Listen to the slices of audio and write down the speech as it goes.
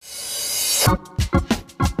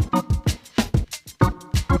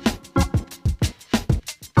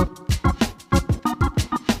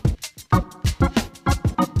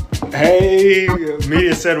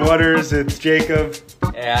Said Waters. It's Jacob.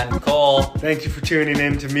 And Cole. Thank you for tuning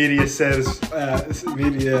in to Media Says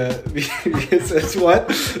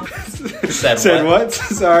What? Said what?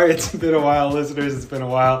 Sorry, it's been a while, listeners. It's been a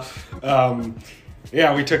while.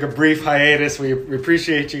 We took a brief hiatus. We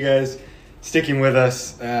appreciate you guys sticking with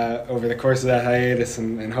us over the course of that hiatus,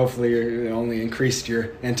 and hopefully it only increased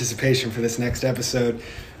your anticipation for this next episode.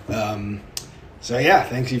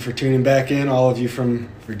 Thank you for tuning back in, all of you from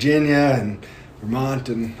Virginia and Vermont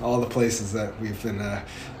and all the places that we've been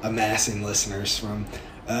amassing listeners from.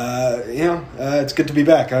 It's good to be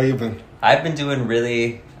back. How you been? I've been doing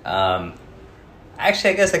really. Actually,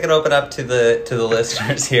 I guess I could open up to the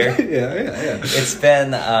listeners here. Yeah. It's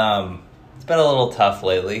been a little tough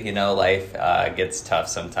lately. You know, life gets tough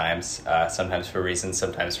sometimes. Sometimes for reasons,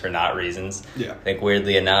 sometimes for not reasons. Yeah. I think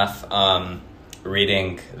weirdly enough,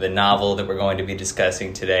 reading the novel that we're going to be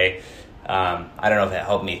discussing today. I don't know if it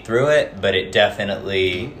helped me through it, but it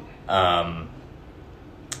definitely, I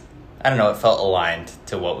don't know, it felt aligned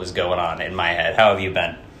to what was going on in my head. How have you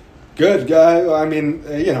been? Good, guy. I mean,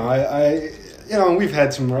 we've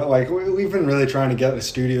had some, we've been really trying to get a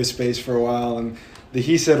studio space for a while, and the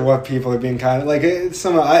He Said What people are being kind of,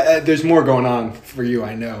 there's more going on for you,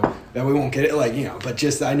 I know, that we won't get it, but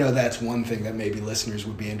just, I know that's one thing that maybe listeners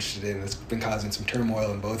would be interested in. It's been causing some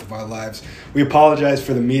turmoil in both of our lives. We apologize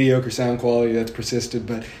for the mediocre sound quality that's persisted,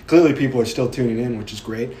 but clearly people are still tuning in, which is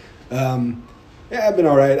great. I've been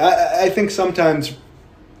all right. I think sometimes,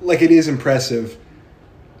 it is impressive.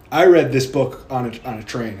 I read this book on a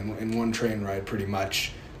train, in one train ride pretty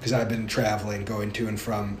much, because I've been traveling, going to and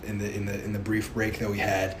from in the brief break that we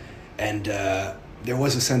had, and there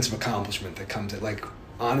was a sense of accomplishment that comes at,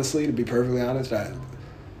 honestly, to be perfectly honest, I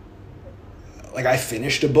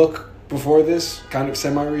finished a book before this, kind of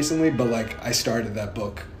semi-recently, but I started that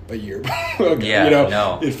book a year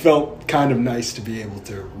ago. It felt kind of nice to be able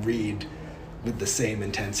to read with the same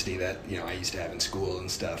intensity that I used to have in school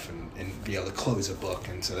and stuff, and be able to close a book,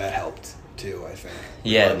 and so that helped too, I think.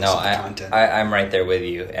 Yeah, no, I'm right there with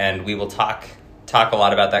you, and we will talk a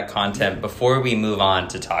lot about that content before we move on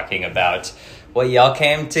to talking about what y'all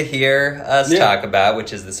came to hear us talk about,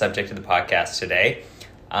 which is the subject of the podcast today.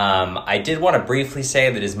 I did want to briefly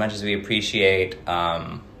say that as much as we appreciate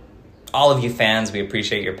all of you fans, we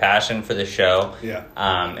appreciate your passion for the show,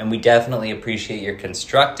 and we definitely appreciate your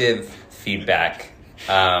constructive feedback.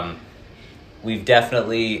 We've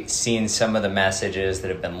definitely seen some of the messages that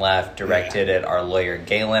have been left directed at our lawyer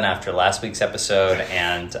Galen after last week's episode,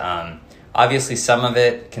 and obviously some of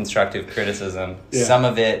it constructive criticism, some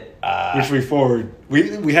of it which we forward.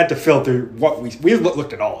 We had to filter what we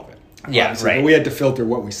looked at all of it. Right. But we had to filter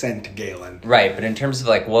what we sent to Galen. Right, but in terms of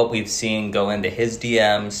what we've seen go into his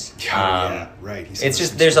DMs, right. It's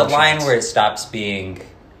just there's a line where it stops being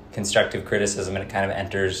constructive criticism and it kind of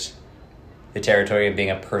enters the territory of being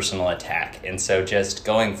a personal attack. And so just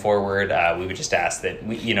going forward, we would just ask that,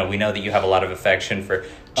 we know that you have a lot of affection for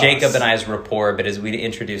Jacob and I's rapport, but as we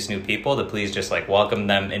introduce new people, to please just welcome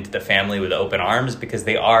them into the family with open arms, because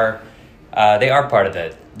they are part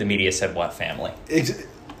of the Media Said What family.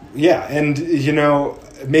 Yeah, and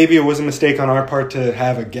maybe it was a mistake on our part to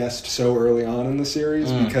have a guest so early on in the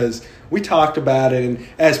series, because we talked about it, and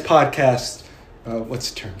as podcasts,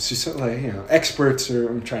 what's the term? Just experts, or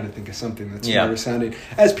I'm trying to think of something that's better sounding.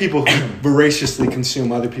 As people who voraciously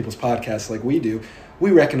consume other people's podcasts like we do,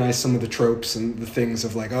 we recognize some of the tropes and the things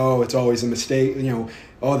of it's always a mistake.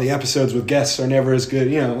 The episodes with guests are never as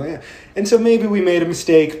good. And so maybe we made a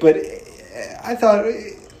mistake, but I thought,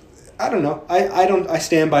 I don't know. I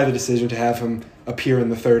stand by the decision to have him appear in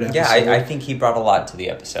the third episode. Yeah, I think he brought a lot to the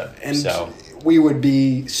episode. And we would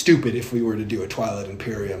be stupid if we were to do a Twilight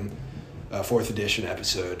Imperium 4th edition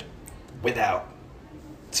episode without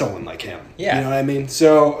someone like him. Yeah. You know what I mean?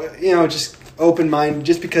 So, just open mind,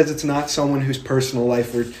 just because it's not someone whose personal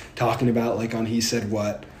life we're talking about, on He Said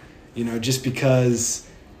What, just because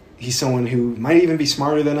he's someone who might even be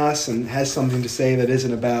smarter than us and has something to say that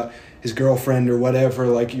isn't about his girlfriend or whatever,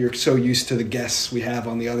 you're so used to the guests we have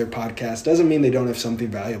on the other podcast, doesn't mean they don't have something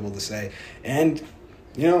valuable to say. And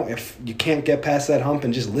if you can't get past that hump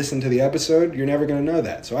and just listen to the episode, you're never going to know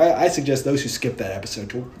that. So I suggest those who skip that episode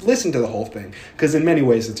to listen to the whole thing, because in many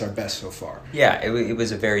ways it's our best so far. Yeah, it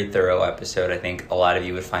was a very thorough episode. I think a lot of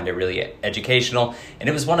you would find it really educational. And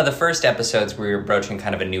it was one of the first episodes where we were broaching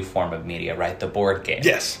kind of a new form of media, right? The board game.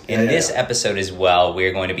 Yes. In this episode as well, we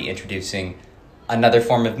are going to be introducing another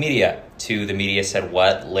form of media to the Media Said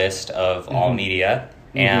What list of all media.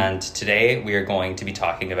 And today we are going to be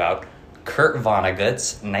talking about Kurt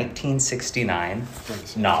Vonnegut's 1969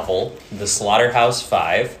 novel, The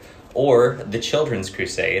Slaughterhouse-Five, or The Children's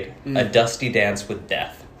Crusade, A Dusty Dance with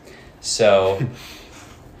Death. So,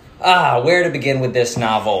 where to begin with this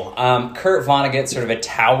novel? Kurt Vonnegut, sort of a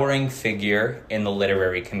towering figure in the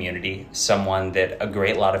literary community, someone that a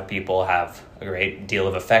great lot of people have a great deal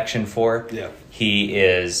of affection for. Yeah. He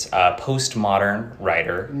is a postmodern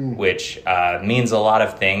writer, which means a lot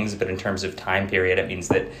of things, but in terms of time period, it means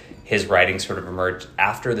that his writing sort of emerged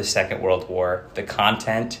after the Second World War. The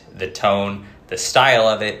content, the tone, the style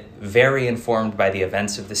of it, very informed by the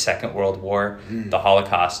events of the Second World War, the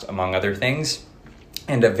Holocaust, among other things,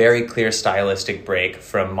 and a very clear stylistic break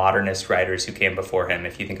from modernist writers who came before him.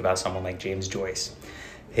 If you think about someone like James Joyce,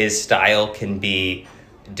 his style can be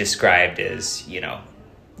described as,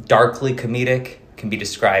 darkly comedic, can be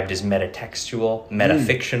described as metatextual,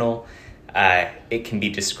 metafictional. It can be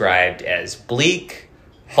described as bleak,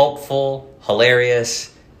 hopeful,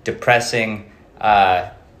 hilarious, depressing.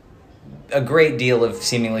 A great deal of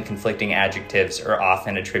seemingly conflicting adjectives are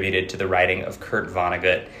often attributed to the writing of Kurt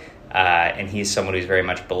Vonnegut, and he's someone who's very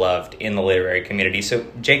much beloved in the literary community. So,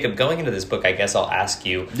 Jacob, going into this book, I guess I'll ask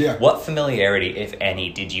you, what familiarity, if any,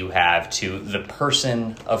 did you have to the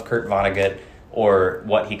person of Kurt Vonnegut, or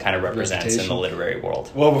what he kind of represents in the literary world?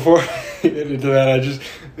 Well, before I get into that,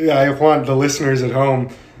 I want the listeners at home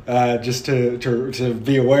just to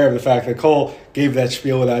be aware of the fact that Cole gave that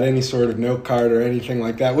spiel without any sort of note card or anything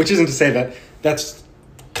like that, which isn't to say that that's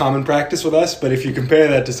common practice with us, but if you compare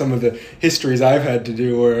that to some of the histories I've had to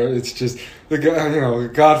do where it's just, the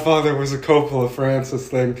Godfather was a Coppola Francis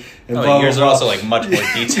thing. And yours are also much more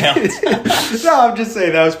detailed. No, I'm just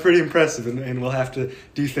saying that was pretty impressive, and we'll have to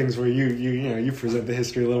do things where you present the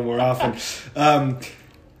history a little more often.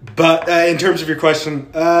 But in terms of your question,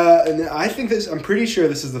 I'm pretty sure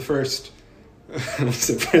this is the first,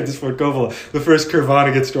 Francis Ford Coppola, the first Kurt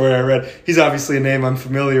Vonnegut story I read. He's obviously a name I'm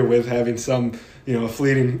familiar with, having some, a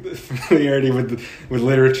fleeting familiarity with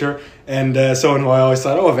literature. And so I always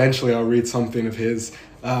thought, eventually I'll read something of his.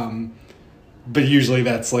 But usually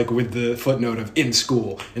that's with the footnote of in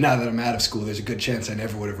school. And now that I'm out of school, there's a good chance I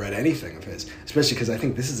never would have read anything of his, especially because I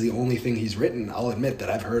think this is the only thing he's written, I'll admit, that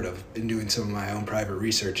I've heard of in doing some of my own private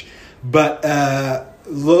research. But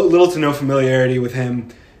little to no familiarity with him.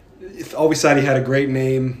 Always thought he had a great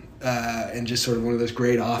name and just sort of one of those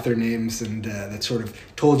great author names, and that sort of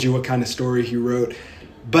told you what kind of story he wrote.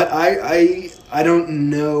 But I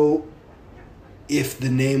don't know if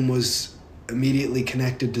the name was immediately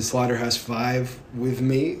connected to Slaughterhouse-Five with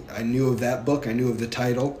me. I knew of that book, I knew of the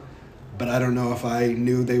title, but I don't know if I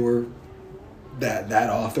knew they were that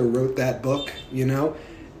author wrote that book,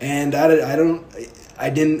 And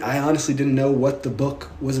I honestly didn't know what the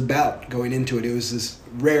book was about going into it. It was this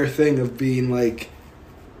rare thing of being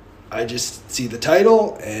I just see the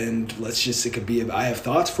title and I have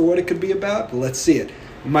thoughts for what it could be about, but let's see it.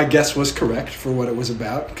 My guess was correct for what it was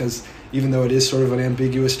about, because even though it is sort of an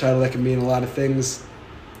ambiguous title that can mean a lot of things,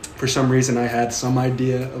 for some reason I had some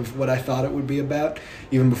idea of what I thought it would be about,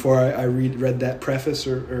 even before I read that preface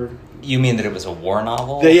or... You mean that it was a war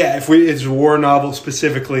novel? Yeah, it's a war novel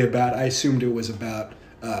specifically about... I assumed it was about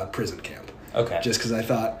prison camp. Okay. Just because I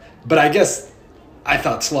thought... But I guess I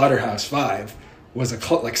thought Slaughterhouse-Five was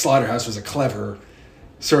Slaughterhouse was a clever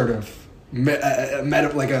sort of... a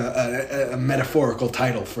metaphorical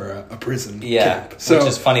title for a prison camp. So, which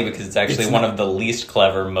is funny because it's actually one of the least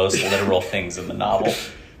clever, most literal things in the novel.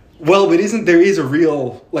 Well, but there is a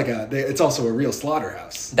real, it's also a real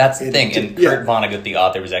slaughterhouse. That's the thing, and Kurt Vonnegut, the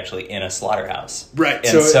author, was actually in a slaughterhouse. Right, and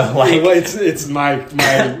it's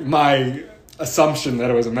my assumption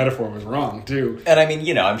that it was a metaphor was wrong, too. And I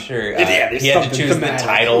mean, I'm sure he had to choose the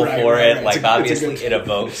title for it. Obviously, it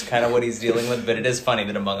evokes kind of what he's dealing with, but it is funny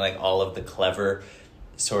that among all of the clever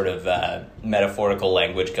sort of metaphorical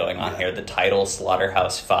language going on here, the title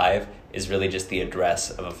Slaughterhouse-Five is really just the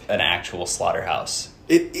address of an actual slaughterhouse.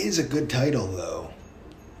 It is a good title, though,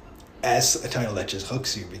 as a title that just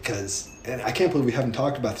hooks you, because, and I can't believe we haven't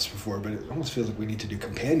talked about this before, but it almost feels like we need to do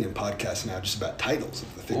companion podcasts now just about titles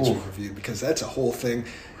of the things we review, because that's a whole thing.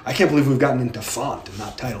 I can't believe we've gotten into font and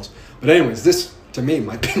not titles. But anyways, this, to me,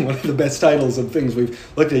 might be one of the best titles of things we've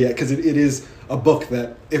looked at yet, because it is a book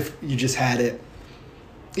that, if you just had it,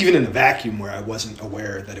 even in a vacuum where I wasn't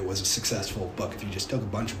aware that it was a successful book, if you just took a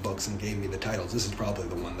bunch of books and gave me the titles, this is probably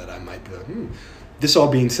the one that I might be like, This all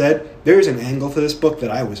being said, there is an angle to this book that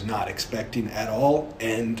I was not expecting at all,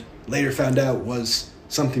 and later found out was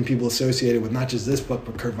something people associated with not just this book,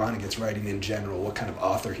 but Kurt Vonnegut's writing in general, what kind of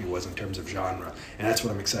author he was in terms of genre. And that's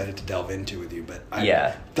what I'm excited to delve into with you. But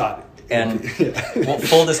I thought... And well,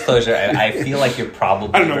 full disclosure, I feel like you're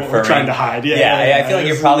probably I don't know what we're trying to hide. I feel like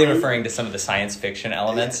you're probably referring to some of the science fiction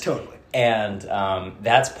elements. Yeah, totally. And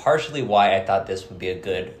that's partially why I thought this would be a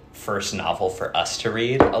good first novel for us to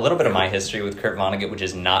read. A little bit of my history with Kurt Vonnegut, which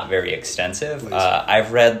is not very extensive.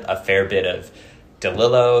 I've read a fair bit of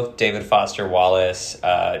DeLillo, David Foster Wallace,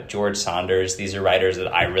 George Saunders. These are writers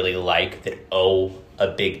that I really like that owe a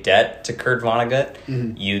big debt to Kurt Vonnegut.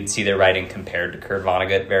 Mm-hmm. You'd see their writing compared to Kurt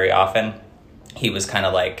Vonnegut very often. He was kind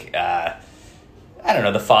of like, I don't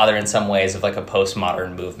know, the father in some ways of like a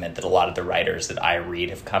postmodern movement that a lot of the writers that I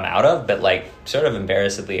read have come out of. But like, sort of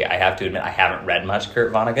embarrassedly, I have to admit, I haven't read much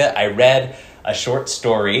Kurt Vonnegut. I read a short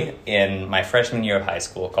story in my freshman year of high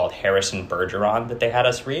school called Harrison Bergeron that they had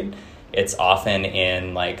us read. It's often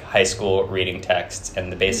in like high school reading texts,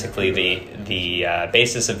 and the basis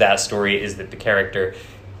of that story is that the character,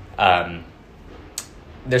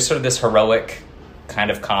 there's sort of this heroic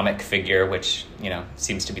kind of comic figure, which, you know,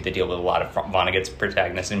 seems to be the deal with a lot of Vonnegut's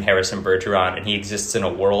protagonists, named Harrison Bergeron, and he exists in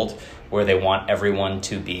a world where they want everyone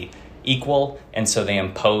to be equal, and so they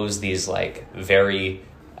impose these like very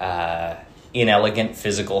inelegant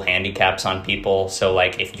physical handicaps on people. So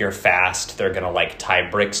like if you're fast, they're gonna like tie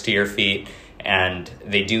bricks to your feet, and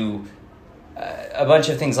they do a bunch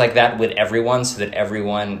of things like that with everyone so that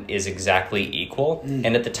everyone is exactly equal.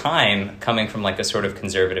 And at the time, coming from like a sort of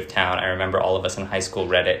conservative town, I remember all of us in high school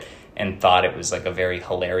read it and thought it was like a very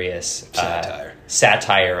hilarious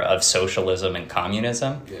satire of socialism and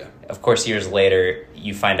communism. Yeah. Of course, years later,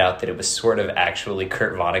 you find out that it was sort of actually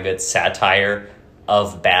Kurt Vonnegut's satire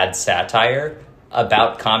of bad satire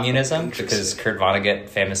about communism, because Kurt Vonnegut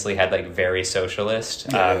famously had like very socialist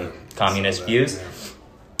communist views. Yeah.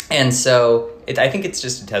 And so I think it's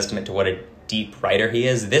just a testament to what a deep writer he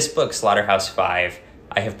is. This book, Slaughterhouse-Five,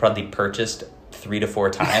 I have probably purchased 3 to 4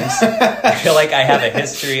 times. I feel like I have a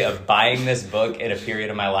history of buying this book in a period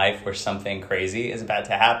of my life where something crazy is about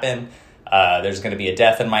to happen. There's going to be a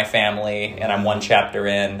death in my family, and I'm 1 chapter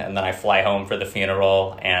in, and then I fly home for the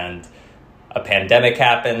funeral, and a pandemic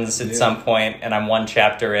happens at some point, and I'm 1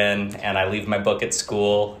 chapter in, and I leave my book at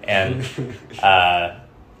school, and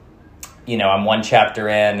you know, I'm 1 chapter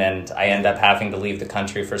in, and I end up having to leave the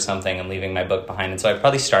country for something and leaving my book behind. And so I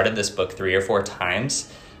probably started this book 3 or 4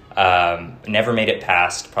 times. Never made it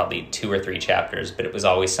past probably 2 or 3 chapters, but it was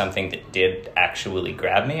always something that did actually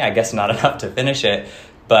grab me. I guess not enough to finish it,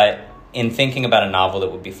 but in thinking about a novel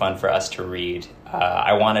that would be fun for us to read,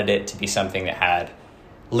 I wanted it to be something that had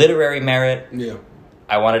literary merit. Yeah.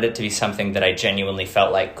 I wanted it to be something that I genuinely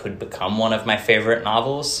felt like could become one of my favorite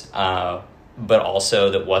novels, but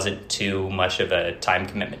also that wasn't too much of a time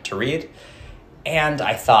commitment to read. And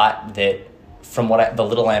I thought that from the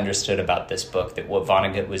little I understood about this book, that what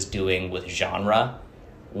Vonnegut was doing with genre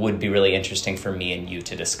would be really interesting for me and you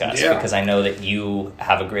to discuss, because I know that you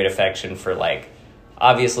have a great affection for like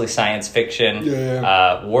obviously science fiction,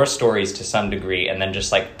 war stories to some degree, and then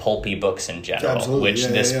just like pulpy books in general, which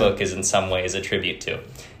this book is in some ways a tribute to.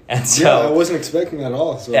 And so, I wasn't expecting that at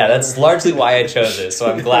all. So that's largely why I chose it.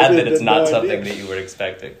 So I'm glad that it's not something that you were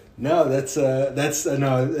expecting. No, that's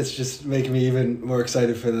it's just making me even more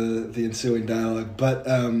excited for the ensuing dialogue. But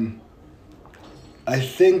I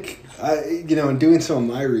think in doing some of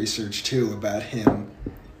my research too about him,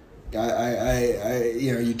 I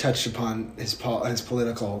you touched upon his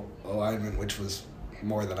political alignment, which was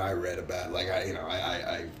more than I read about. Like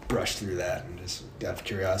I brushed through that and just out of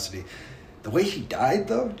curiosity. The way he died,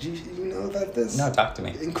 though, do you know about this? No, talk to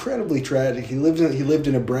me. Incredibly tragic. He lived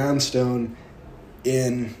in a brownstone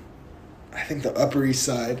in, I think, the Upper East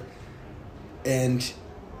Side, and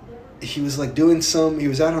he was like he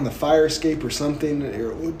was out on the fire escape or something,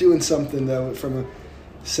 or doing something though from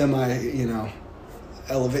a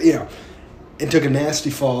elevator, and took a nasty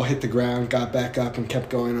fall, hit the ground, got back up, and kept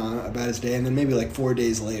going on about his day, and then maybe like 4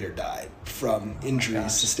 days later died from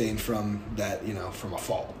injuries sustained from that, from a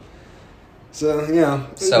fall. So,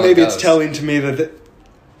 maybe it's telling to me that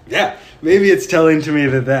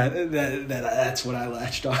that's what I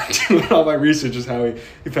latched on to in all my research is how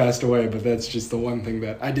he passed away. But that's just the one thing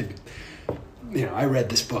that I didn't, I read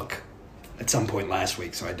this book at some point last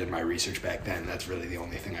week, so I did my research back then. That's really the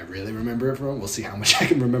only thing I really remember it from. We'll see how much I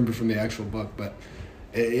can remember from the actual book. But,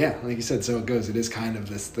 like you said, so it goes. It is kind of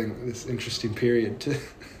this interesting period to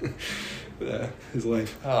his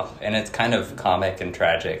life. Oh, and it's kind of comic and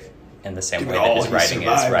tragic in the same way that his writing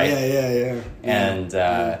is, right? Yeah.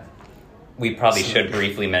 And we probably should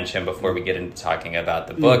briefly mention before we get into talking about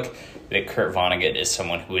the book that Kurt Vonnegut is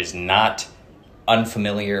someone who is not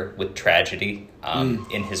unfamiliar with tragedy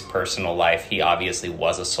in his personal life. He obviously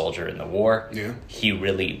was a soldier in the war. Yeah. He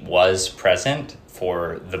really was present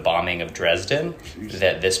for the bombing of Dresden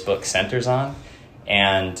that this book centers on.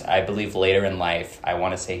 And I believe later in life, I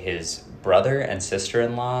want to say his brother and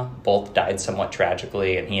sister-in-law both died somewhat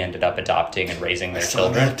tragically, and he ended up adopting and raising their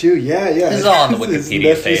children. That too, yeah. This is all on the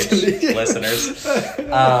Wikipedia page, listeners.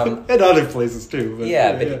 And other places too.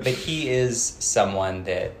 But he is someone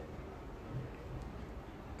that,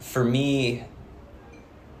 for me,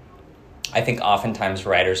 I think oftentimes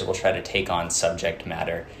writers will try to take on subject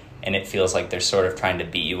matter, and it feels like they're sort of trying to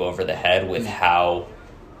beat you over the head with how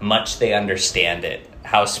much they understand it,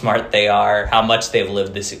 how smart they are, how much they've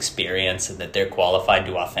lived this experience, and that they're qualified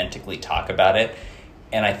to authentically talk about it.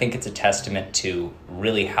 And I think it's a testament to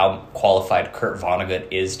really how qualified Kurt Vonnegut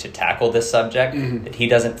is to tackle this subject, that he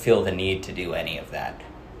doesn't feel the need to do any of that.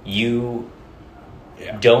 You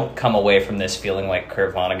don't come away from this feeling like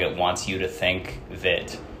Kurt Vonnegut wants you to think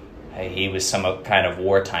that he was some kind of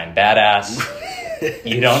wartime badass.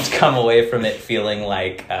 You don't come away from it feeling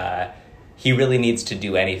like he really needs to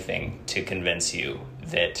do anything to convince you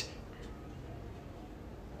that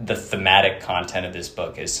the thematic content of this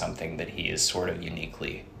book is something that he is sort of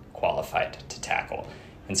uniquely qualified to tackle.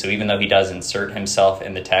 And so even though he does insert himself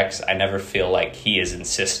in the text, I never feel like he is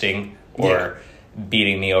insisting or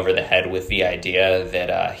beating me over the head with the idea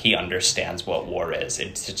that he understands what war is.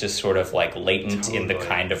 It's just sort of like latent in the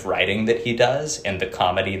kind of writing that he does and the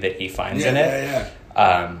comedy that he finds in it.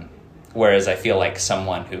 Whereas I feel like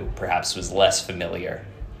someone who perhaps was less familiar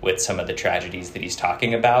with some of the tragedies that he's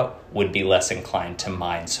talking about would be less inclined to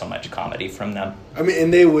mind so much comedy from them. I mean,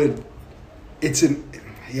 and they would, it's an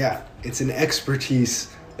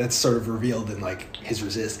expertise that's sort of revealed in like him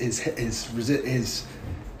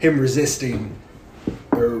resisting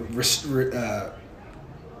or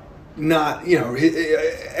not,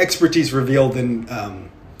 expertise revealed in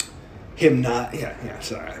him not,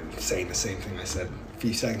 sorry, I'm saying the same thing I said a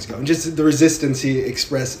few seconds ago. And just the resistance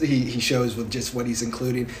he shows with just what he's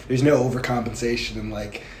including. There's no overcompensation and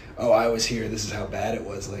like, oh, I was here, this is how bad it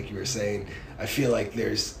was, like you were saying. I feel like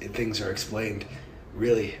things are explained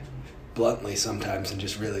really bluntly sometimes and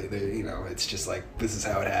just really, it's just like, this is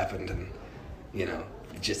how it happened, and,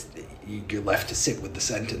 just you're left to sit with the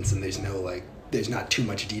sentence, and there's not too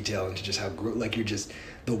much detail into just how, you're just,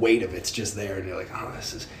 the weight of it's just there, and you're like, oh,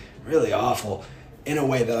 this is really awful, in a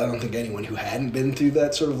way that I don't think anyone who hadn't been through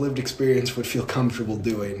that sort of lived experience would feel comfortable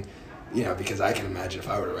doing, because I can imagine if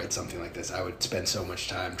I were to write something like this, I would spend so much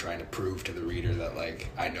time trying to prove to the reader that, like,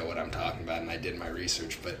 I know what I'm talking about and I did my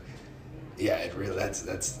research. But yeah, it really, that's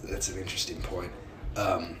an interesting point.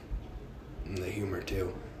 And the humor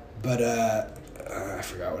too. But I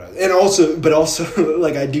forgot what but also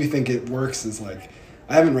like, I do think it works as like,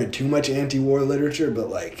 I haven't read too much anti-war literature, but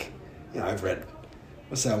like, I've read,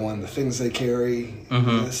 what's that one? The Things They Carry,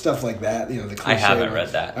 stuff like that. The cliché. I haven't read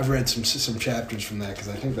that. I've read some chapters from that because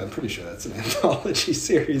I'm pretty sure that's an anthology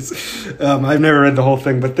series. I've never read the whole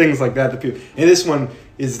thing, but things like that. And this one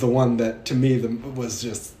is the one that to me was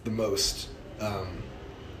just the most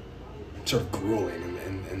sort of grueling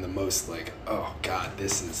and the most like, oh God,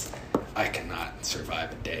 I cannot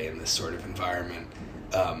survive a day in this sort of environment.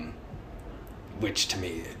 Which to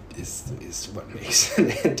me is what makes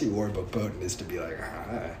an anti-war book potent, is to be like,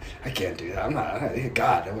 I can't do that. I'm not.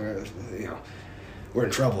 God, we're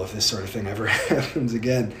in trouble if this sort of thing ever happens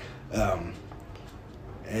again.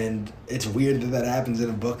 And it's weird that happens in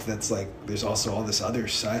a book that's like, there's also all this other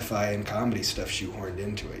sci-fi and comedy stuff shoehorned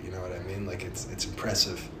into it. You know what I mean? Like it's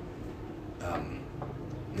impressive.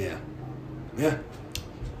 Yeah.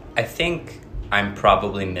 I think I'm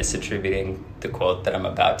probably misattributing the quote that I'm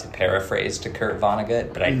about to paraphrase to Kurt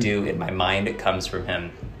Vonnegut, but I do, in my mind, it comes from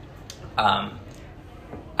him.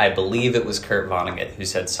 I believe it was Kurt Vonnegut who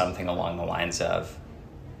said something along the lines of,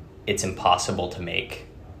 it's impossible to make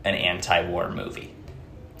an anti-war movie.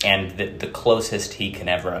 And the closest he can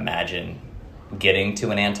ever imagine getting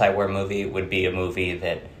to an anti-war movie would be a movie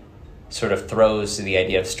that sort of throws the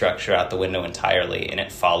idea of structure out the window entirely, and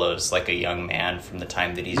it follows like a young man from the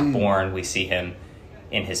time that he's born. We see him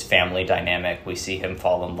in his family dynamic. We see him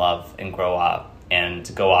fall in love and grow up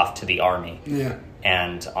and go off to the army. Yeah.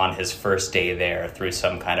 And on his first day there, through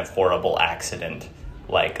some kind of horrible accident,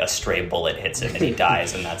 like a stray bullet hits him and he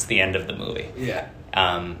dies, and that's the end of the movie. Yeah.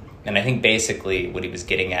 And I think basically what he was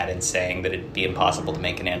getting at in saying that it'd be impossible to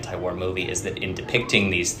make an anti-war movie is that in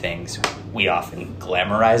depicting these things, we often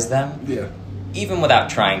glamorize them. Yeah. Even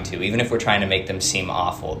without trying to. Even if we're trying to make them seem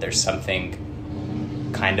awful, there's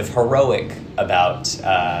something kind of heroic about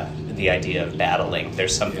the idea of battling.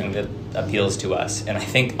 There's something that appeals to us. And I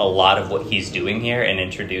think a lot of what he's doing here in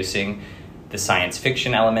introducing the science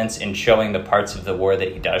fiction elements, in showing the parts of the war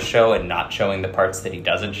that he does show and not showing the parts that he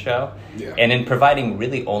doesn't show. Yeah. And in providing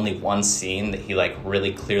really only one scene that he like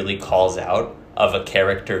really clearly calls out of a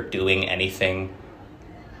character doing anything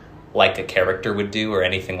like a character would do or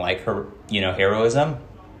anything like her, heroism.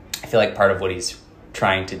 I feel like part of what he's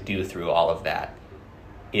trying to do through all of that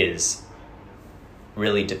is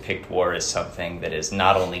really depict war as something that is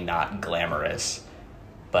not only not glamorous,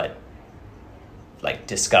 but like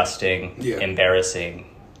disgusting, embarrassing,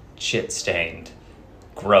 shit-stained,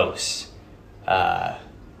 gross,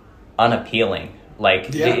 unappealing.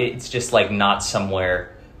 Like, it's just like not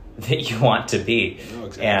somewhere that you want to be. No,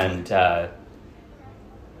 exactly. And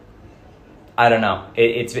I don't know.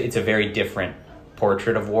 It's a very different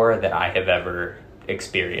portrait of war that I have ever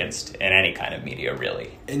experienced in any kind of media,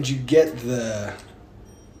 really. And you get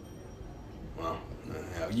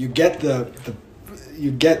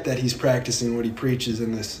you get that he's practicing what he preaches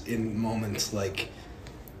in moments like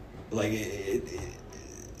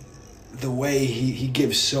the way he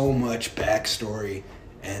gives so much backstory,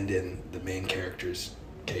 and in the main character's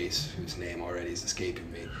case, whose name already is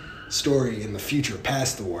escaping me, story in the future,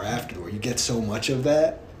 past the war, after the war, you get so much of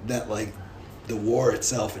that like the war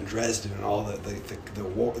itself in Dresden and all the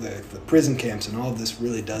war, the prison camps and all of this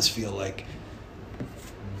really does feel like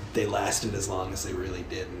they lasted as long as they really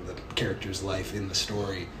did in the character's life in the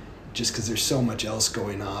story, just because there's so much else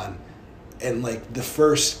going on. And like the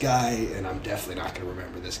first guy, and I'm definitely not going to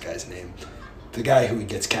remember this guy's name, the guy who he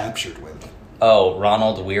gets captured with. Oh,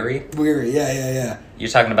 Ronald Weary? Weary, yeah. You're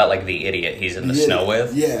talking about like the idiot he's in the snow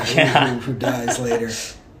with? Yeah. Who dies later.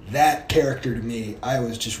 That character, to me, I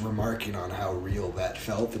was just remarking on how real that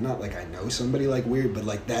felt. And not like I know somebody like Weird, but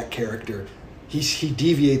like that character, he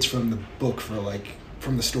deviates from the book from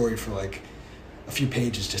the story for like a few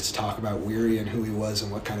pages just to talk about Weary and who he was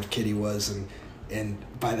and what kind of kid he was. And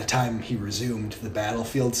by the time he resumed the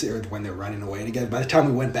battlefield, or when they're running away together, by the time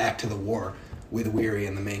we went back to the war with Weary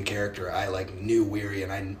and the main character, I like knew Weary,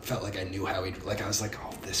 and I felt like I knew how he'd, like I was like,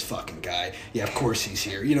 oh, this fucking guy, yeah, of course he's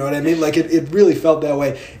here, you know what I mean? Like it really felt that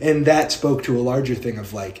way, and that spoke to a larger thing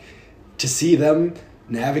of like, to see them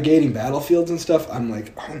navigating battlefields and stuff, I'm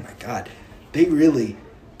like, oh my god, they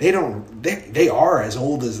are as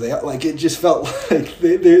old as they are. Like it just felt like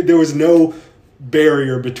there was no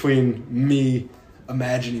barrier between me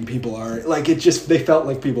imagining people are, like it just, they felt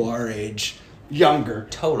like people our age, younger.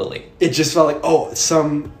 Totally. It just felt like, oh,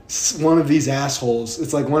 one of these assholes,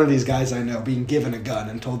 it's like one of these guys I know being given a gun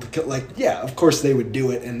and told to kill, like, yeah, of course they would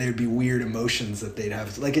do it, and there'd be weird emotions that they'd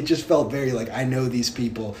have. Like, it just felt very like, I know these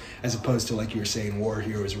people, as opposed to, like you were saying, war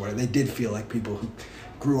heroes or whatever. They did feel like people who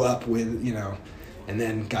grew up with, and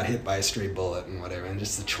then got hit by a stray bullet and whatever, and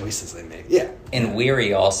just the choices they make. Yeah. And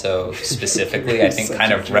Weary also, specifically, I think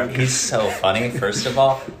kind of, he's so funny, first of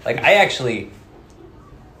all. Like,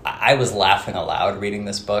 I was laughing aloud reading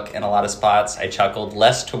this book in a lot of spots. I chuckled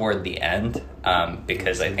less toward the end,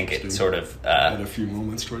 because I think it sort of... I had a few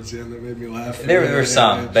moments towards the end that made me laugh. There were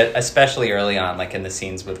some, but especially early on, like in the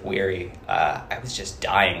scenes with Weary, I was just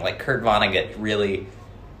dying. Like, Kurt Vonnegut really...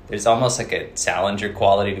 There's almost like a Salinger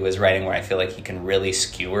quality to his writing where I feel like he can really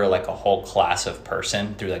skewer like a whole class of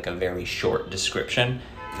person through like a very short description.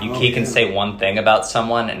 He can say one thing about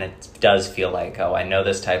someone and it does feel like, oh, I know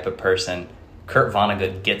this type of person. Kurt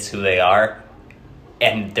Vonnegut gets who they are,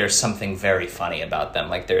 and there's something very funny about them,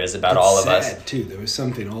 like there is about all of us. Too. There was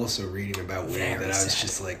something also reading about Weary that I was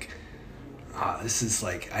just like, this is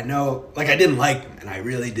like, I know, like I didn't like him, and I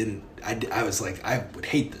really didn't. I was like, I would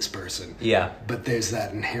hate this person. Yeah. But there's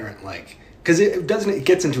that inherent, like, because it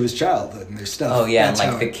gets into his childhood and there's stuff. Oh, yeah, and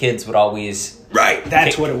like the kids would always... Right,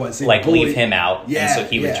 that's what it was. Like, leave him out, and so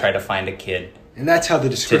he would try to find a kid. And that's how the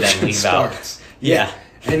description starts. Yeah.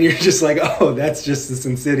 And you're just like, oh, that's just this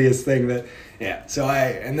insidious thing that... Yeah, so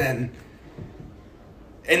and then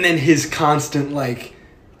his constant, like...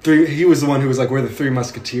 He was the one who was like, we're the Three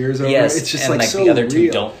Musketeers. Yes, it's just and like so the other two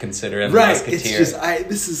real. Don't consider him right, Musketeer.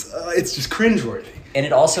 It's just cringeworthy. And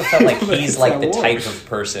it also felt like he's like the type of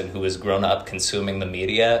person who has grown up consuming the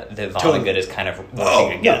media that Vonnegut is kind of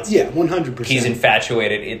working against. Yeah, 100%. He's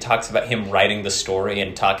infatuated. It talks about him writing the story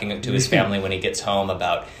and talking to his family when he gets home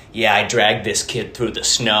about, I dragged this kid through the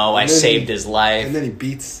snow. I saved his life. And then he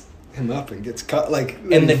beats him up and gets cut.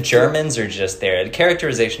 And the Germans are just there. The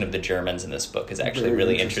characterization of the Germans in this book is actually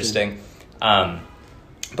really interesting.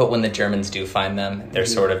 But when the Germans do find them, they're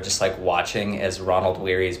sort of just like watching as Ronald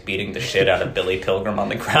Weary is beating the shit out of Billy Pilgrim on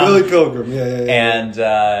the ground. Billy Pilgrim, yeah.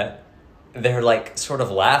 And they're like sort of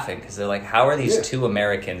laughing because they're like, how are these two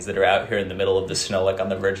Americans that are out here in the middle of the snow, like on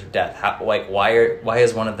the verge of death? Why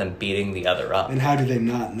is one of them beating the other up? And how do they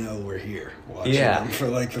not know we're here watching them for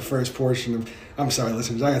like the first portion of? I'm sorry,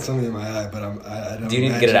 listeners, I got something in my eye, but I don't. Do you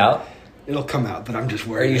need to get it out? It'll come out, but I'm just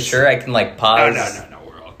worried. Are you sure I can like pause? No.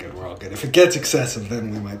 We're all good. If it gets excessive,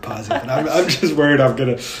 then we might pause it. But I'm just worried.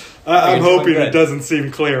 I'm hoping it doesn't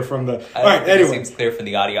seem clear from the. All right. Anyway, it seems clear from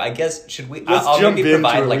the audio. I guess should we? Let's I'll jump maybe into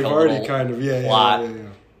provide it. like We've a already little kind of plot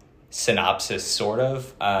synopsis, sort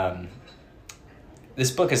of. This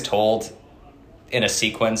book is told in a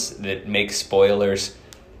sequence that makes spoilers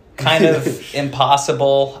kind of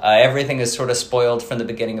impossible. Everything is sort of spoiled from the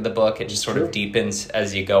beginning of the book. It just sort of deepens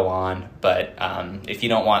as you go on. But if you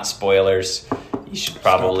don't want spoilers, you should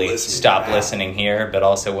probably stop listening here. But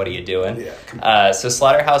also, what are you doing? Yeah, so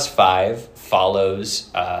Slaughterhouse-Five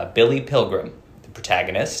follows Billy Pilgrim, the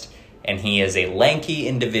protagonist, and he is a lanky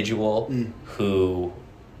individual who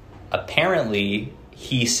apparently,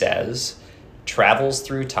 he says, travels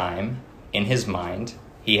through time in his mind.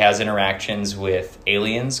 He has interactions with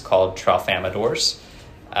aliens called Tralfamadors.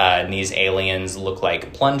 And these aliens look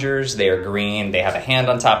like plungers. They are green. They have a hand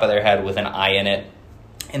on top of their head with an eye in it.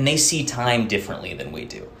 And they see time differently than we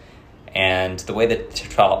do. And the way that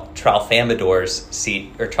Tralfamadors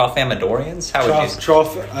see, or Tralfamadorians? How would you?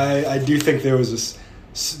 I do think there was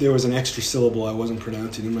an extra syllable I wasn't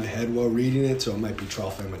pronouncing in my head while reading it, so it might be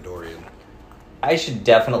Tralfamadorian. I should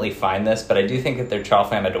definitely find this, but I do think that they're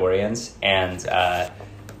Tralfamadorians, and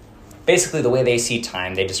basically the way they see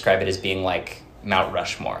time, they describe it as being like Mount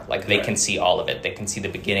Rushmore. Like they can see all of it. They can see the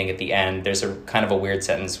beginning at the end. There's a kind of a weird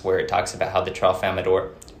sentence where it talks about how the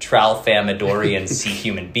Tralfamadorians see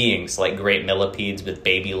human beings, like great millipedes with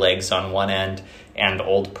baby legs on one end and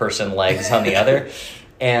old person legs on the other.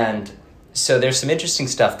 And so there's some interesting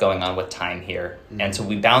stuff going on with time here. And so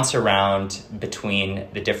we bounce around between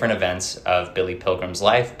the different events of Billy Pilgrim's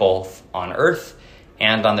life, both on Earth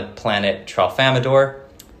and on the planet Tralfamador.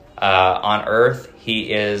 On Earth,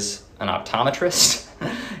 he is an optometrist.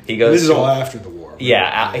 This is all after the war.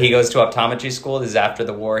 Yeah, he goes to optometry school. This is after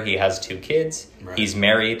the war. He has 2 kids. Right. He's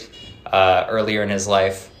married. Earlier in his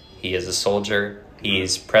life, he is a soldier.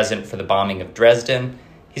 He's present for the bombing of Dresden.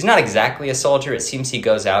 He's not exactly a soldier. It seems he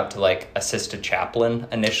goes out to like assist a chaplain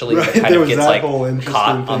initially, but kind of gets like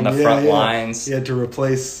caught on the front lines. He had to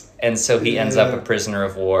replace, and so he ends up a prisoner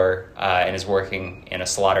of war and is working in a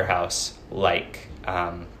slaughterhouse like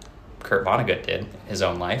Kurt Vonnegut did in his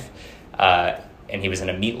own life. And he was in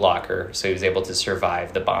a meat locker, so he was able to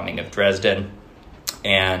survive the bombing of Dresden.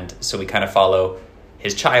 And so we kind of follow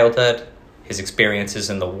his childhood, his experiences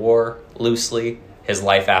in the war loosely, his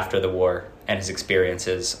life after the war, and his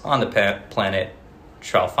experiences on the planet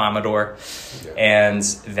Tralfamador. Yeah. And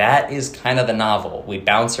that is kind of the novel. We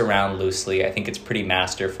bounce around loosely. I think it's pretty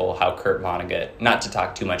masterful how Kurt Vonnegut, not to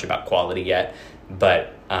talk too much about quality yet,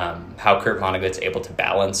 but how Kurt Vonnegut's able to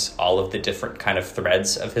balance all of the different kind of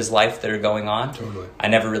threads of his life that are going on. Totally. I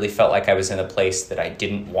never really felt like I was in a place that I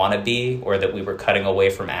didn't want to be, or that we were cutting away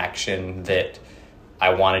from action that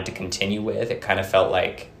I wanted to continue with. It kind of felt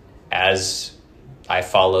like as I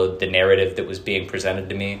followed the narrative that was being presented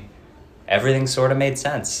to me, everything sort of made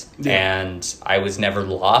sense. Yeah. And I was never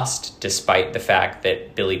lost, despite the fact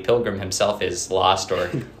that Billy Pilgrim himself is lost or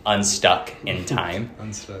unstuck in time.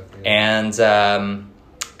 Unstuck, yeah. And I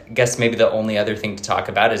guess maybe the only other thing to talk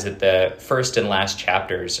about is that the first and last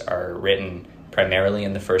chapters are written primarily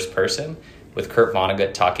in the first person, with Kurt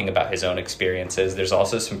Vonnegut talking about his own experiences. There's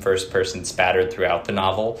also some first person spattered throughout the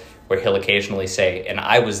novel, where he'll occasionally say, and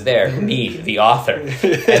I was there, me, the author.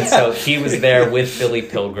 And so he was there with Billy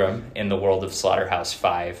Pilgrim in the world of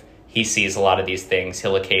Slaughterhouse-Five. He sees a lot of these things.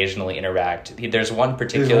 He'll occasionally interact. There's one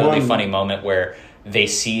particularly funny moment where they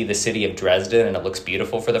see the city of Dresden and it looks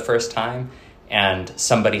beautiful for the first time. And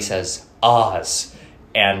somebody says, Oz.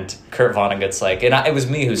 And Kurt Vonnegut's like, and it was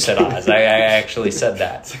me who said Oz. I actually said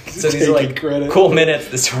that. So these are like cool minutes,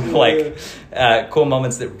 this sort of like cool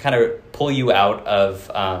moments that kind of pull you out of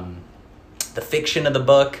the fiction of the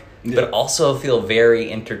book, but also feel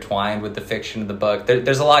very intertwined with the fiction of the book.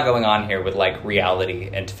 There's a lot going on here with like reality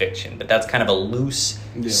and fiction, but that's kind of a loose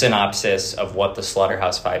synopsis of what the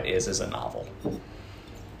Slaughterhouse-Five is as a novel.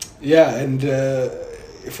 Yeah, and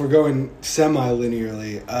if we're going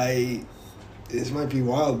semi-linearly, this might be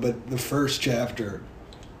wild, but the first chapter,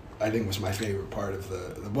 I think, was my favorite part of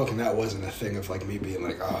the book, and that wasn't a thing of like me being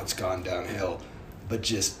like, oh, it's gone downhill, but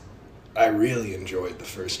just I really enjoyed the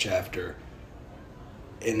first chapter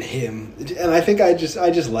in him, and I think I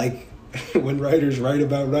just like when writers write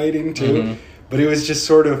about writing too, But it was just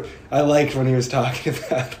sort of, I liked when he was talking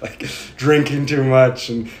about like drinking too much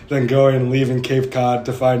and then going and leaving Cape Cod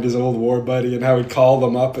to find his old war buddy, and how he'd call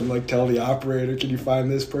them up and like tell the operator, can you find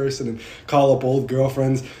this person, and call up old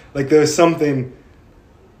girlfriends. Like there was something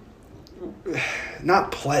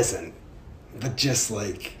not pleasant, but just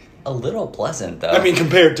like a little pleasant though. I mean,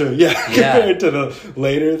 compared to the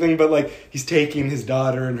later thing, but like he's taking his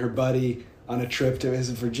daughter and her buddy on a trip to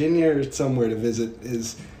Virginia or somewhere to visit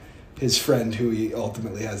his friend who he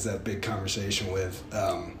ultimately has that big conversation with.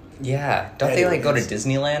 Don't they like go to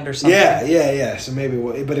Disneyland or something? Yeah. So maybe,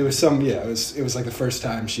 but it was it was like the first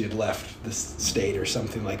time she had left the state or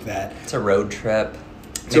something like that. It's a road trip.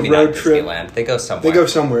 It's maybe a road trip. Disneyland. They go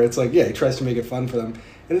somewhere. It's like, he tries to make it fun for them.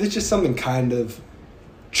 And there's just something kind of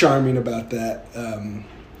charming about that. And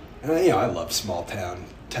I love small town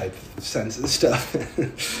type sense of stuff.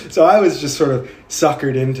 So I was just sort of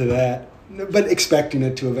suckered into that, but expecting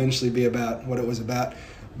it to eventually be about what it was about.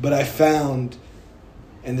 But I found,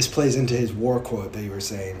 and this plays into his war quote that you were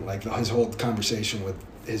saying, like his whole conversation with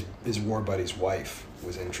his war buddy's wife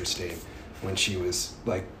was interesting, when she was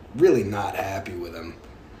like really not happy with him.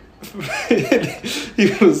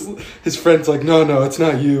 His friend's like, no, it's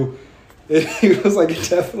not you. And he was like, it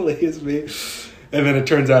definitely is me. And then it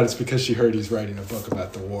turns out it's because she heard he's writing a book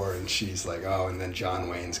about the war, and she's like, oh, and then John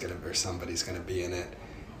Wayne's somebody's gonna be in it,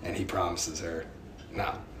 and he promises her,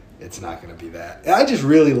 no, it's not gonna be that. And I just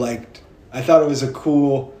really I thought it was a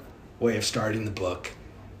cool way of starting the book,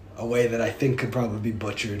 a way that I think could probably be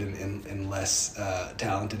butchered in less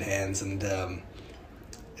talented hands, and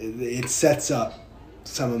it sets up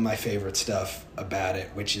some of my favorite stuff about it,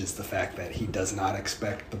 which is the fact that he does not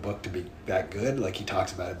expect the book to be that good. Like, he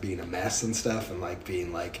talks about it being a mess and stuff, and like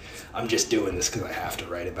being like, I'm just doing this because I have to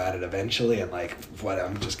write about it eventually, and like,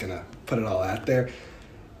 I'm just gonna put it all out there.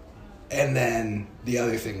 And then the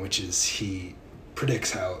other thing, which is he predicts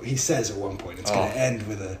how, he says at one point it's gonna end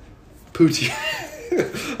with a pootie,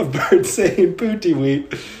 a bird saying pootie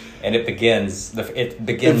weep. And it begins like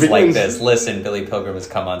this. Listen, Billy Pilgrim has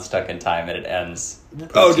come unstuck in time, and it ends. He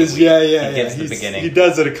gives the beginning. He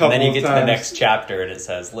does it a couple of times. And then you get to the next chapter, and it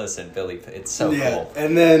says, listen, Billy, it's so cool.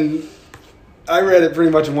 And then I read it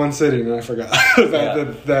pretty much in one sitting, and I forgot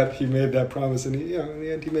that he made that promise, and in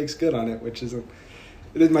the end he makes good on it, which is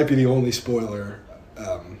it might be the only spoiler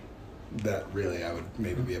that really I would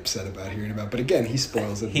maybe be upset about hearing about. But again, he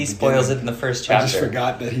spoils it. He spoils it in the first chapter. I just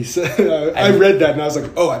forgot that he said. I read that and I was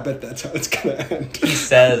like, I bet that's how it's going to end. He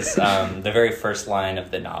says the very first line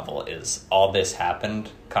of the novel is, all this happened,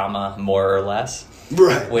 more or less.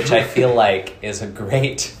 Right. Which I feel like is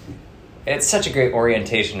it's such a great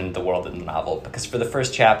orientation into the world of the novel, because for the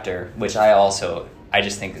first chapter, which I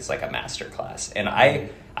just think is like a masterclass. And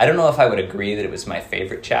I don't know if I would agree that it was my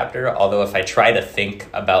favorite chapter, although if I try to think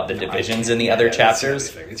about the divisions in the other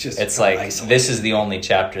chapters, it's like, isolated. This is the only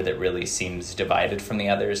chapter that really seems divided from the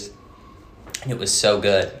others. And it was so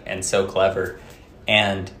good and so clever.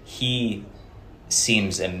 And he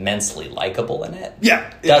seems immensely likable in it.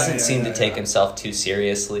 Doesn't seem to take himself too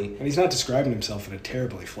seriously. And he's not describing himself in a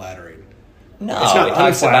terribly flattering. No, he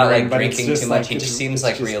talks about like drinking too much. He just seems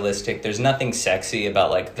like realistic. There's nothing sexy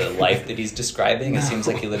about like the life that he's describing. It seems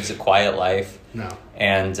like he lives a quiet life. No.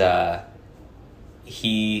 And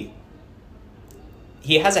he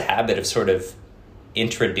has a habit of sort of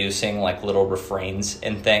introducing like little refrains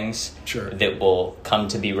and things that will come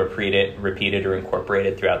to be repeated or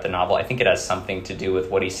incorporated throughout the novel. I think it has something to do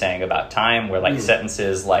with what he's saying about time, where like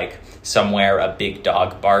sentences like somewhere a big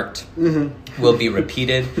dog barked will be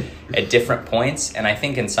repeated at different points. And I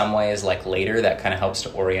think in some ways, like later, that kind of helps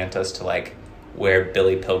to orient us to like where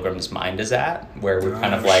Billy Pilgrim's mind is at, where we're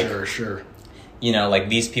kind of like, like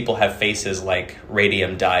these people have faces like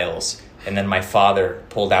radium dials, and then my father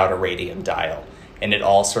pulled out a radium dial. And it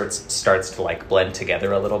all starts to like blend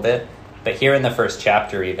together a little bit. But here in the first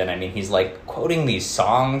chapter even, I mean, he's like quoting these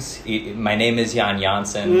songs. My name is Jan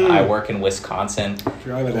Janssen. I work in Wisconsin.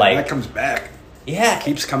 Like, that comes back. Yeah. It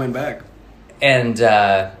keeps coming back. And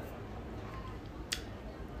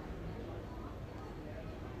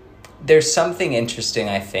there's something interesting,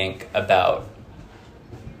 I think, about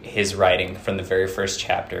his writing from the very first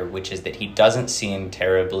chapter, which is that he doesn't seem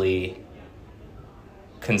terribly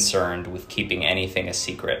concerned with keeping anything a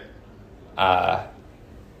secret.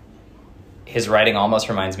 His writing almost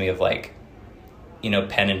reminds me of like,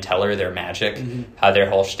 Penn and Teller, their magic, how their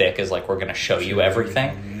whole shtick is like, we're going to show you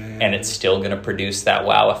everything, and it's still going to produce that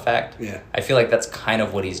wow effect. I feel like that's kind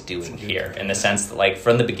of what he's doing here, in the sense that like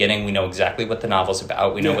from the beginning, we know exactly what the novel's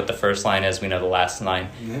about. We know what the first line is. We know the last line.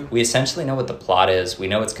 We essentially know what the plot is. We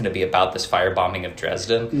know it's going to be about this firebombing of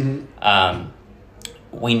Dresden.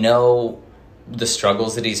 We know the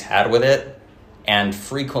struggles that he's had with it. And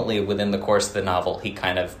frequently within the course of the novel, he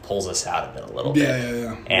kind of pulls us out of it a little bit.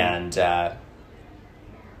 Yeah. And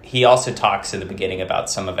he also talks in the beginning about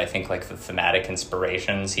some of, I think, like the thematic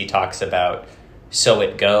inspirations. He talks about So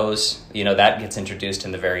It Goes. You know, that gets introduced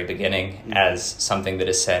in the very beginning as something that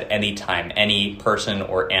is said anytime any person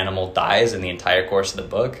or animal dies in the entire course of the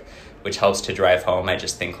book, which helps to drive home, I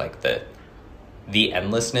just think, like the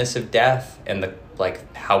endlessness of death and the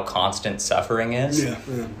like how constant suffering is.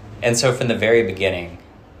 Yeah. And so from the very beginning,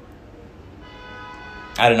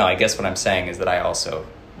 I don't know, I guess what I'm saying is that I also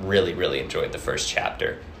really, really enjoyed the first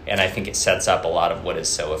chapter. And I think it sets up a lot of what is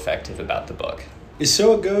so effective about the book. Is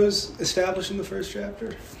So It Goes established in the first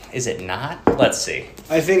chapter? Is it not? Let's see.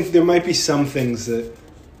 I think there might be some things that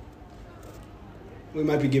we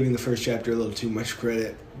might be giving the first chapter a little too much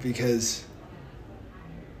credit because...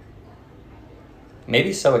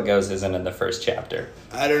 Maybe So It Goes isn't in the first chapter.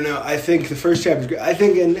 I don't know. I think the first chapter is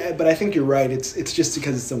good. But I think you're right. It's just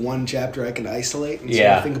because it's the one chapter I can isolate and sort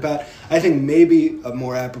of think about. I think maybe a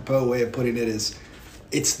more apropos way of putting it is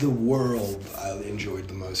it's the world I enjoyed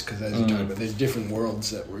the most because as you talk about, there's different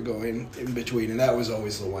worlds that we're going in between, and that was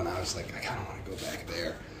always the one I was like, I kind of want to go back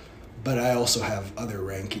there. But I also have other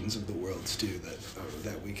rankings of the worlds too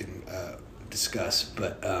that we can discuss.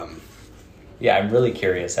 But yeah, I'm really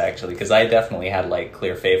curious actually because I definitely had like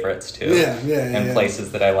clear favorites too. And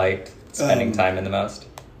places that I liked spending time in the most.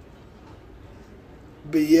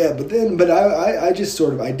 But I just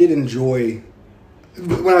sort of I did enjoy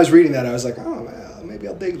when I was reading that I was like, oh man, maybe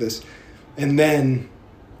I'll dig this, and then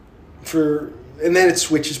it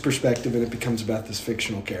switches perspective and it becomes about this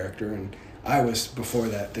fictional character, and I was before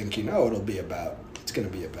that thinking, oh, it's going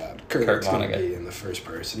to be about Kurt. It's going to be in the first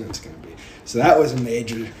person. It's going to be so that was a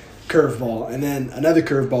major curveball, and then another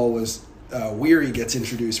curveball was Weary gets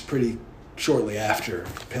introduced pretty shortly after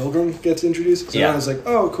Pilgrim gets introduced. So I was like,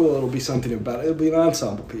 oh, cool, it'll be an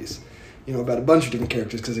ensemble piece, you know, about a bunch of different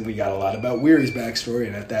characters because we got a lot about Weary's backstory,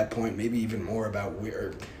 and at that point, maybe even more about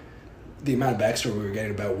Weary. The amount of backstory we were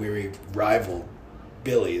getting about Weary rival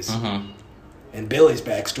Billy's. Mm-hmm. And Billy's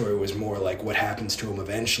backstory was more like what happens to him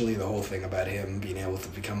eventually, the whole thing about him being able to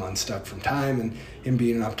become unstuck from time and him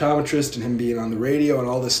being an optometrist and him being on the radio and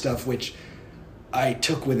all this stuff, which I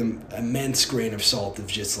took with an immense grain of salt of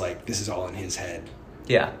just like, this is all in his head.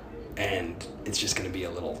 Yeah. And it's just going to be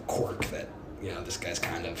a little quirk that, you know, this guy's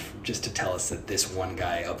kind of, just to tell us that this one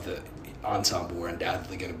guy of the ensemble we're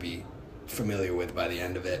undoubtedly going to be familiar with by the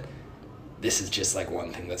end of it. This is just like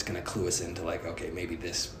one thing that's going to clue us into like, okay, maybe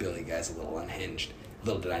this Billy guy's a little unhinged.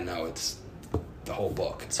 Little did I know it's the whole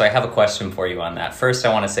book. So I have a question for you on that. First,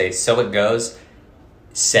 I want to say So It Goes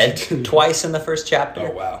said twice in the first chapter.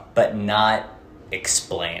 Oh, wow. But not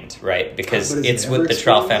explained, right? Because it's what the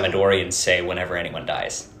Tralfamadorians say whenever anyone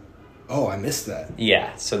dies. Oh, I missed that.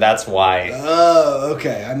 Yeah, so that's why. Oh,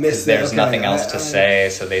 okay. I missed that. There's nothing else to say,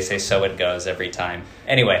 so they say So It Goes every time.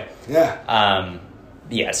 Anyway. Yeah.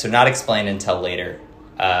 Yeah, so not explained until later.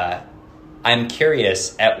 I'm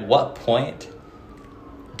curious, at what point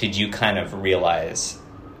did you kind of realize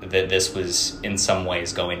that this was in some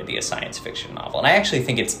ways going to be a science fiction novel? And I actually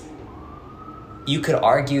think you could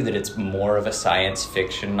argue that it's more of a science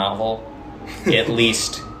fiction novel, at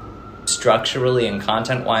least structurally and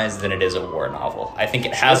content-wise, than it is a war novel. I think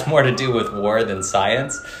it has more to do with war than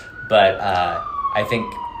science, but I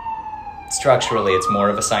think structurally it's more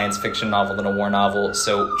of a science fiction novel than a war novel.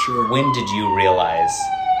 So when did you realize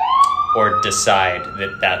or decide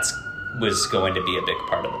that was going to be a big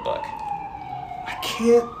part of the book?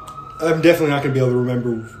 I'm definitely not going to be able to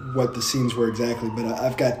remember what the scenes were exactly, but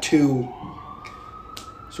I've got two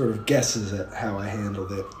sort of guesses at how I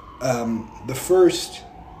handled it.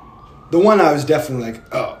 The one I was definitely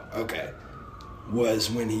like, oh, okay, was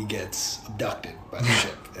when he gets abducted by the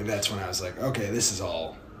ship. And that's when I was like, okay,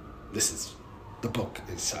 the book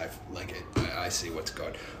is I see what's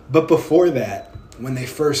going. But before that, when they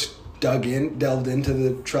first delved into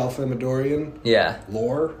the Tralfamadorian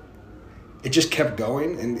lore, it just kept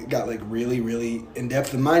going and it got like really, really in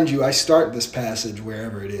depth. And mind you, I start this passage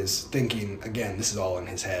wherever it is thinking, again, this is all in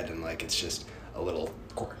his head and like it's just a little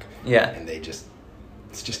quirk. Yeah. And it's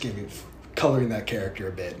just coloring that character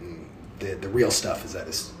a bit, and the real stuff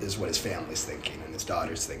is what his family's thinking and his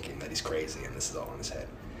daughter's thinking, that he's crazy and this is all in his head.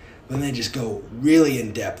 But then they just go really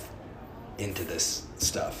in depth into this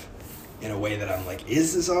stuff in a way that I'm like,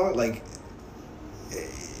 is this all like?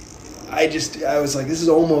 I was like, this is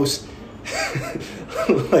almost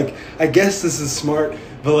like, I guess this is smart,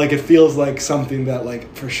 but, like, it feels like something that,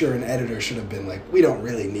 like, for sure an editor should have been like, we don't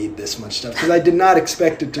really need this much stuff. Because I did not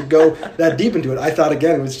expect it to go that deep into it. I thought,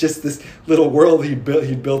 again, it was just this little world he'd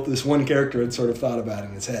built this one character and sort of thought about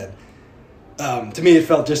in his head. To me, it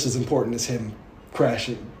felt just as important as him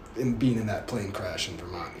crashing and being in that plane crash in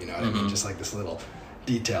Vermont. You know what I mean? Just like this little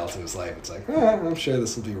detail to his life. It's like, I'm sure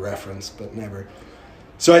this will be referenced, but never.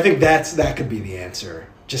 So I think that could be the answer.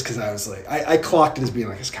 Just because I was like, I clocked it as being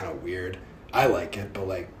like, it's kind of weird. I like it, but,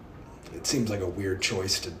 like, it seems like a weird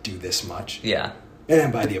choice to do this much. Yeah. And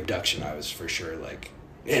then by the abduction, I was for sure like,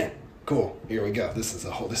 yeah, cool. Here we go. This is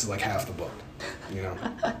like half the book, you know,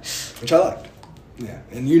 which I liked. Yeah.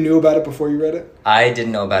 And you knew about it before you read it? I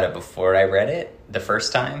didn't know about it before I read it the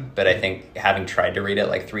first time, but I think having tried to read it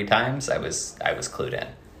like 3 times, I was clued in.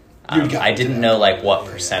 I didn't know, like, what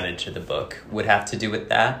percentage of the book would have to do with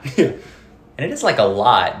that. Yeah. And it is, like, a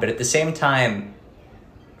lot, but at the same time,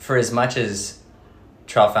 for as much as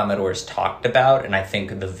Tralfamador is talked about, and I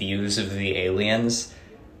think the views of the aliens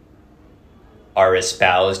are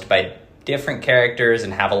espoused by different characters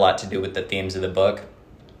and have a lot to do with the themes of the book,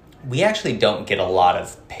 we actually don't get a lot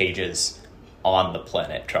of pages on the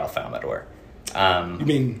planet Tralfamador. You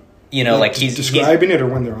mean, you know, like he's describing it, or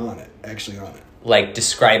when they're on it, actually on it? Like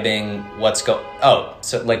describing what's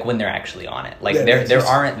so like when they're actually on it. Like there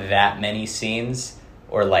aren't that many scenes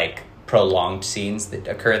or like prolonged scenes that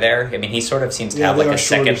occur there. I mean, he sort of seems to have like a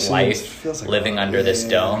second life living under this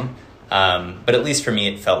dome. But at least for me,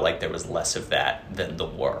 it felt like there was less of that than the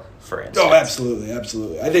war, for instance. Oh, absolutely,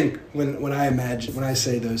 absolutely. I think when I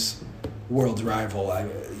say those worlds rival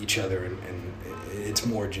each other, and it's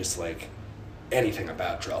more just like anything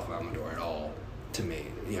about Tralfamador at all to me,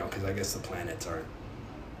 you know, because I guess the planets aren't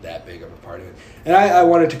that big of a part of it. And I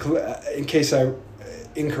wanted to, in case I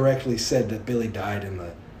incorrectly said that Billy died in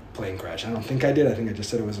the plane crash. I don't think I did. I think I just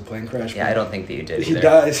said it was a plane crash. Yeah, I don't think that you did. He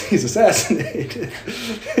dies. He's assassinated.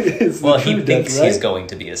 Well, he thinks he's going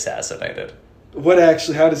to be assassinated. What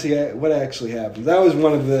actually happened? That was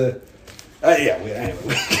one of the. Anyway,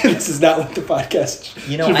 this is not what the podcast.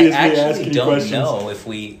 You know, I actually don't know if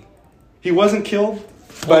we. He wasn't killed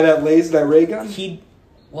by that ray gun.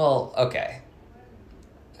 Well, okay.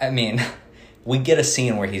 I mean, we get a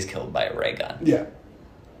scene where he's killed by a ray gun. Yeah.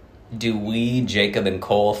 Do we, Jacob and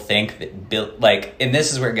Cole, think that Bill, like, and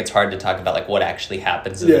this is where it gets hard to talk about, like, what actually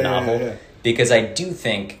happens in the novel. Yeah. Because I do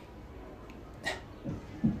think,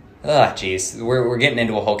 we're getting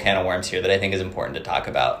into a whole can of worms here that I think is important to talk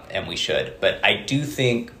about, and we should. But I do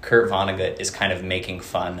think Kurt Vonnegut is kind of making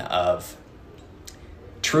fun of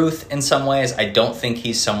truth in some ways. I don't think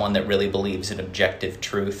he's someone that really believes in objective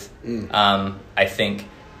truth. I think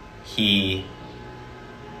he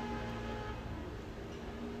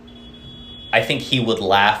would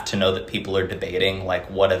laugh to know that people are debating,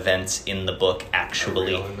 like, what events in the book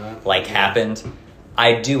actually, happened.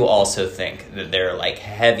 I do also think that there are, like,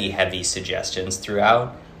 heavy suggestions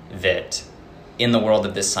throughout that in the world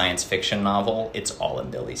of this science fiction novel, it's all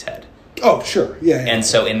in Billy's head. Oh, sure. Yeah. And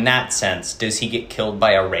so in that sense, does he get killed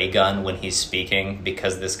by a ray gun when he's speaking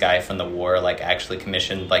because this guy from the war, like, actually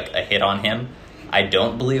commissioned, like, a hit on him? I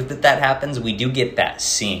don't believe that happens. We do get that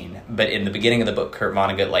scene, but in the beginning of the book, Kurt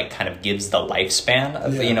Vonnegut, like, kind of gives the lifespan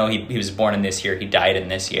of, you know, he was born in this year, he died in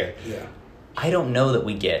this year. Yeah. I don't know that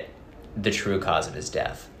we get the true cause of his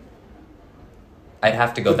death. I'd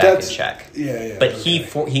have to go back and check. Yeah. But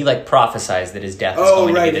okay. he like prophesies that his death is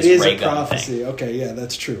going to be this ray gun thing. Oh, right, it is a prophecy. Okay, yeah,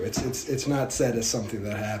 that's true. It's not said as something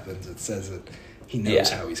that happens. It says that he knows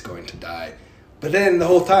how he's going to die. But then the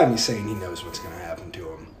whole time he's saying he knows what's going to happen to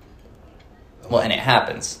him. Well, and it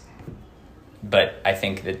happens. But I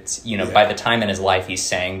think that, you know, by the time in his life he's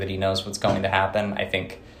saying that he knows what's going to happen,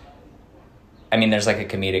 I mean, there's like a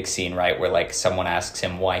comedic scene, right, where like someone asks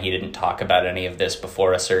him why he didn't talk about any of this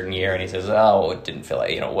before a certain year, and he says, oh, it didn't feel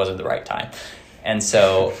like, you know, it wasn't the right time. And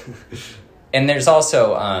so, and there's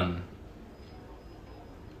also,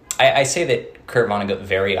 I say that Kurt Vonnegut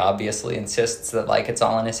very obviously insists that, like, it's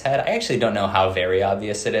all in his head. I actually don't know how very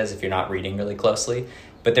obvious it is if you're not reading really closely,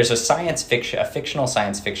 but there's a fictional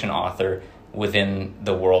science fiction author within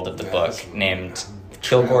the world of the book named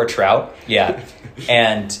Kilgore Trout. Yeah.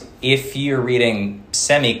 And if you're reading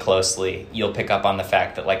semi-closely, you'll pick up on the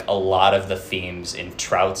fact that, like, a lot of the themes in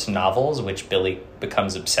Trout's novels, which Billy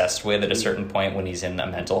becomes obsessed with at a certain point when he's in a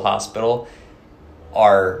mental hospital,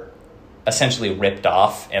 are essentially ripped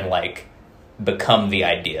off and, like, become the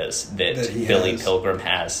ideas that Billy Pilgrim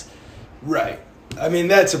has. Right. I mean,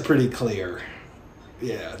 that's a pretty clear...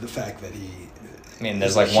 Yeah, the fact that he... I mean,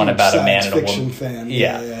 there's, like, one about a man and a woman. Fan.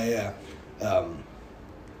 Yeah.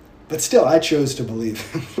 But but still, I chose to believe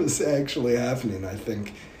it was actually happening, I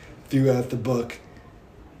think, throughout the book,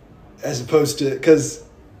 as opposed to, because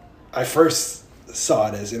I first saw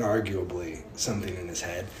it as inarguably something in his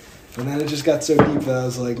head, and then it just got so deep that I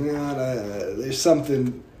was like, nah, there's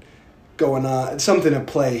something going on, something at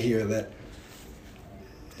play here that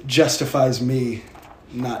justifies me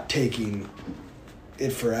not taking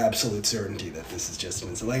it for absolute certainty that this is just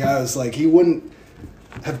an, like, I was like, he wouldn't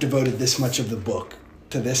have devoted this much of the book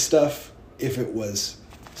to this stuff if it was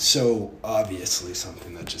so obviously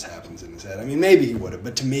something that just happens in his head. I mean, maybe he would have,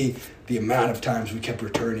 but to me, the amount of times we kept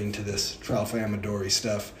returning to this Ralph Amadori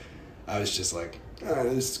stuff, I was just like,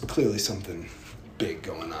 there's clearly something big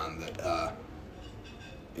going on that,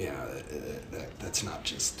 that's not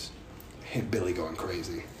just Billy going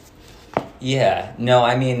crazy. Yeah, no,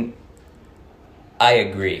 I mean, I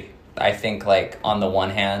agree. I think, like, on the one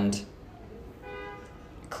hand,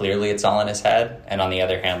 clearly it's all in his head, and on the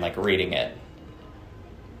other hand, like, reading it,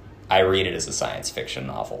 I read it as a science fiction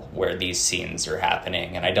novel where these scenes are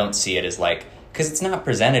happening, and I don't see it as, like, because it's not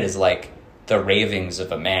presented as, like, the ravings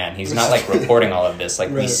of a man. He's not, like, reporting all of this. Like,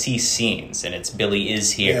 right. We see scenes, and it's Billy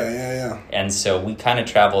is here. Yeah. And so we kind of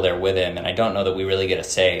travel there with him, and I don't know that we really get a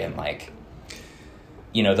say in, like,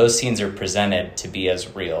 you know, those scenes are presented to be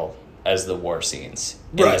as real as the war scenes,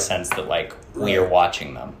 in the sense that, like, we are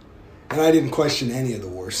watching them. And I didn't question any of the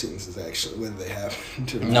war scenes as actually whether they happened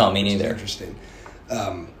to me. No, me neither. Interesting.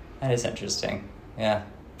 That is interesting. Yeah.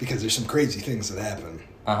 Because there's some crazy things that happen.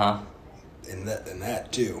 In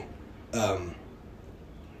that too.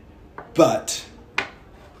 But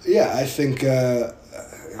yeah, I think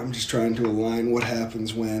I'm just trying to align what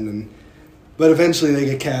happens when, but eventually they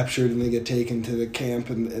get captured and they get taken to the camp,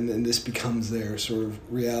 and this becomes their sort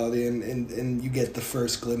of reality, and you get the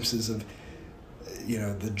first glimpses of, you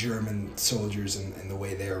know, the German soldiers and the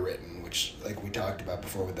way they're written, which, like we talked about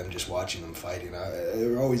before with them, just watching them fighting. There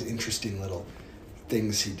were always interesting little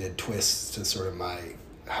things he did, twists to sort of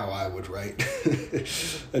how I would write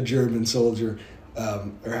a German soldier,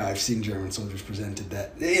 or how I've seen German soldiers presented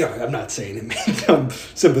that, you know, I'm not saying it made them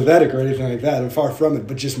sympathetic or anything like that, I'm far from it,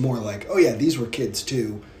 but just more like, oh yeah, these were kids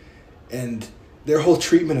too. And their whole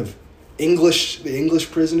treatment of the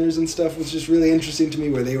English prisoners and stuff was just really interesting to me,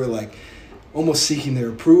 where they were like almost seeking their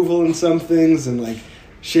approval in some things, and like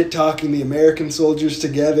shit-talking the American soldiers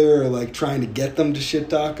together, or like trying to get them to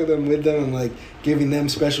shit-talk them with them, and like giving them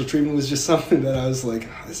special treatment was just something that I was like,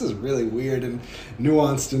 oh, this is really weird and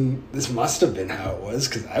nuanced, and this must have been how it was,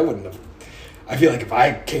 because I feel like if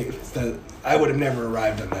I came, I would have never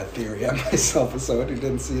arrived on that theory on myself as someone who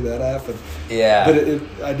didn't see that happen. Yeah. But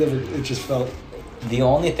it just felt... The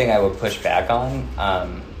only thing I would push back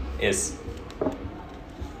on is...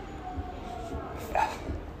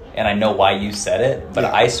 And I know why you said it, but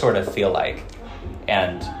I sort of feel like,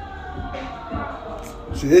 and...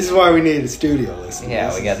 See, this is why we need a studio listen.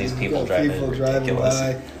 Yeah, we got these people driving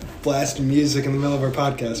by, blasting music in the middle of our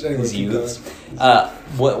podcast. Anyway, youths.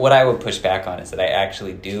 What I would push back on is that I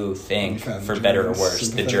actually do think, for better or worse,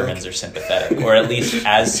 the Germans are sympathetic, or at least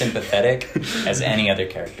as sympathetic as any other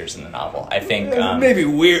characters in the novel. I think maybe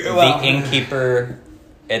weird. The innkeeper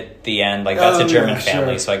at the end, like, that's a German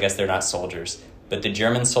family, so I guess they're not soldiers. But the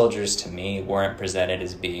German soldiers, to me, weren't presented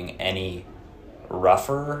as being any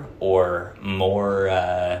rougher or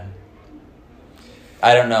more,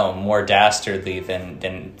 more dastardly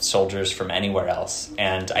than soldiers from anywhere else.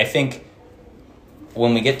 And I think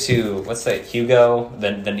when we get to, what's that, Hugo,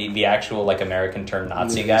 the actual, like, American turned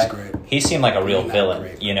Nazi guy, great. He seemed like a real villain,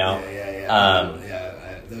 great. you know?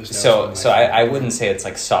 Yeah. So I wouldn't say it's,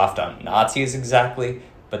 like, soft on Nazis exactly,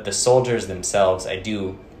 but the soldiers themselves,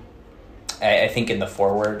 I think in the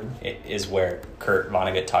foreword is where Kurt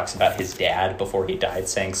Vonnegut talks about his dad before he died,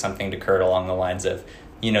 saying something to Kurt along the lines of,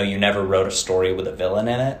 you know, you never wrote a story with a villain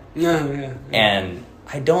in it. No, yeah. And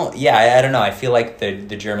I don't know. I feel like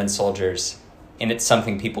the German soldiers, and it's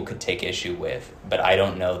something people could take issue with, but I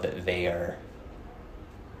don't know that they are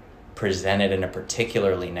presented in a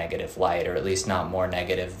particularly negative light, or at least not more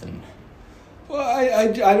negative than... Well, I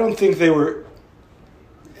don't think they were,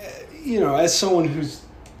 you know, as someone who's,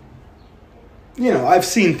 you know, I've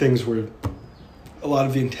seen things where a lot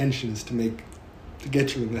of the intention is to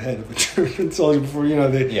get you in the head of a German soldier before, you know,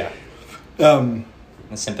 the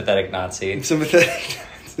sympathetic Nazi.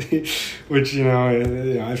 Which, you know, I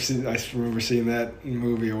remember seeing that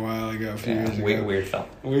movie a while ago, a few years ago.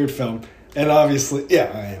 Weird film. And obviously,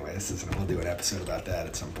 anyway, we'll do an episode about that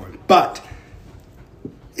at some point. But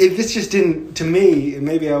this just didn't, to me,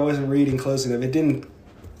 maybe I wasn't reading close enough, it didn't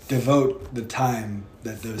devote the time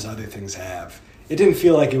that those other things have. It didn't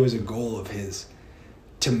feel like it was a goal of his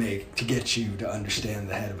to get you to understand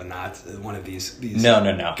the head of a Nazi, one of these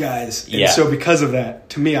no guys. And so because of that,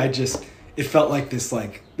 to me, it felt like this,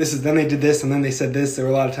 then they did this, and then they said this. There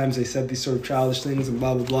were a lot of times they said these sort of childish things and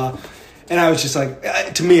blah, blah, blah. And I was just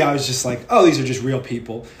like, to me, I was just like, oh, these are just real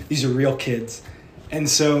people. These are real kids. And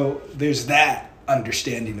so there's that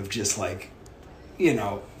understanding of just like, you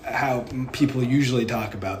know, how people usually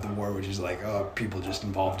talk about the war, which is like, oh, people just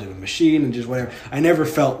involved in a machine and just whatever. I never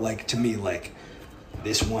felt like, to me, like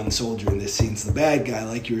this one soldier in this scene's the bad guy,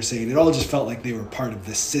 like you were saying. It all just felt like they were part of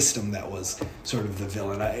this system that was sort of the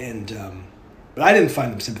villain. But I didn't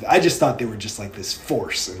find them sympathetic. I just thought they were just like this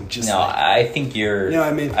force. And just no, like, I think you're... You know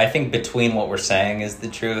what I mean? I think between what we're saying is the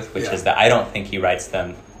truth, which is that I don't think he writes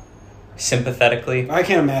them sympathetically. I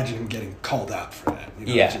can't imagine him getting called out for that. You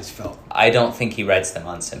know, yeah. It just felt... I don't think he writes them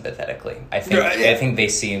unsympathetically. I think they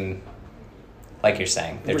seem, like you're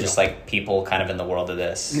saying, they're just like people kind of in the world of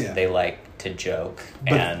this. Yeah. They like to joke.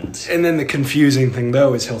 And then the confusing thing,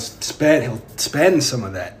 though, is he'll spend some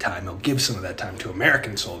of that time, he'll give some of that time to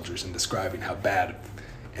American soldiers in describing how bad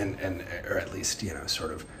and or at least, you know,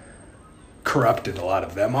 sort of corrupted a lot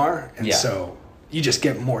of them are. And so you just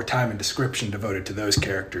get more time and description devoted to those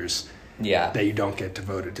characters that you don't get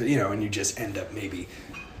devoted to, you know, and you just end up maybe,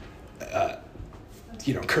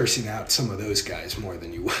 you know, cursing out some of those guys more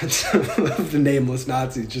than you would some of the nameless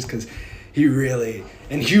Nazis, just because he really...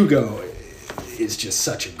 And Hugo is just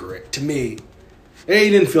such a great... To me, he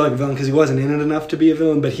didn't feel like a villain because he wasn't in it enough to be a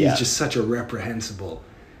villain, but he's just such a reprehensible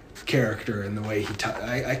character in the way he...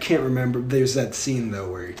 I can't remember. There's that scene,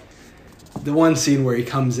 though, where... The one scene where he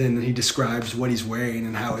comes in and he describes what he's wearing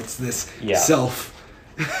and how it's this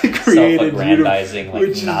self-created self-aggrandizing,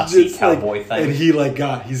 like Nazi cowboy thing. And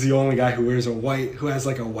he's the only guy who wears who has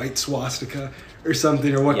like a white swastika or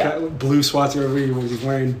something, or blue swastika, or he's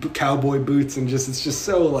wearing cowboy boots, and it's just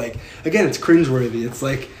so like, again, it's cringeworthy. It's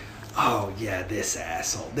like, oh yeah, this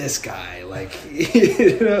asshole, this guy, like,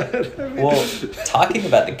 you know what I mean? Well, talking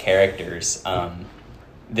about the characters,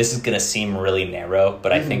 this is going to seem really narrow,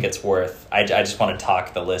 but I think it's worth... I just want to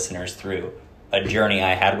talk the listeners through a journey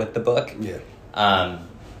I had with the book. Yeah.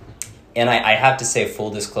 And I have to say, full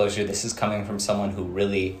disclosure, this is coming from someone who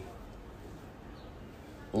really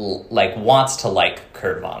wants to like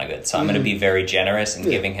Kurt Vonnegut. So I'm going to be very generous in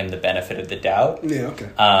giving him the benefit of the doubt. Yeah,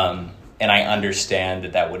 okay. And I understand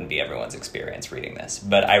that wouldn't be everyone's experience reading this.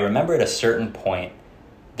 But I remember at a certain point,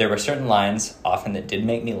 there were certain lines often that did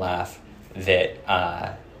make me laugh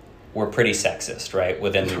that were pretty sexist, right?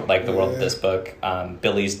 Within the world of this book.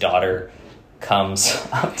 Billy's daughter comes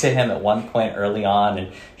up to him at one point early on,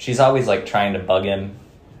 and she's always like trying to bug him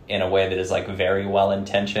in a way that is like very well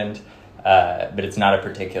intentioned, but it's not a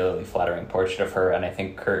particularly flattering portrait of her. And I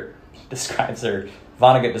think Vonnegut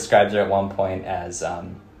describes her at one point as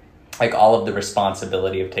like all of the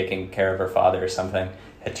responsibility of taking care of her father or something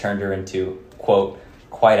had turned her into, quote,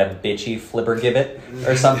 quite a bitchy flibbergibbet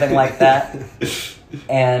or something like that.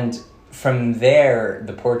 And from there,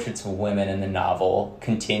 the portraits of women in the novel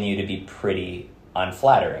continue to be pretty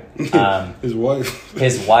unflattering. His wife.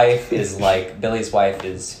 His wife is like... Billy's wife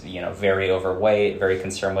is, you know, very overweight, very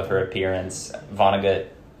concerned with her appearance. Vonnegut,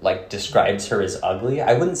 like, describes her as ugly.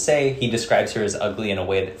 I wouldn't say he describes her as ugly in a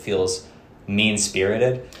way that feels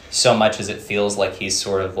mean-spirited, so much as it feels like he's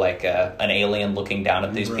sort of like an alien looking down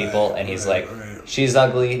at these people, and he's she's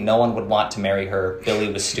ugly, no one would want to marry her.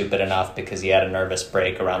 Billy was stupid enough because he had a nervous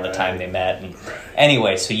break around the time they met. And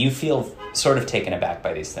anyway, so you feel sort of taken aback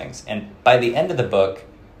by these things. And by the end of the book,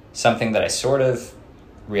 something that I sort of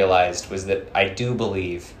realized was that I do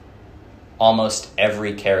believe almost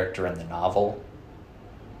every character in the novel,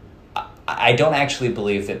 I don't actually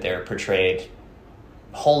believe that they're portrayed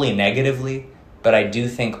wholly negatively, but I do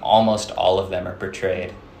think almost all of them are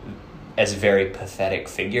portrayed as very pathetic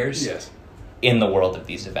figures in the world of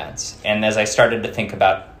these events. And as I started to think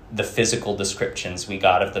about the physical descriptions we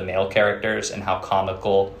got of the male characters and how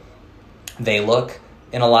comical they look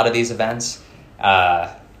in a lot of these events,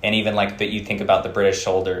 and even like that, you think about the British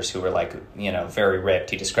soldiers who were like, you know, very ripped.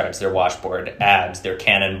 He describes their washboard abs, their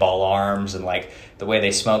cannonball arms, and like the way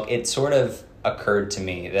they smoke. It sort of occurred to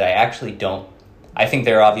me that I actually don't... I think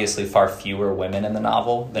there are obviously far fewer women in the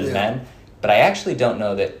novel than men, but I actually don't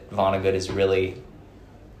know that Vonnegut is really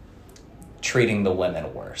treating the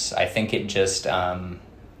women worse. I think it just, I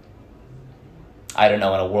don't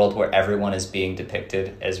know, in a world where everyone is being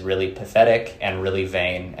depicted as really pathetic and really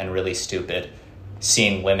vain and really stupid,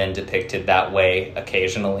 seeing women depicted that way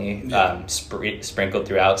occasionally, sprinkled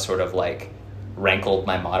throughout, sort of like rankled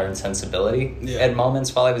my modern sensibility at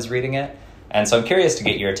moments while I was reading it. And so I'm curious to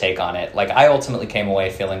get your take on it. Like, I ultimately came away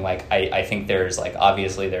feeling like I think there's, like,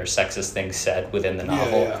 obviously there's sexist things said within the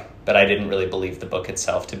novel, but I didn't really believe the book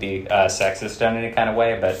itself to be sexist in any kind of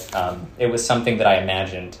way. But it was something that I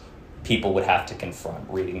imagined people would have to confront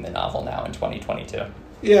reading the novel now in 2022.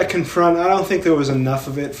 Yeah, confront. I don't think there was enough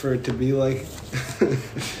of it for it to be like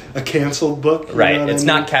a canceled book. Right. It's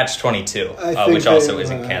not Catch-22, which also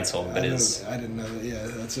isn't canceled, but is. I didn't know that. Yeah,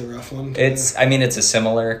 that's a rough one. It's a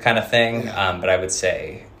similar kind of thing, but I would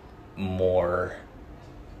say more.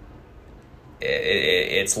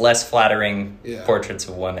 It's less flattering portraits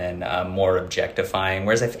of women, more objectifying.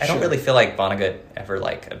 Whereas I don't really feel like Vonnegut ever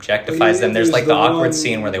like objectifies them. There's like the awkward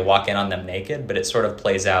scene where they walk in on them naked, but it sort of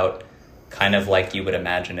plays out kind of like you would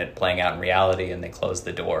imagine it playing out in reality, and they close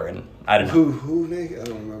the door, and I don't know. Who naked? I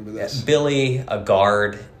don't remember this. Billy, a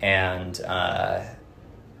guard, and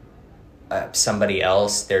somebody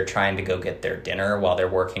else. They're trying to go get their dinner while they're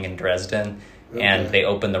working in Dresden. Okay. And they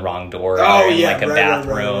open the wrong door. And they're in like a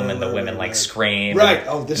bathroom, and the women like scream. Right.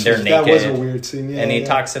 Oh, they're naked. That was a weird scene. Yeah, and he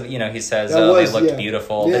talks of, he says, they looked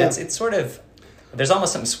beautiful. Yeah. But it's sort of, there's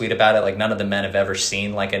almost something sweet about it. Like, none of the men have ever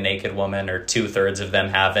seen like a naked woman, or 2/3 of them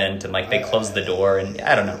haven't. And like, they close the door, and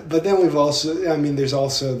I don't know. But then there's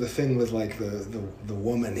also the thing with like the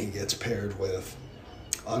woman he gets paired with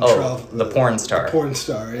on the porn star. The porn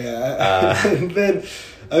star, yeah. And then,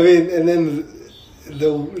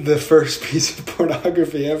 the first piece of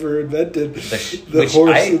pornography ever invented, the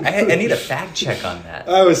horse. I need a fact check on that.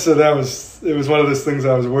 It was one of those things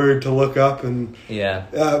I was worried to look up, and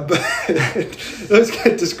but those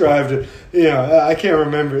get described. I can't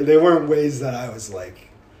remember. They weren't ways that I was like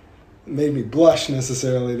made me blush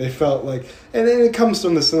necessarily. They felt like, and then it comes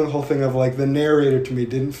from this whole thing of like the narrator to me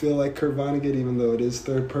didn't feel like Kurt Vonnegut, even though it is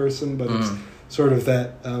third person, but it's sort of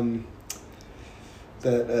that.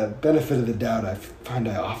 That benefit of the doubt I find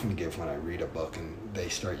I often give when I read a book and they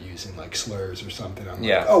start using like slurs or something. I'm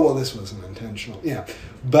like, oh, well, this wasn't intentional. Yeah.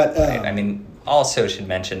 But also should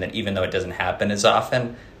mention that even though it doesn't happen as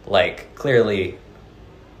often, like, clearly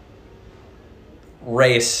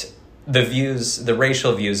the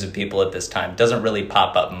racial views of people at this time doesn't really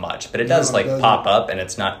pop up much, but it does pop up, and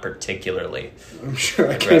it's not particularly I'm sure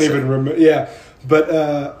I can't even remember. Yeah.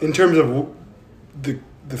 But in terms of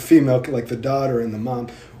the female, like the daughter and the mom,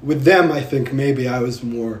 with them, I think maybe I was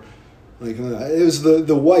more like, it was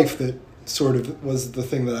the wife that sort of was the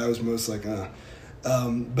thing that I was most like,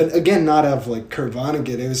 but again, not of like Kurt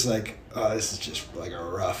Vonnegut. It was like, oh, this is just like a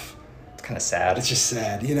rough. It's kind of sad. It's just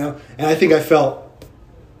sad, And I think I felt,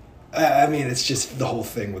 it's just the whole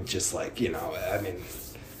thing with just like, I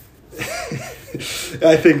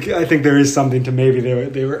think there is something to maybe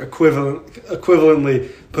they were equivalently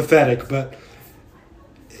pathetic, but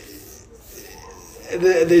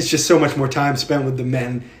there's just so much more time spent with the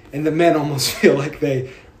men, and the men almost feel like they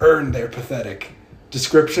earned their pathetic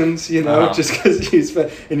descriptions, just because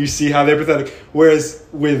you see how they're pathetic. Whereas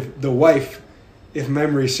with the wife, if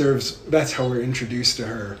memory serves, that's how we're introduced to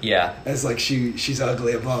her. Yeah. As like she's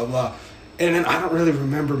ugly and blah, blah, blah. And then I don't really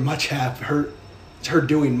remember much her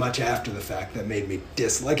doing much after the fact that made me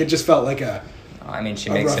dislike. It just felt like she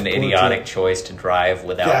makes an idiotic choice to drive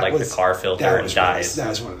without the car filter and dies. That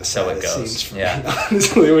was one of the saddest scenes for me,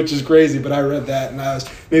 honestly, which is crazy. But I read that, and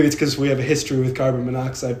maybe it's because we have a history with carbon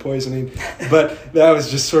monoxide poisoning. But that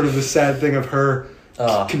was just sort of the sad thing of her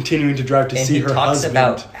continuing to drive to see her husband. And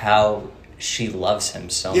he talks about how she loves him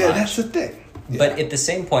so much. Yeah, that's the thing. Yeah. But at the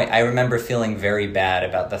same point, I remember feeling very bad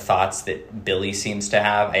about the thoughts that Billy seems to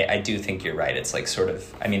have. I do think you're right. It's like sort of,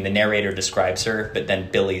 the narrator describes her, but then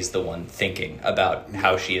Billy's the one thinking about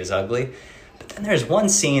how she is ugly. But then there's one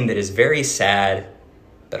scene that is very sad,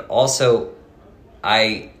 but also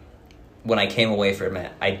when I came away from it,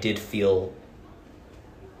 I did feel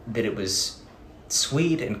that it was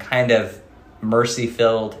sweet and kind of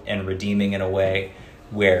mercy-filled and redeeming in a way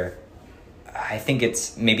where I think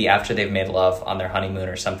it's maybe after they've made love on their honeymoon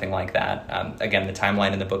or something like that. Again, the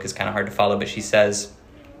timeline in the book is kind of hard to follow, but she says,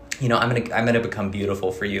 I'm gonna become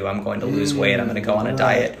beautiful for you. I'm going to lose weight. I'm gonna go on a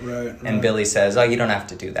diet. Right. And Billy says, oh, you don't have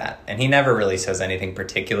to do that. And he never really says anything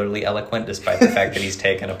particularly eloquent, despite the fact that he's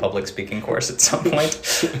taken a public speaking course at some point.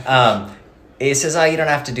 He says, oh, you don't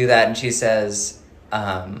have to do that. And she says,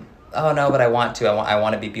 oh no, but I want to. I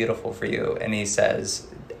want to be beautiful for you. And he says,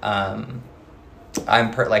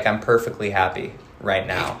 I'm perfectly happy right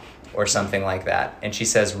now, or something like that. And she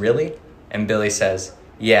says, really? And Billy says,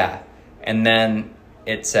 yeah. And then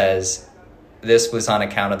it says, this was on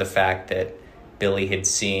account of the fact that Billy had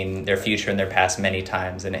seen their future and their past many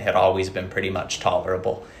times, and it had always been pretty much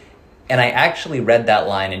tolerable. And I actually read that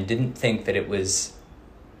line and didn't think that it was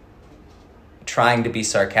trying to be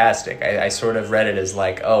sarcastic. I sort of read it as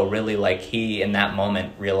like, oh, really, like he in that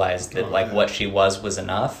moment realized that what she was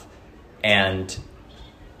enough, and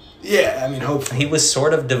yeah, I mean, hopefully he was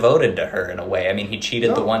sort of devoted to her in a way. I mean, he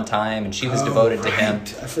cheated the one time, and she was devoted to him.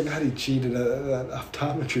 I forgot he cheated at that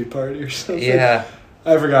optometry party or something. Yeah,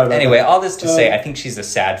 I forgot about anyway, that. all this to say, I think she's a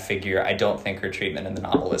sad figure. I don't think her treatment in the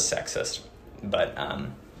novel is sexist, but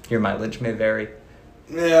your mileage may vary.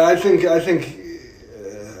 Yeah, I think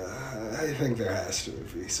there has to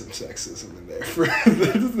be some sexism in there for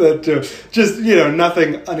that too. Just,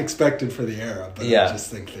 nothing unexpected for the era, but I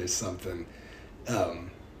just think there's something.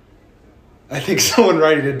 I think someone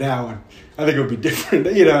writing it now, I think it would be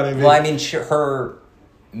different. You know what I mean? Well, I mean, her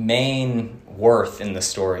main worth in the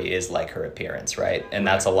story is like her appearance, right? And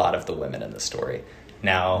that's a lot of the women in the story.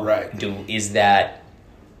 Now, is that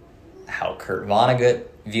how Kurt Vonnegut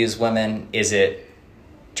views women? Is it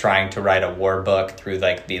trying to write a war book through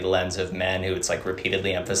like the lens of men who it's like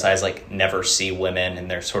repeatedly emphasize like never see women and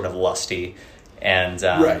they're sort of lusty and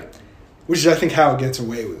which is I think how it gets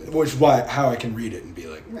away with it, which is how I can read it and be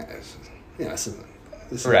like, this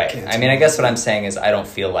is right. I mean, I guess what I'm saying is I don't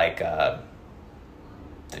feel like the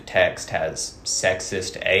text has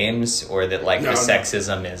sexist aims or that like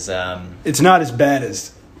sexism is it's not as bad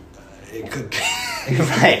as it could be.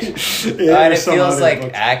 Right. And it feels like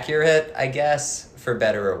books. Accurate, I guess, for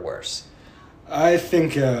better or worse. I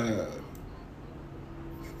think, I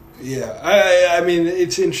mean,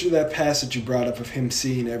 it's interesting that passage you brought up of him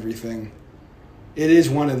seeing everything. It is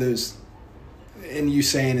one of those, and you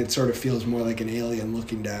saying it sort of feels more like an alien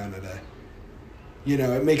looking down at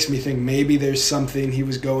it makes me think maybe there's something he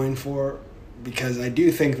was going for, because I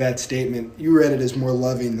do think that statement, you read it as more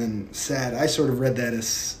loving than sad. I sort of read that as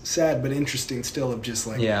sad, but interesting still of just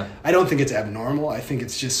like, I don't think it's abnormal. I think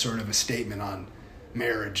it's just sort of a statement on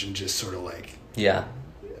marriage and just sort of like, I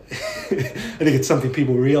think it's something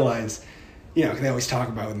people realize, they always talk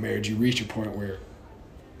about with marriage, you reach a point where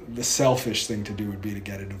the selfish thing to do would be to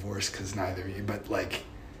get a divorce because neither of you, but like,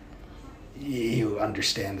 you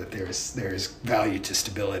understand that there's value to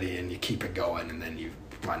stability and you keep it going and then you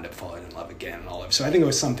wind up falling in love again and all of it. So I think it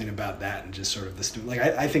was something about that and just sort of the like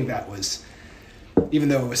I think that was, even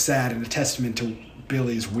though it was sad and a testament to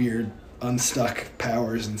Billy's weird unstuck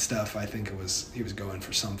powers and stuff, I think he was going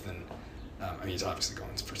for something. I mean, he's obviously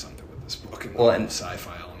going for something with this book and the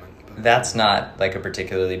sci-fi element. But that's not like a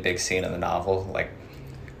particularly big scene in the novel. Like,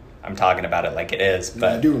 I'm talking about it like it is,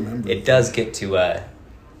 but I do remember it does get to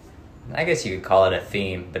I guess you could call it a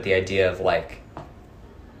theme, but the idea of like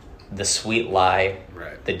the sweet lie,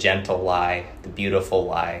 the gentle lie, the beautiful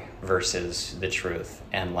lie versus the truth,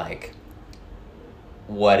 and like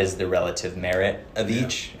what is the relative merit of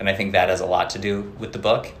each. And I think that has a lot to do with the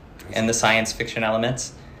book and the science fiction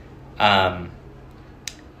elements,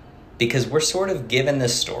 because we're sort of given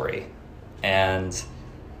this story, and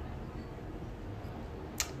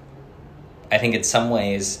I think in some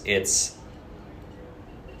ways it's,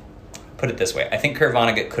 put it this way, I think Kurt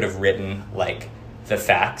Vonnegut could have written like the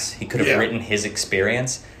facts. He could have written his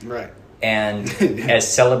experience. Right. And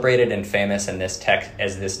as celebrated and famous in this text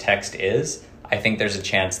as this text is, I think there's a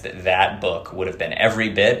chance that book would have been every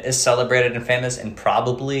bit as celebrated and famous, and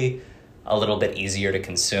probably a little bit easier to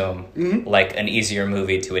consume, like an easier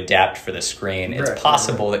movie to adapt for the screen. It's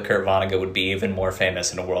possible that Kurt Vonnegut would be even more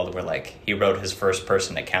famous in a world where like he wrote his first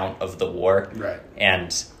person account of the war. Right.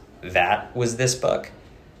 And that was this book.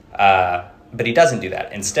 But he doesn't do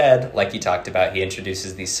that. Instead, like you talked about, he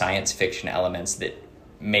introduces these science fiction elements that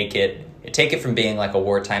make take it from being like a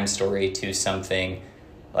wartime story to something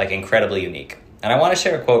like incredibly unique. And I want to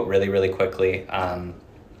share a quote really, really quickly,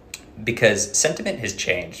 because sentiment has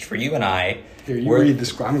changed for you and I. Here, you read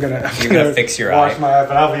this. You're gonna fix your wash eye. My eye,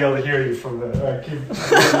 but I'll be able to hear you from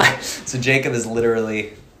the. So Jacob is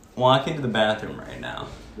literally walking to the bathroom right now.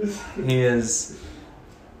 He is.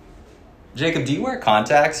 Jacob, do you wear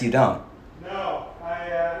contacts? You don't. No,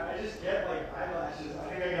 I just get like eyelashes. I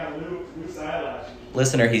think I got loose eyelashes.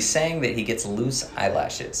 Listener, he's saying that he gets loose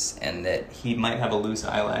eyelashes and that he might have a loose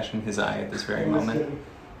eyelash in his eye at this very moment.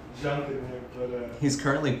 Junk in there, but he's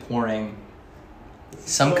currently pouring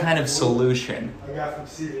some kind of solution. I got from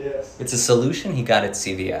CVS. It's a solution he got at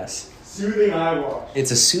CVS. Soothing eye wash.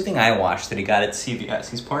 It's a soothing eye wash that he got at CVS.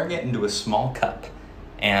 He's pouring it into a small cup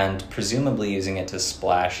and presumably using it to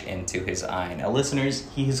splash into his eye. Now, listeners,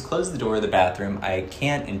 he has closed the door of the bathroom. I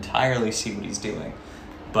can't entirely see what he's doing,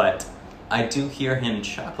 but I do hear him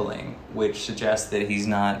chuckling, which suggests that he's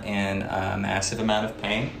not in a massive amount of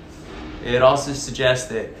pain. It also suggests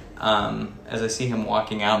that, as I see him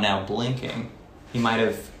walking out now blinking, he might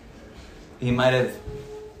have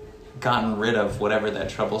gotten rid of whatever that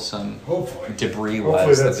troublesome debris Hopefully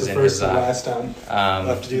was that's that was the in first his and eye. last time. I'll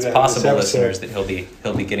have to do it's that possible, listeners, that he'll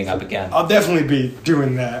be getting up again. I'll definitely be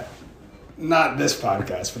doing that. Not this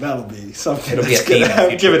podcast, but that'll be something. It'll be a theme in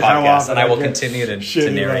future podcasts, and I will continue to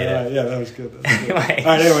narrate it. Yeah, that was good. Anyway. All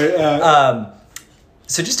right, anyway.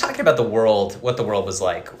 So just talking about the world, what the world was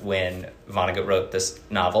like when Vonnegut wrote this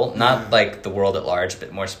novel, not like the world at large,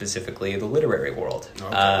 but more specifically the literary world.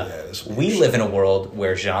 We live in a world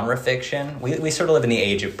where genre fiction, we sort of live in the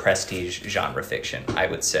age of prestige genre fiction, I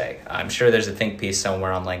would say. I'm sure there's a think piece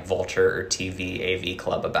somewhere on like Vulture or TV, AV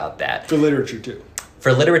Club about that. For literature too.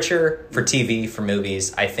 For literature, for TV, for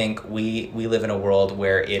movies, I think we live in a world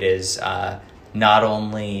where it is not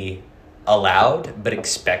only allowed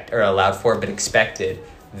for, but expected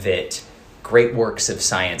that great works of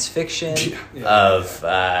science fiction, you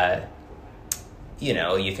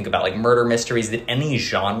think about like murder mysteries, that any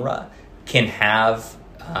genre can have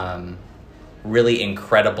really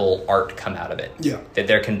incredible art come out of it. Yeah. That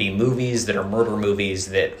there can be movies that are murder movies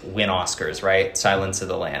that win Oscars, right? Silence of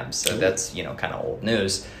the Lambs. So that's, kind of old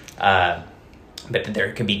news. But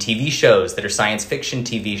there can be TV shows that are science fiction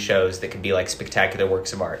TV shows that can be like spectacular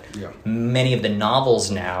works of art. Yeah. Many of the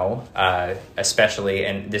novels now, especially,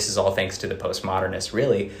 and this is all thanks to the postmodernists,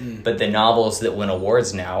 really, but the novels that win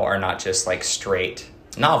awards now are not just like straight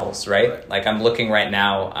novels, right? Like I'm looking right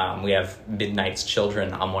now, we have Midnight's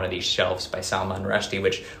Children on one of these shelves by Salman Rushdie,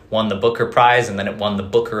 which won the Booker Prize, and then it won the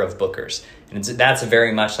Booker of Bookers. And that's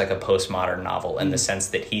very much like a postmodern novel in the sense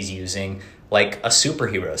that he's using like a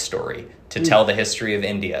superhero story to tell the history of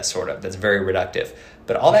India, sort of. That's very reductive.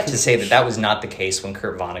 But all that to say that was not the case when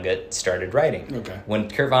Kurt Vonnegut started writing. Okay. When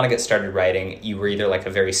Kurt Vonnegut started writing, you were either like a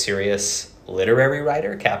very serious literary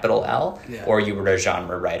writer, capital L, or you were a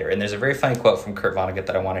genre writer. And there's a very funny quote from Kurt Vonnegut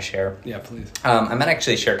that I want to share. Yeah, please. I might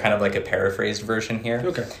actually share kind of like a paraphrased version here.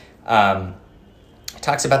 Okay. It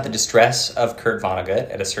talks about the distress of Kurt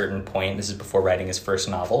Vonnegut at a certain point. This is before writing his first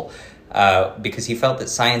novel, because he felt that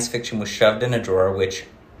science fiction was shoved in a drawer which,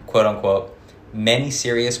 quote unquote, many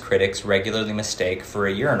serious critics regularly mistake for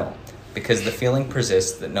a urinal, because the feeling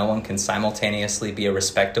persists that no one can simultaneously be a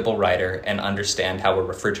respectable writer and understand how a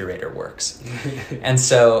refrigerator works. And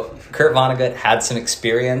so Kurt Vonnegut had some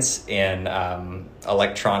experience in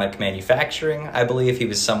electronic manufacturing. I believe he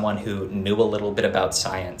was someone who knew a little bit about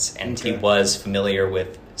science, and he was familiar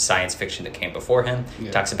with science fiction that came before him. He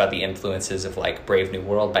talks about the influences of like Brave New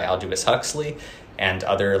World by Aldous Huxley and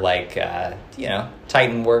other like,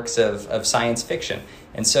 titan works of science fiction.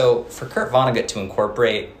 And so for Kurt Vonnegut to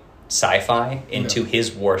incorporate sci-fi into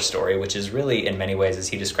his war story, which is really in many ways, as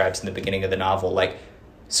he describes in the beginning of the novel, like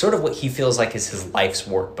sort of what he feels like is his life's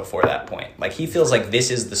work before that point. Like he feels like this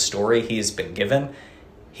is the story he has been given.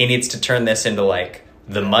 He needs to turn this into like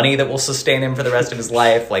the money that will sustain him for the rest of his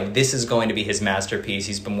life. Like this is going to be his masterpiece.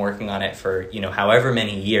 He's been working on it for, however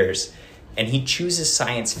many years. And he chooses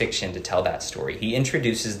science fiction to tell that story. He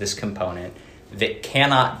introduces this component that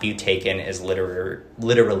cannot be taken as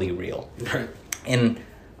literally real. Right. And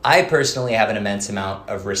I personally have an immense amount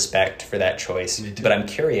of respect for that choice, but I'm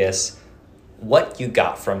curious what you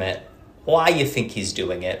got from it, why you think he's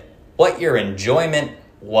doing it, what your enjoyment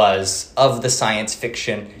was of the science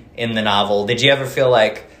fiction in the novel. Did you ever feel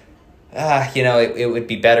like, it would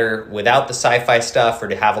be better without the sci-fi stuff, or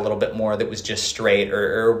to have a little bit more that was just straight,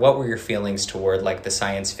 or what were your feelings toward like the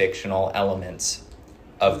science fictional elements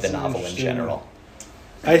of the novel in general?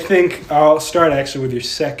 I think I'll start actually with your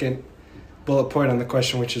second bullet point on the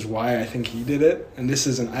question, which is why I think he did it. And this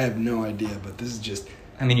isn't, I have no idea, but this is just...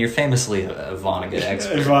 I mean, you're famously a Vonnegut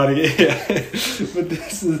expert. Vonnegut, yeah. But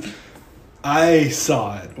this is... I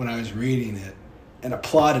saw it when I was reading it, and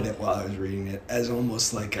applauded it while I was reading it as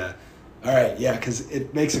almost like a... All right, yeah, because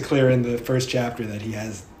it makes it clear in the first chapter that he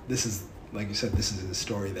has... This is, like you said, this is a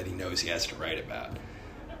story that he knows he has to write about.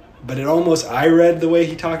 But it almost, I read the way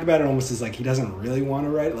he talked about it, almost as like he doesn't really want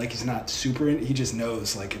to write. Like he's not super, he just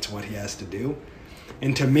knows like it's what he has to do.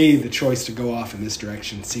 And to me, the choice to go off in this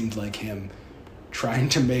direction seemed like him trying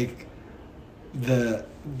to make the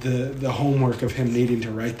homework of him needing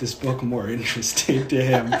to write this book more interesting to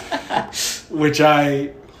him, which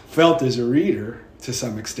I felt as a reader to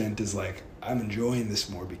some extent is like, I'm enjoying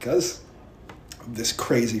this more because of this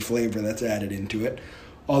crazy flavor that's added into it.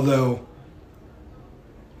 Although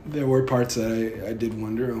there were parts that I did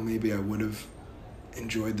wonder, maybe I would have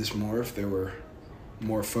enjoyed this more if they were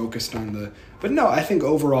more focused on the... But no, I think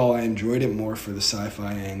overall I enjoyed it more for the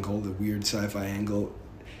sci-fi angle, the weird sci-fi angle.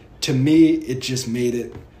 To me, it just made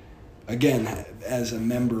it, again, as a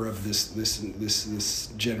member of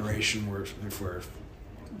this generation where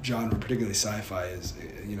genre, particularly sci-fi, is,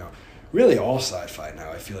 really all sci-fi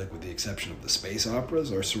now, I feel like, with the exception of the space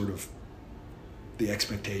operas, are sort of, the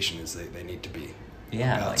expectation is they need to be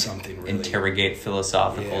about like something really... interrogate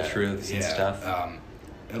philosophical truths and stuff.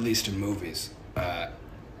 At least in movies.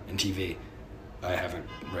 In TV, I haven't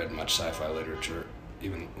read much sci-fi literature.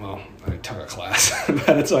 I took a class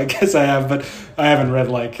about it, so I guess I have, but I haven't read,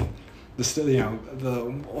 like,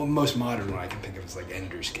 the most modern one I can think of is, like,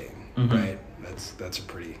 Ender's Game, right? That's a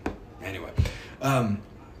pretty... Anyway.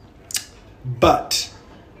 But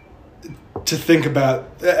to think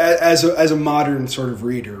about, as a modern sort of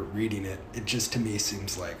reader reading it, it just to me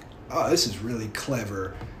seems like, oh, this is really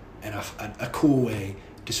clever and a cool way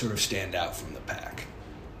to sort of stand out from the pack.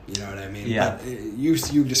 You know what I mean? Yeah. But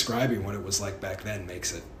you describing what it was like back then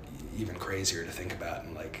makes it even crazier to think about,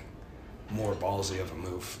 and like more ballsy of a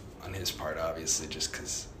move on his part, obviously, just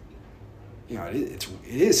because, you know, it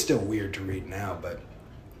is still weird to read now, but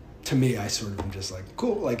to me, I sort of am just like,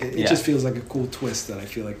 cool. Like, it just feels like a cool twist that I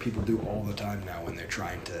feel like people do all the time now when they're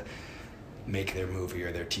trying to make their movie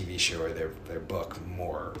or their TV show or their book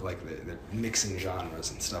more, like they're mixing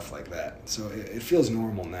genres and stuff like that. So it feels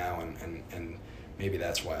normal now, and maybe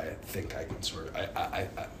that's why I think I can sort of, I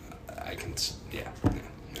can,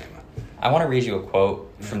 anyway. I want to read you a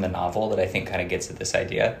quote from the novel that I think kind of gets at this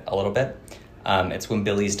idea a little bit. It's when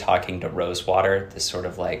Billy's talking to Rosewater, this sort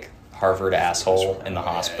of like Harvard asshole in the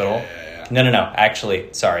hospital. Yeah. No.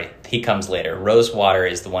 Actually, sorry. He comes later. Rosewater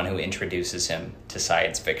is the one who introduces him to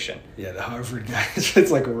science fiction. Yeah, the Harvard guy. It's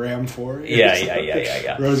like Ram 4.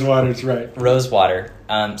 Yeah. Rosewater's right. Rosewater.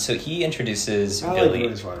 So he introduces Billy. Like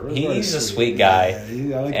Rosewater. He's a sweet guy.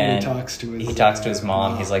 Yeah, I like when he talks to his... He talks to his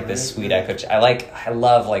mom. He's like this sweet echo. I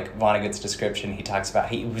love like Vonnegut's description. He talks about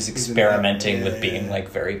he was experimenting with being like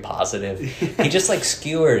very positive. He just like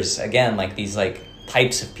skewers again like these like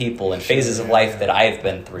types of people and phases of life that I've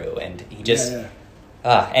been through, and he just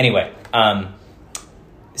anyway,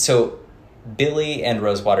 so Billy and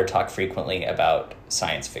Rosewater talk frequently about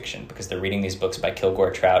science fiction because they're reading these books by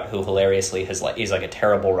Kilgore Trout, who hilariously he's like a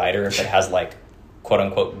terrible writer but has like quote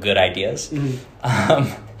unquote good ideas.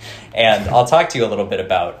 And I'll talk to you a little bit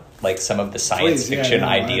about like some of the science fiction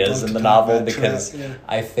ideas in the novel, because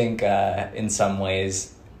I think in some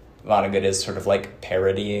ways Vonnegut is sort of like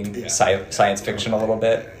parodying science fiction a little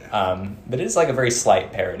bit, but it is like a very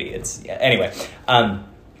slight parody. Anyway.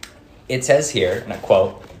 It says here, and I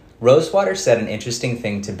quote, "Rosewater said an interesting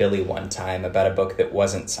thing to Billy one time about a book that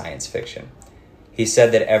wasn't science fiction. He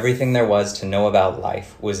said that everything there was to know about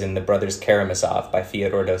life was in The Brothers Karamazov by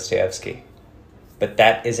Fyodor Dostoevsky. But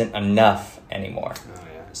that isn't enough anymore,"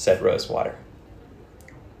 said Rosewater.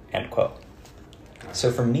 End quote.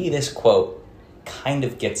 So for me, this quote kind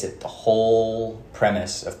of gets at the whole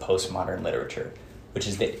premise of postmodern literature, which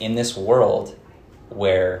is that in this world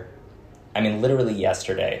where, I mean, literally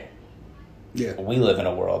yesterday, we live in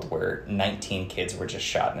a world where 19 kids were just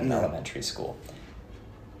shot in an elementary school.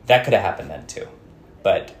 That could have happened then too.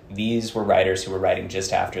 But these were writers who were writing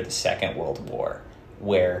just after the Second World War,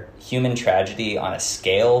 where human tragedy on a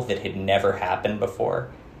scale that had never happened before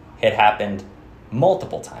had happened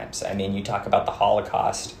multiple times. I mean, you talk about the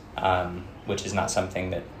Holocaust, which is not something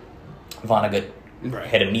that Vonnegut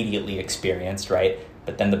had immediately experienced, right?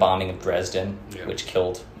 But then the bombing of Dresden, which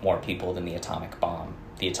killed more people than the atomic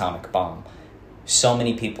bomb. So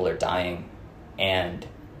many people are dying, and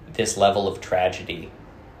this level of tragedy,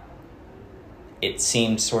 it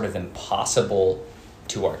seems sort of impossible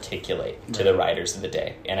to articulate to the writers of the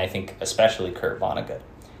day, and I think especially Kurt Vonnegut.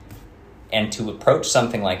 And to approach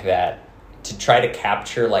something like that, to try to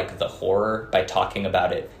capture like the horror by talking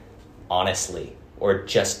about it honestly or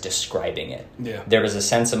just describing it. There was a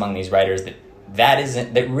sense among these writers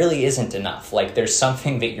that really isn't enough. Like there's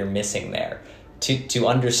something that you're missing there. To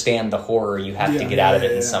understand the horror, you have to get out of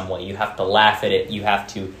it in some way. You have to laugh at it. You have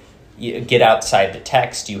to get outside the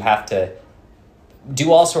text. You have to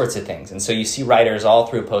do all sorts of things. And so you see writers all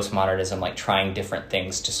through postmodernism like trying different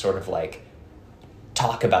things to sort of like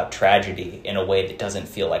talk about tragedy in a way that doesn't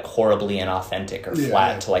feel like horribly inauthentic or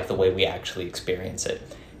flat to like the way we actually experience it.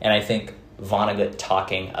 And I think Vonnegut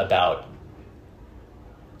talking about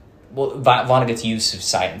Vonnegut's use of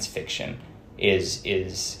science fiction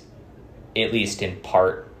is at least in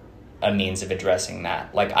part a means of addressing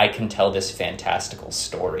that. Like I can tell this fantastical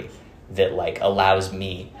story that like allows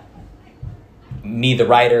me the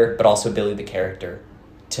writer, but also Billy the character,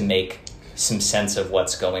 to make some sense of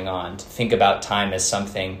what's going on, to think about time as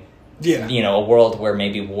something, a world where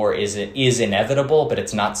maybe war is inevitable, but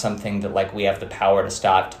it's not something that like we have the power to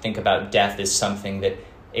stop, to think about death as something that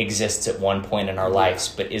exists at one point in our lives,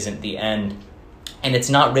 but isn't the end. And it's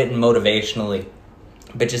not written motivationally.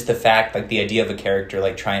 But just the fact, like the idea of a character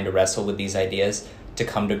like trying to wrestle with these ideas to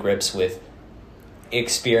come to grips with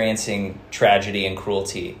experiencing tragedy and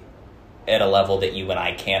cruelty at a level that you and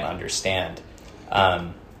I can't understand.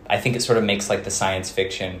 I think it sort of makes like the science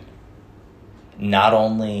fiction not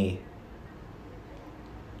only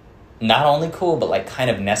cool, but like kind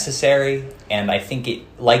of necessary. And I think it,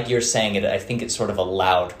 like you're saying, I think it sort of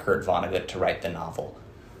allowed Kurt Vonnegut to write the novel,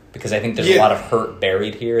 because I think there's a lot of hurt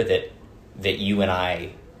buried here that you and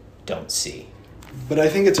I don't see. But I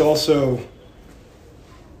think it's also,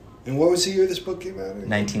 and what was the year this book came out in?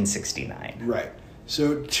 1969. Right.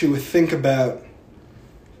 So to think about,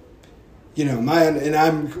 we're going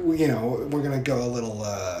to go a little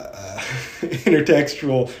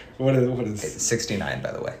intertextual. What is It's 69,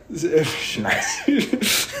 by the way. Nice.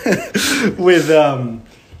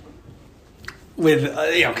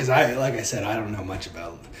 Because like I said, I don't know much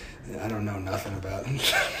about. I don't know nothing about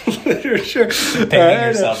literature. Painting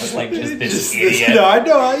yourself as like just this idiot. No, I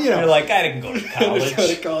know. You're like, I didn't go to college. I didn't go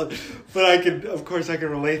to college. But I can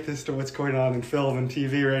relate this to what's going on in film and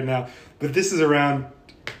TV right now. But this is around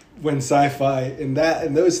when sci-fi and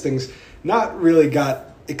those things not really got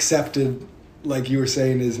accepted, like you were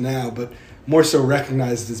saying, is now, but more so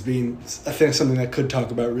recognized as being, I think, something that could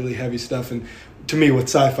talk about really heavy stuff. And to me, what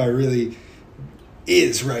sci-fi really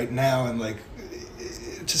is right now, and like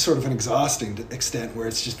to sort of an exhausting extent, where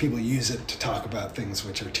it's just people use it to talk about things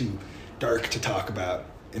which are too dark to talk about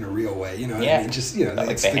in a real way. You know what I mean? Just,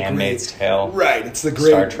 like The Handmaid's Tale. Right. It's the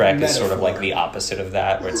great Star Trek metaphor. is sort of like the opposite of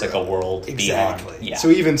that, where it's like a world beyond. Yeah. So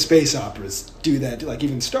even space operas do that. Like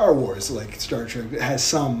even Star Wars, like Star Trek, has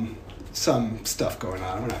some stuff going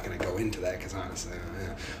on. We're not going to go into that because honestly,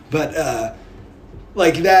 but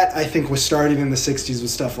like that, I think was started in the 60s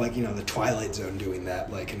with stuff like, the Twilight Zone doing that,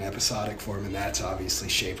 like in episodic form, and that's obviously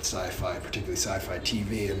shaped sci-fi, particularly sci-fi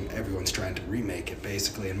TV, and everyone's trying to remake it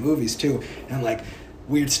basically in movies too, and like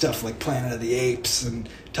weird stuff like Planet of the Apes, and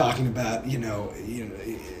talking about, well,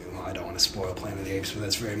 I don't want to spoil Planet of the Apes, but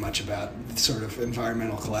that's very much about sort of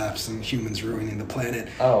environmental collapse and humans ruining the planet.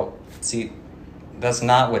 Oh, see, that's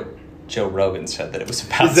not what Joe Rogan said that it was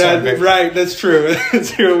about. Is that right? That's true.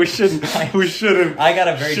 That's true. We shouldn't. I got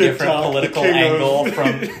a very different political angle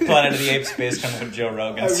from Planet of the Apes based on what Joe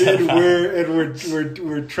Rogan said.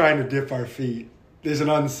 We're trying to dip our feet. There's an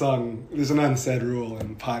unsaid rule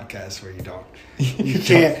in podcasts where you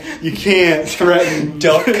can't threaten.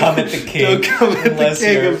 Don't come at the king. Don't come at the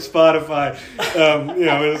king of Spotify.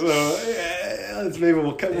 Maybe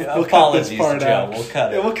we'll cut this part out. We'll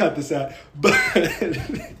cut it. Yeah, we'll cut this out. But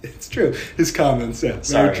it's true. His comments, Sorry.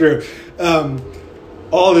 Very true.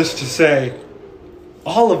 All this to say,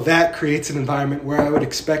 all of that creates an environment where I would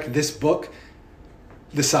expect this book,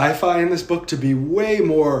 the sci-fi in this book, to be way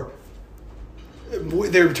more.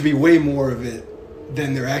 There to be way more of it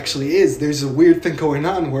than there actually is. There's a weird thing going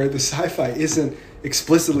on where the sci-fi isn't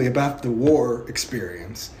explicitly about the war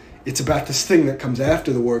experience. It's about this thing that comes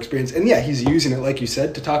after the war experience. And yeah, he's using it, like you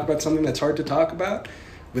said, to talk about something that's hard to talk about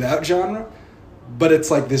without genre. But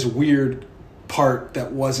it's like this weird part that I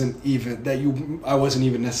wasn't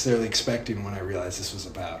even necessarily expecting when I realized this was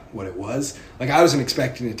about what it was. Like, I wasn't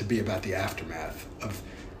expecting it to be about the aftermath of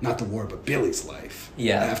not the war, but Billy's life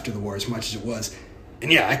after the war, as much as it was.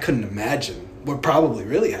 And yeah, I couldn't imagine what probably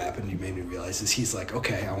really happened. You made me realize is he's like,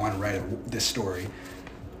 okay, I want to write this story,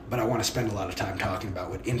 but I want to spend a lot of time talking about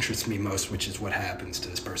what interests me most, which is what happens to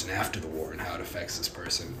this person after the war and how it affects this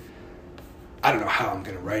person. I don't know how I'm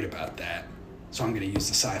going to write about that, so I'm going to use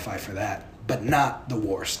the sci-fi for that, but not the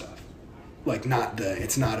war stuff. Like,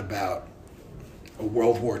 it's not about a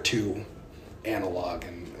World War II analog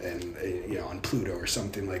and on Pluto or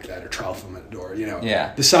something like that, or Tralfamadore,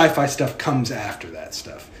 The sci-fi stuff comes after that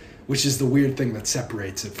stuff, which is the weird thing that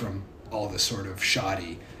separates it from all the sort of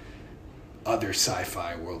shoddy other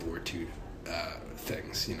sci-fi World War II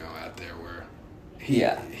things, out there where he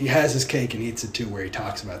has his cake and eats it too, where he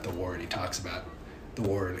talks about the war and he talks about the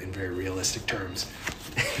war in very realistic terms.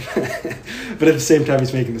 But at the same time,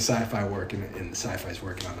 he's making the sci-fi work, and the sci-fi's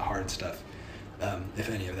working on the hard stuff, if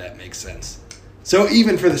any of that makes sense. So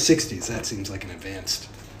even for the 60s, that seems like an advanced...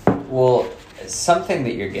 Well, something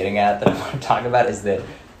that you're getting at that I want to talk about is that,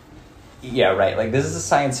 yeah, right, like, this is a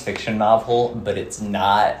science fiction novel, but it's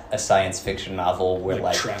not a science fiction novel where,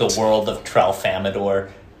 like the world of Tralfamadore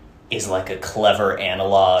is like a clever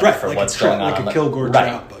analog for like what's going on. Like a Kilgore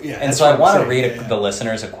Trout book. Yeah, and so I want to read the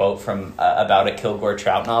listeners a quote from about a Kilgore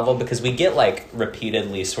Trout novel, because we get like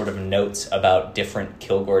repeatedly sort of notes about different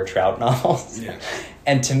Kilgore Trout novels. Yeah.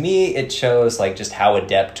 And to me, it shows like just how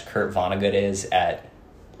adept Kurt Vonnegut is at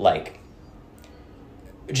like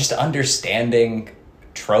just understanding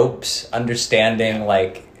tropes, understanding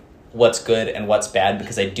like what's good and what's bad,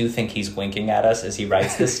 because I do think he's winking at us as he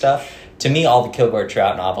writes this stuff. To me, all the Kilgore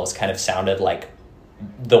Trout novels kind of sounded like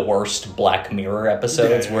the worst Black Mirror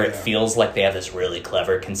episodes where it feels like they have this really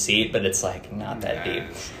clever conceit, but it's like not that deep.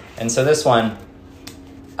 And so this one,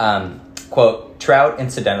 quote, Trout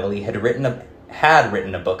incidentally had written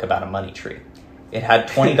a book about a money tree. It had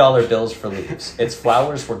 $20 bills for leaves. Its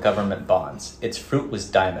flowers were government bonds. Its fruit was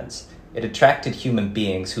diamonds. It attracted human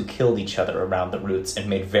beings who killed each other around the roots and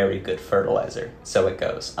made very good fertilizer. So it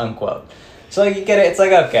goes, unquote. So like you get it. It's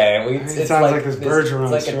like, okay. It sounds like this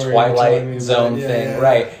Bergeron It's like a Twilight Zone thing,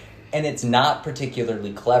 right? And it's not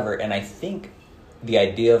particularly clever. And I think the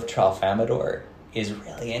idea of Tralfamadore is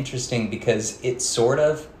really interesting because it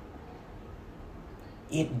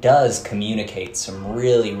does communicate some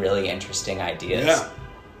really, really interesting ideas. Yeah.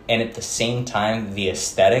 And at the same time, the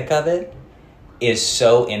aesthetic of it is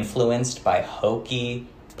so influenced by hokey,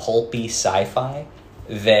 pulpy sci-fi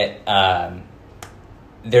that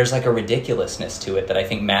there's like a ridiculousness to it that I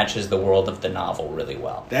think matches the world of the novel really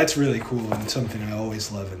well. That's really cool and something I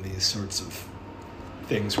always love in these sorts of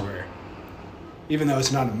things where, even though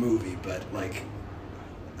it's not a movie, but like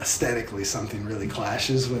aesthetically something really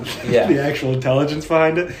clashes with the actual intelligence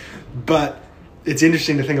behind it. But it's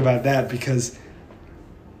interesting to think about that because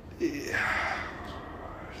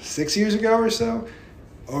 6 years ago or so,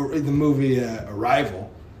 or the movie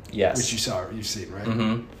Arrival, which you've seen, right?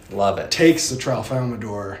 Mm-hmm. Love it. Takes the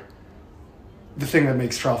Tralfamadore, the thing that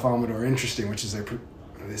makes Tralfamadore interesting, which is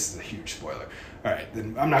this is a huge spoiler. All right,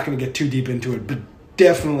 then I'm not going to get too deep into it, but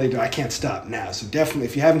definitely, I can't stop now. So definitely,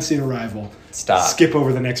 if you haven't seen Arrival, skip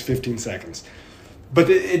over the next 15 seconds. But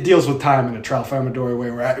it deals with time in a Tralfamadore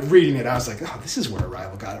way where reading it, I was like, oh, this is where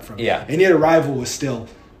Arrival got it from. Yeah. And yet Arrival was still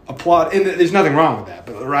a plot, and there's nothing wrong with that,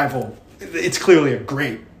 but Arrival, it's clearly a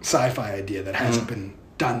great sci-fi idea that hasn't been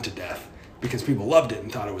done to death because people loved it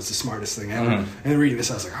and thought it was the smartest thing ever. Mm-hmm. And reading this,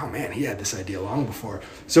 I was like, oh man, he had this idea long before.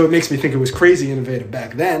 So it makes me think it was crazy innovative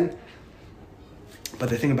back then. But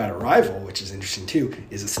the thing about Arrival, which is interesting too,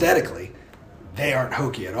 is aesthetically, they aren't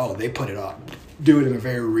hokey at all. They put it up, do it in a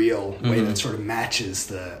very real way that sort of matches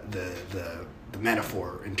the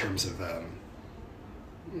metaphor in terms of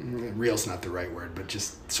real's not the right word, but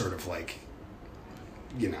just sort of like,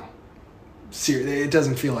 it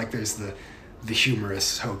doesn't feel like there's the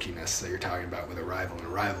humorous hokiness that you're talking about with Arrival. In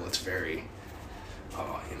Arrival, it's very,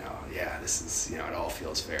 this is, it all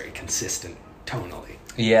feels very consistent tonally.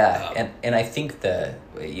 Yeah, and I think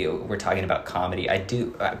we're talking about comedy. I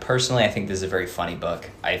do, personally, I think this is a very funny book.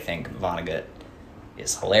 I think Vonnegut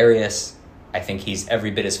is hilarious. I think he's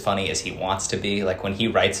every bit as funny as he wants to be. Like when he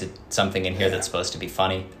writes something in here that's supposed to be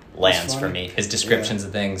funny, lands for me. His descriptions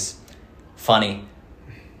of things, funny.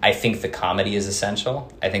 I think the comedy is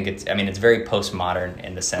essential. I think it's very postmodern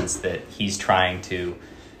in the sense that he's trying to,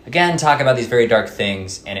 again, talk about these very dark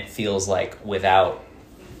things, and it feels like without,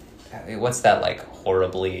 what's that like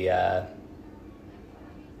horribly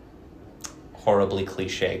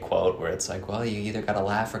cliche quote where it's like, well, you either gotta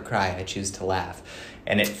laugh or cry. I choose to laugh.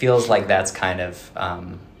 And it feels like that's kind of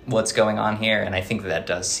what's going on here. And I think that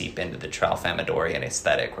does seep into the Tralfamadorian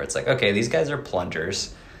aesthetic where it's like, okay, these guys are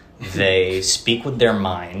plungers. They speak with their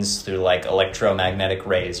minds through like electromagnetic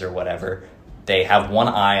rays or whatever. They have one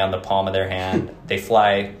eye on the palm of their hand. They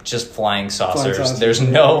fly just flying saucers. There's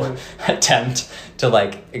no attempt to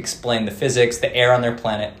like explain the physics. The air on their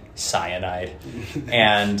planet, cyanide,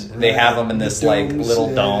 and they have them in this like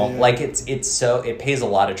little dome. Like it's so it pays a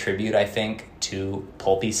lot of tribute, I think, to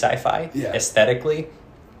pulpy sci-fi aesthetically,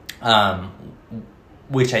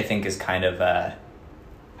 which I think is kind of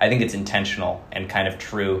I think it's intentional and kind of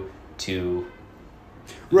true to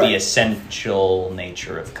the essential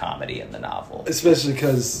nature of comedy in the novel. Especially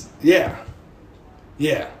because,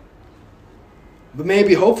 but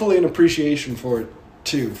maybe, hopefully, an appreciation for it,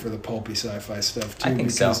 too, for the pulpy sci-fi stuff, too. I think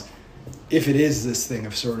because if it is this thing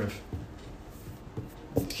of sort of,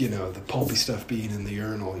 the pulpy stuff being in the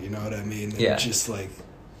urinal, you know what I mean? And just like,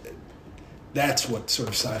 that's what sort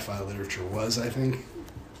of sci-fi literature was, I think.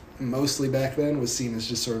 Mostly back then was seen as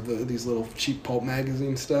just sort of these little cheap pulp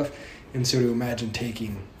magazine stuff, and so to imagine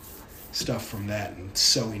taking stuff from that and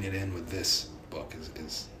sewing it in with this book is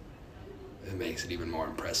it makes it even more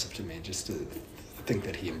impressive to me, just to think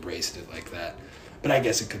that he embraced it like that. But I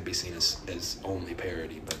guess it could be seen as only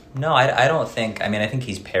parody. But no, I don't think. I mean, I think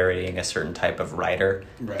he's parodying a certain type of writer,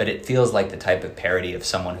 but it feels like the type of parody of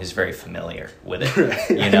someone who's very familiar with it.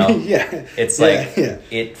 Right. It's like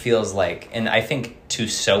it feels like, and I think to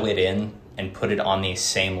sew it in and put it on the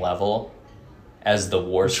same level as the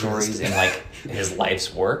war stories in like his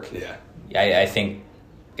life's work. Yeah, I think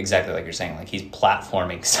exactly like you're saying, like he's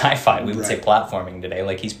platforming sci-fi. We would say platforming today.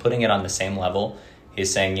 Like he's putting it on the same level.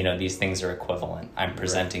 He's saying, you know, these things are equivalent. I'm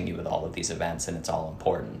presenting you with all of these events and it's all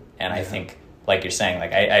important. And I think, like you're saying,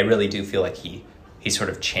 like I really do feel like he sort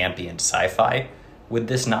of championed sci-fi with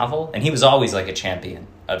this novel. And he was always like a champion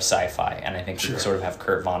of sci-fi. And I think we sort of have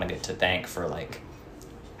Kurt Vonnegut to thank for like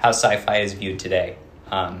how sci-fi is viewed today.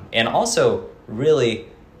 And also really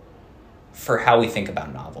for how we think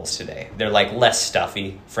about novels today. They're like less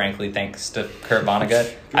stuffy, frankly, thanks to Kurt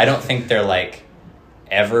Vonnegut. I don't think they're like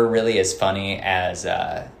ever really as funny as,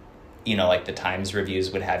 you know, like the Times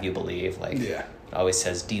reviews would have you believe. Like, it always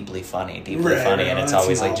says deeply funny, funny. And it's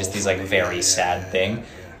always like just these like very sad thing. Yeah.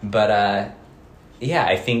 But,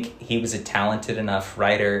 I think he was a talented enough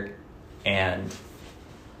writer and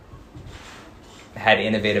had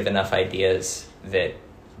innovative enough ideas that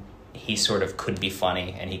he sort of could be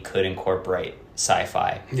funny and he could incorporate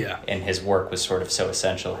sci-fi. Yeah. And his work was sort of so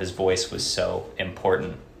essential. His voice was so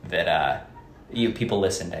important that people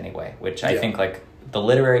listened anyway, which I think like the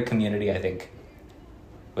literary community, I think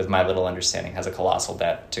with my little understanding, has a colossal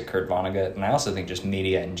debt to Kurt Vonnegut. And I also think just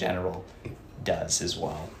media in general does as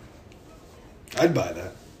well. I'd buy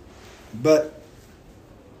that. But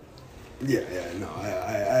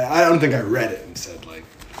I don't think I read it and said like,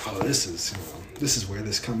 oh, this is where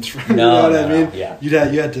this comes from. No, you know what I mean? No, yeah.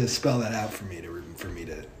 You had to spell that out for me to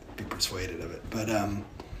be persuaded of it. But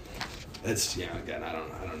it's again, I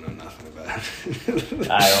don't know nothing about it.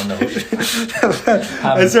 I don't know.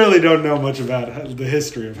 I certainly don't know much about the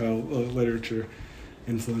history of how literature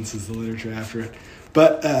influences the literature after it.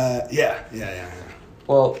 But yeah.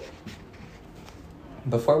 Well,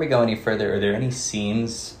 before we go any further, are there any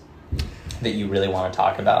scenes that you really want to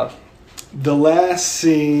talk about? The last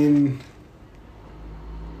scene...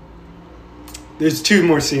 There's two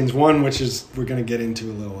more scenes. One, which is we're going to get into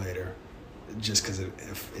a little later, just because it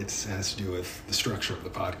has to do with the structure of the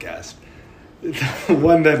podcast. The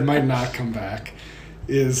one that might not come back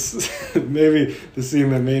is maybe the scene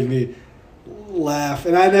that made me laugh.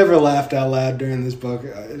 And I never laughed out loud during this book,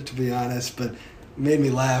 to be honest, but made me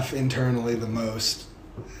laugh internally the most,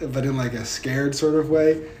 but in like a scared sort of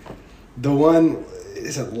way. The one,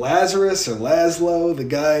 is it Lazarus or Laszlo, the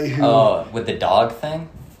guy who... Oh, with the dog thing?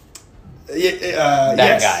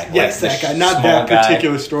 That guy. Yes, that guy. Not that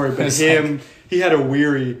particular story, but him. Like, he had a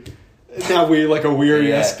weary-esque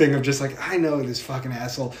thing of just like, I know this fucking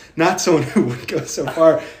asshole. Not someone who would go so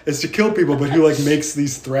far as to kill people, but who like makes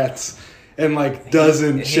these threats and like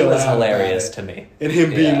doesn't chill out. He was hilarious to me. And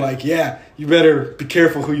him being like, you better be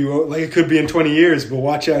careful who you... Like, it could be in 20 years, but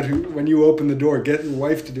watch out when you open the door. Get your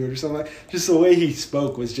wife to do it or something like... Just the way he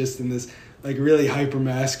spoke was just in this like really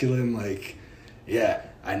hyper-masculine like,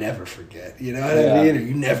 I never forget, you know what I mean? Or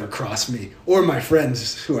you never cross me. Or my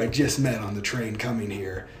friends who I just met on the train coming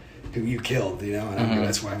here, who you killed, you know? And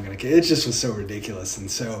that's why I'm going to kill. It just was so ridiculous. And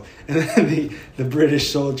then the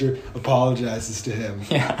British soldier apologizes to him.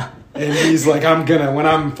 Yeah. And he's like, when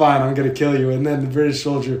I'm fine, I'm going to kill you. And then the British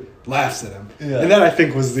soldier laughs at him. Yeah. And that, I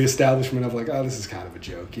think, was the establishment of like, oh, this is kind of a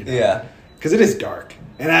joke, you know? Yeah. Because it is dark.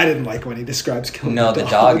 And I didn't like when he describes killing the dog. No, the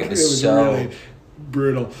dog, it was so... really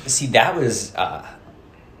brutal. See, that was...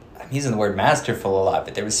 I'm using the word masterful a lot,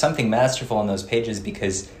 but there was something masterful in those pages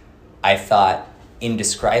because I thought in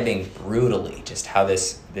describing brutally just how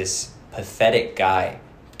this pathetic guy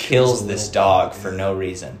kills this dog for no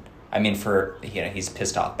reason. I mean, he's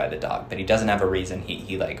pissed off by the dog, but he doesn't have a reason.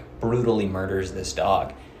 He like brutally murders this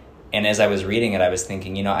dog. And as I was reading it, I was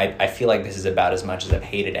thinking, I feel like this is about as much as I've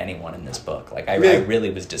hated anyone in this book. Like I really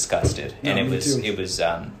was disgusted, and it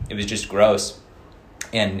was just gross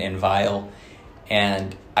and vile.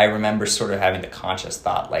 And I remember sort of having the conscious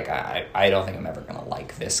thought, like, I don't think I'm ever going to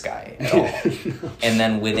like this guy at all. No. And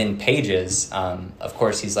then within pages, of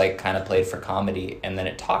course, he's like kind of played for comedy. And then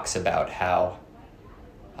it talks about how,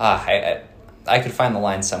 I could find the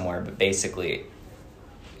line somewhere, but basically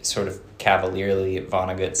sort of cavalierly,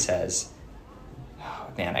 Vonnegut says,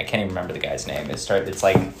 oh man, I can't even remember the guy's name. Which guy?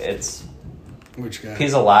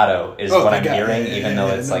 Pizzolatto is what I'm hearing, even though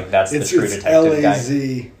it's like, that's the true detective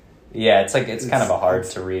L-A-Z. guy. Yeah, it's kind of a hard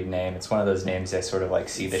to read name. It's one of those names I sort of like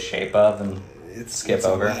see the shape of and skip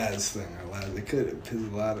over. It's a Laz thing. It could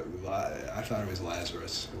I thought it was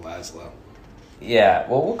Lazarus or Laszlo. Yeah,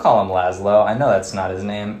 well, we'll call him Laszlo. I know that's not his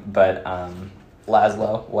name, but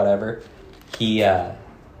Laszlo, whatever.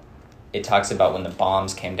 It talks about when the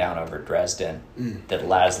bombs came down over Dresden, that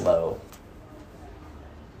Laszlo,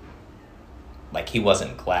 like, he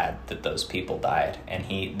wasn't glad that those people died. And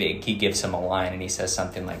he gives him a line, and he says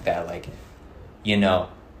something like that, like,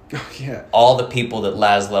 Oh, yeah. All the people that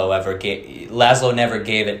Laszlo never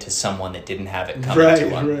gave it to someone that didn't have it coming to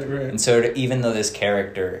him. Right. And so even though this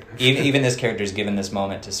character, even this character is given this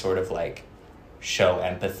moment to sort of like show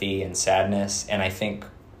empathy and sadness, and I think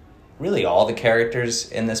really all the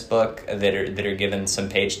characters in this book that are given some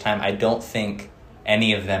page time, I don't think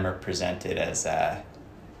any of them are presented as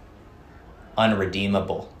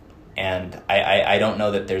unredeemable. And I don't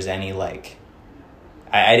know that there's any like,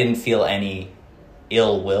 I didn't feel any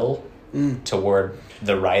ill will toward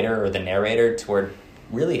the writer or the narrator, toward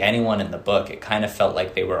really anyone in the book. It kind of felt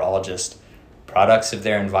like they were all just products of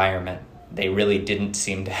their environment. They really didn't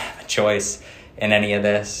seem to have a choice in any of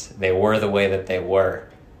this. They were the way that they were,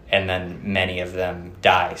 and then many of them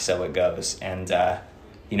die, so it goes. And at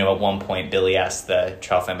one point Billy asked the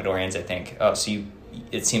Tralfamadorians, I think,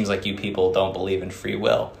 it seems like you people don't believe in free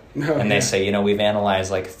will. They say, we've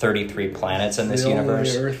analyzed like 33 planets in this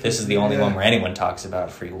universe. This is the only one where anyone talks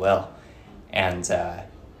about free will. And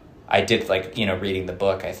I did, like, reading the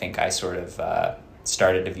book, I think I sort of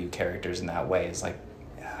started to view characters in that way. It's like,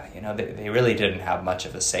 they really didn't have much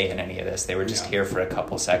of a say in any of this. They were just here for a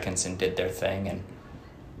couple seconds and did their thing. And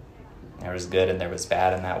there was good and there was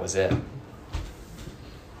bad, and that was it.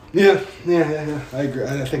 Yeah. I agree.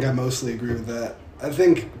 I think I mostly agree with that. I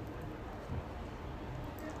think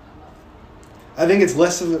it's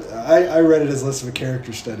less of a... I read it as less of a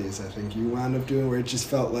character study, as I think you wound up doing, where it just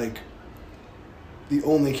felt like the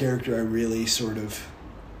only character I really sort of...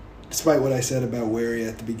 Despite what I said about Wary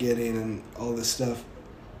at the beginning and all this stuff,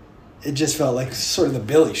 it just felt like sort of the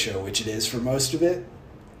Billy show, which it is for most of it.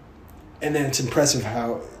 And then it's impressive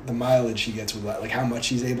how the mileage he gets with that, like how much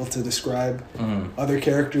he's able to describe other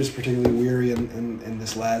characters, particularly Weary and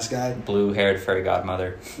this last guy. Blue-haired fairy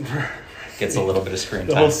godmother gets a little bit of screen time.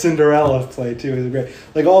 The whole Cinderella play too is great.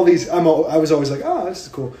 Like all these, I was always like, oh, this is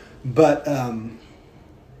cool, but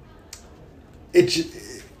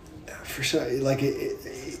for sure, like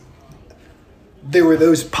there were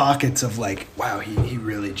those pockets of like, wow, he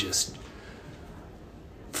really just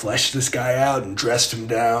fleshed this guy out and dressed him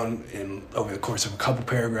down over the course of a couple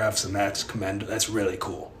paragraphs, and that's commendable. That's really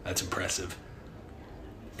cool. That's impressive.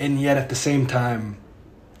 And yet at the same time,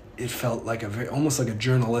 it felt like almost like a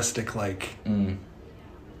journalistic, like,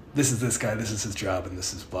 this is this guy, this is his job, and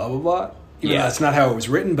this is blah, blah, blah. Even though that's not how it was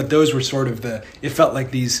written, but those were sort of it felt like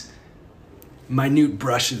these minute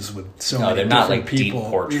brushes with so many different not like people.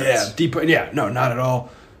 Deep portraits. No, not at all.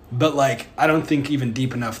 But like, I don't think even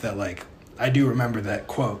deep enough that like, I do remember that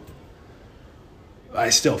quote. I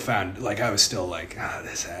still found, like, I was still like,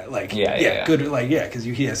 this, like, good, like, because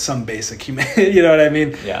he has some basic humanity, you know what I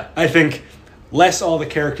mean? Yeah. I think less all the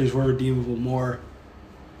characters were redeemable, more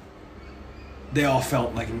they all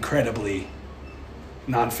felt like incredibly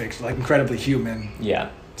nonfiction, like incredibly human. Yeah.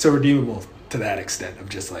 So redeemable to that extent of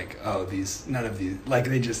just like, none of these, like,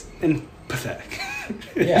 they just, and pathetic.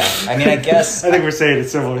 Yeah. I mean, I guess. I think we're saying it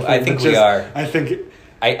similar. I think we are. I think.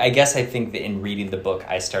 I guess I think that in reading the book,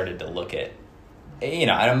 I started to look at,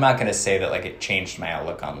 I'm not going to say that like it changed my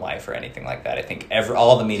outlook on life or anything like that. I think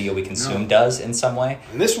all the media we consume does in some way.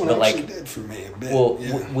 And this one actually did for me a bit. Well,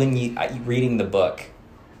 when reading the book,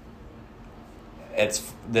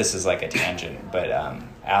 this is like a tangent, but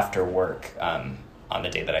after work, on the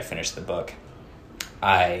day that I finished the book,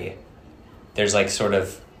 there's like sort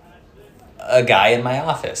of a guy in my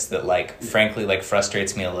office that like frankly like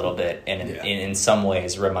frustrates me a little bit, and in some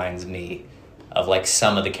ways reminds me of like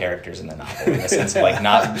some of the characters in the novel, in the sense of like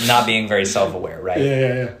not being very self-aware, right?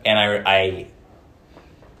 Yeah. And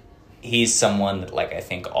he's someone that like I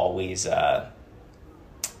think always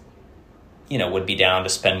would be down to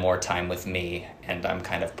spend more time with me, and I'm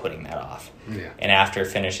kind of putting that off. Yeah. And after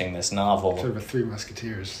finishing this novel, sort of a Three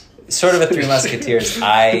Musketeers,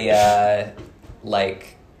 I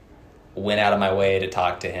went out of my way to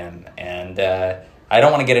talk to him, and I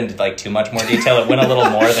don't want to get into like too much more detail. It went a little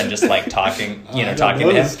more than just like talking to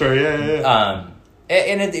him. Story. Yeah.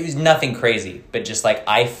 And it was nothing crazy, but just like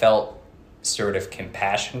I felt sort of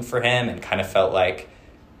compassion for him, and kind of felt like,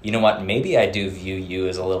 you know what, maybe I do view you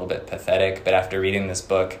as a little bit pathetic, but after reading this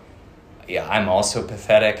book, I'm also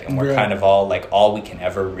pathetic, and we're kind of all we can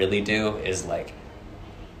ever really do is like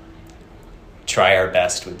try our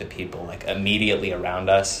best with the people like immediately around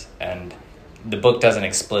us. And the book doesn't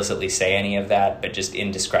explicitly say any of that, but just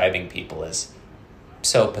in describing people as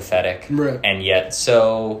so pathetic, and yet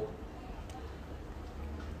so,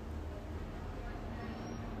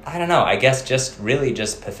 I don't know, I guess just really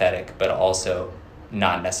just pathetic, but also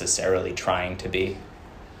not necessarily trying to be.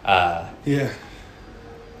 I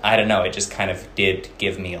don't know, it just kind of did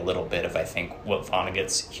give me a little bit of, I think, what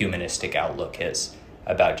Vonnegut's humanistic outlook is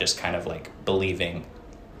about just kind of like believing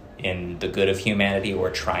in the good of humanity, or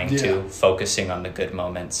trying to, focusing on the good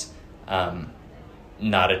moments,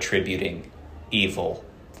 not attributing evil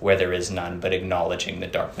where there is none, but acknowledging the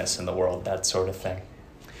darkness in the world, that sort of thing.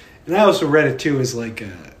 And I also read it too as like,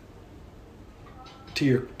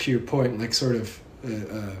 to your point, like sort of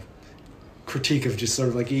critique of just sort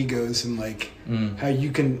of like egos and like how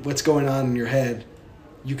you can, what's going on in your head,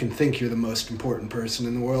 you can think you're the most important person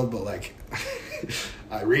in the world, but like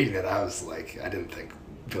reading it, I was like, I didn't think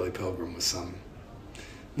Billy Pilgrim was some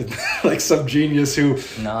genius who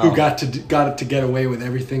got it to get away with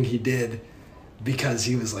everything he did because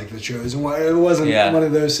he was like the chosen one. It wasn't one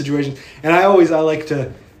of those situations. And I like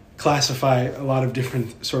to classify a lot of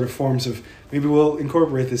different sort of forms of, maybe we'll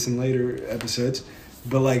incorporate this in later episodes,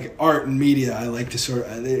 but like art and media, I like to sort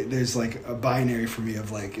of, there's like a binary for me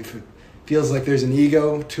of like, if it feels like there's an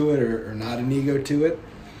ego to it or not an ego to it.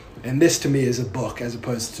 And this to me is a book as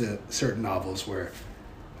opposed to certain novels where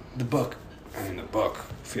the book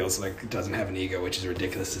feels like it doesn't have an ego, which is a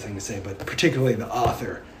ridiculous thing to say, but particularly the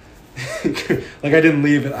author. Like I didn't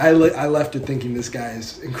leave it. I left it thinking this guy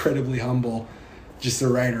is incredibly humble, just the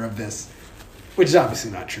writer of this, which is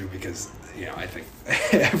obviously not true because, I think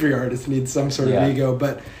every artist needs some sort of ego,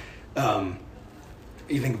 but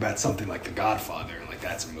you think about something like The Godfather, and like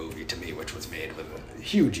that's a movie to me which was made with a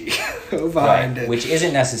huge ego behind it. Which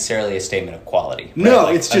isn't necessarily a statement of quality. Right? No,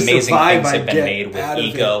 it's just amazing a vibe things have been get made with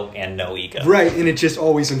ego and no ego. Right, and it just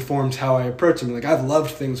always informs how I approach them. Like I've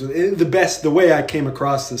loved things with it. The way I came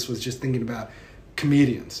across this was just thinking about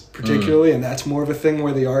comedians, particularly, and that's more of a thing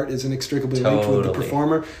where the art is inextricably linked with the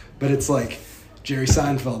performer. But it's like Jerry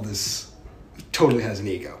Seinfeld totally has an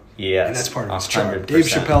ego. Yes, and that's part of his charm. 100%. Dave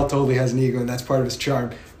Chappelle totally has an ego, and that's part of his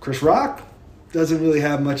charm. Chris Rock doesn't really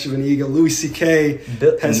have much of an ego. Louis C.K.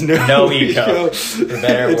 has no ego.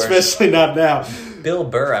 Especially not now. Bill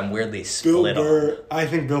Burr, I'm weirdly split on. I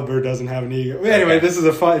think Bill Burr doesn't have an ego. Anyway, this is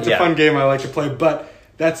a fun game I like to play, but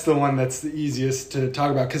that's the one that's the easiest to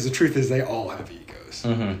talk about because the truth is they all have egos.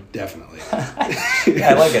 Mm-hmm. Definitely.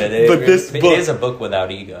 I like it. It is a book without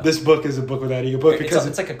ego. This book is a book without ego. Because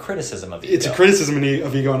it's like a criticism of ego. It's a criticism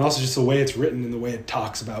of ego, and also just the way it's written and the way it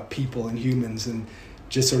talks about people and humans, and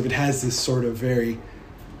just sort of it has this sort of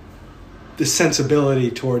this sensibility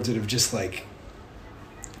towards it of just like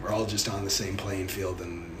we're all just on the same playing field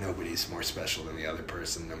and nobody's more special than the other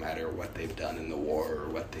person, no matter what they've done in the war or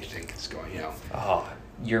what they think is going, Oh,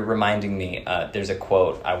 you're reminding me, there's a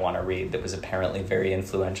quote I want to read that was apparently very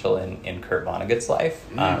influential in Kurt Vonnegut's life.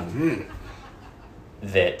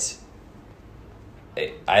 That,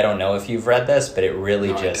 I don't know if you've read this, but it really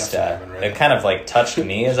it kind of like touched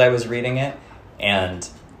me as I was reading it, and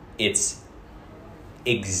it's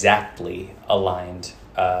exactly aligned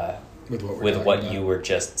with what you were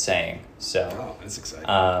just saying. So, that's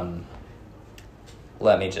exciting.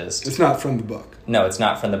 Let me just... It's not from the book. No, it's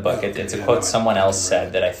not from the book. It's a quote someone else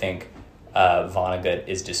said that I think Vonnegut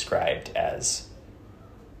is described as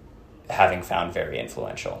having found very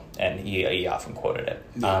influential, and he often quoted it.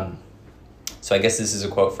 Yeah. So I guess this is a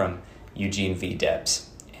quote from Eugene V. Debs,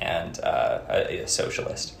 and a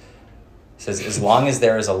socialist. It says, "As long as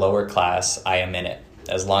there is a lower class, I am in it.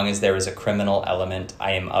 As long as there is a criminal element,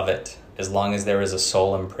 I am of it. As long as there is a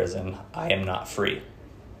soul in prison, I am not free."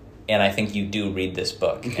 And I think you do read this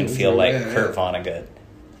book and feel like Kurt Vonnegut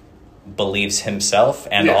believes himself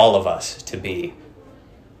and all of us to be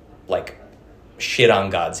like shit on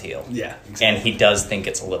God's heel. Yeah, exactly. And he does think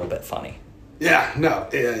it's a little bit funny. Yeah,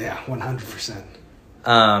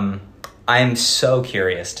 100%. I'm so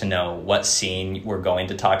curious to know what scene we're going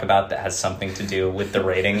to talk about that has something to do with the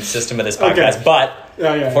rating system of this podcast. Okay. But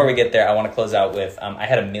before we get there, I want to close out with, I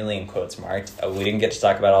had a million quotes marked. We didn't get to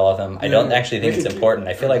talk about all of them. I don't actually think it's important.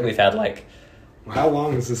 I feel like we've had how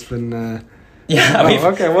long has this been? We've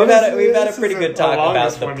had a pretty good talk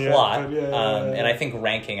about the plot. And I think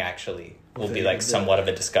ranking actually will be like somewhat of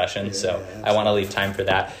a discussion. So I want to leave time for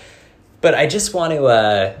that. But I just want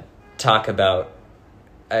to talk about,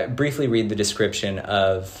 briefly read the description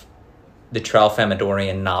of the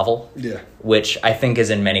Tralfamadorian novel, which I think is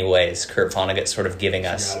in many ways Kurt Vonnegut sort of giving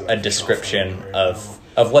us a description of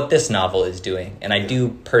what this novel is doing. And I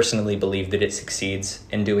do personally believe that it succeeds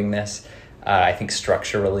in doing this. I think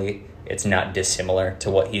structurally it's not dissimilar to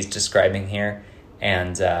what he's describing here.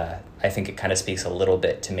 And I think it kind of speaks a little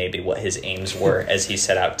bit to maybe what his aims were as he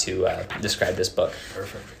set out to describe this book.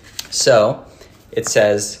 Perfect. So it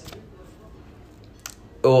says...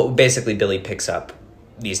 Well, basically, Billy picks up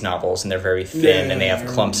these novels, and they're very thin, and they have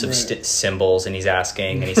clumps of symbols, and he's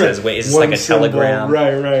asking, and he says, wait, is this like a telegram?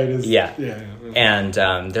 Right. And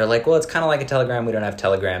they're like, well, it's kind of like a telegram. We don't have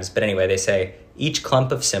telegrams. But anyway, they say, each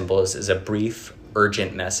clump of symbols is a brief,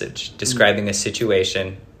 urgent message describing a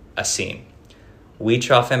situation, a scene. We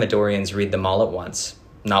Tralfamadorians read them all at once,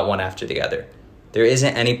 not one after the other. There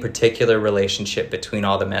isn't any particular relationship between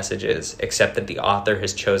all the messages, except that the author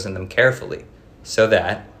has chosen them carefully, so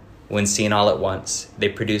that, when seen all at once, they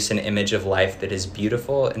produce an image of life that is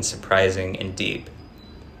beautiful and surprising and deep.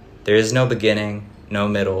 There is no beginning, no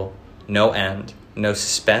middle, no end, no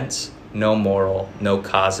suspense, no moral, no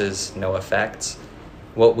causes, no effects.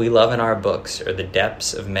 What we love in our books are the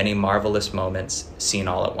depths of many marvelous moments seen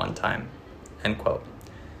all at one time. End quote.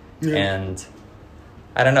 Yeah. And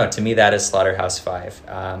I don't know, to me that is Slaughterhouse-Five.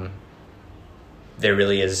 There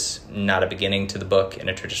really is not a beginning to the book in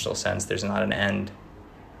a traditional sense. There's not an end.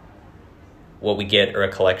 What we get are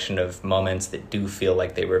a collection of moments that do feel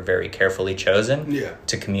like they were very carefully chosen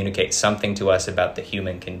to communicate something to us about the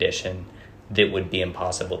human condition that would be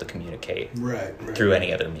impossible to communicate through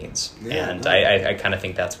any other means. And I kind of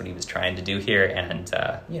think that's what he was trying to do here. And,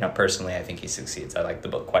 personally, I think he succeeds. I like the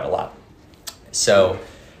book quite a lot. So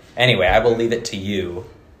anyway, I will leave it to you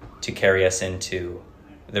to carry us into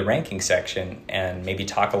the ranking section and maybe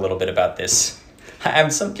talk a little bit about this.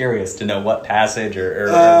 I'm so curious to know what passage or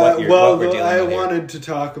what we're dealing with here. I wanted to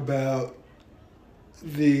talk about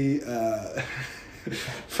the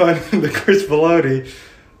finding the Chris Vonnegut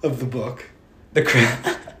of the book.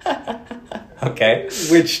 Okay.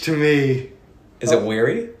 Which to me... Is it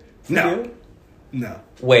weary? No.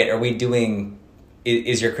 Wait, are we doing...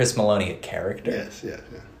 Is your Chris Maloney a character? Yes.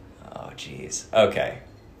 Oh, jeez. Okay.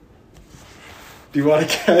 Do you want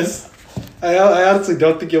to guess? I honestly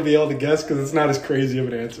don't think you'll be able to guess because it's not as crazy of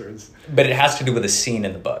an answer. But it has to do with a scene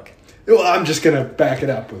in the book. Well, I'm just going to back it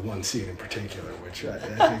up with one scene in particular, which I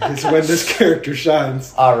think is when this character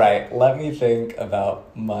shines. All right, let me think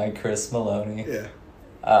about my Chris Maloney. Yeah.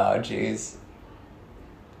 Oh, jeez.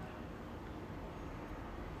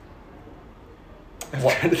 I'm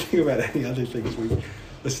trying to think about any other things we've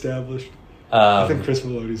established. I think Chris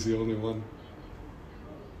Maloney's the only one.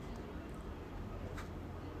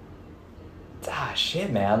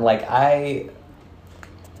 Shit, man.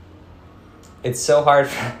 It's so hard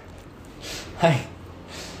for...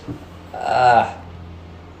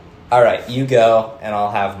 all right, you go, and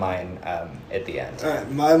I'll have mine at the end. All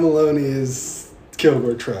right, my Maloney is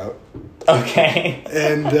Kilgore Trout. Okay.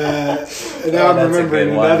 And now I'm remembering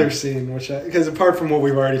another scene, because apart from what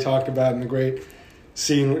we've already talked about in the great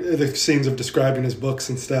scene, the scenes of describing his books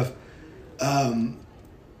and stuff,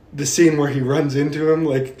 the scene where he runs into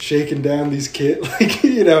him, shaking down these kids,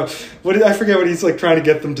 I forget what he's trying to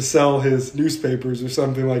get them to sell his newspapers or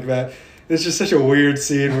something like that. It's just such a weird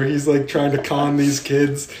scene where he's trying to con these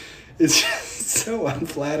kids. It's just so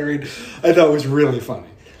unflattering. I thought it was really funny.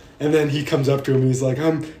 And then he comes up to him and he's like,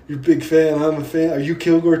 "I'm your big fan. I'm a fan. Are you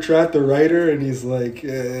Kilgore Trout, the writer?" And he's like,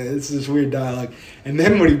 "It's this weird dialogue." And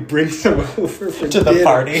then when he brings him over for to the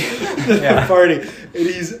party, the party, and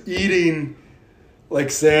he's eating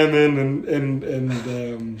salmon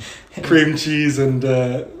and cream cheese and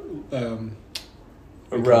salmon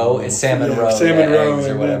roe, eggs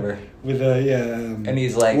or whatever. With and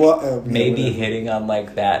he's maybe hitting on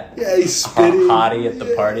that. Yeah, he's spitting hottie at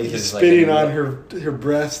the party. He's spitting on her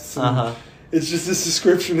breasts. And it's just this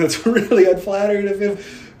description that's really unflattering of him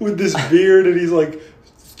with this beard, and he's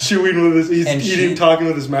chewing with his talking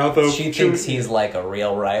with his mouth open. She thinks he's a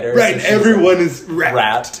real writer, right? So everyone is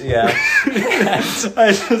wrapped. Yeah. I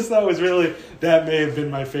just thought that may have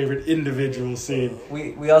been my favorite individual scene.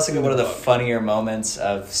 We also get one of the funnier moments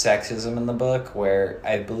of sexism in the book, where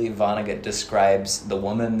I believe Vonnegut describes the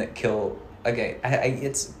woman that killed. Okay,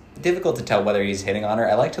 it's difficult to tell whether he's hitting on her.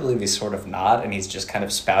 I like to believe he's sort of not, and he's just kind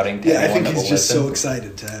of spouting to everyone. I think he's just listen. So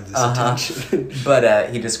excited to have this attention.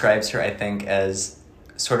 But he describes her, I think, as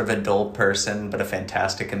sort of a dull person, but a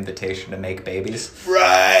fantastic invitation to make babies.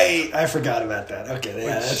 Right. I forgot about that. Okay,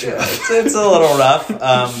 yeah, that's right. It's a little rough,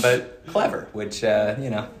 but clever, which,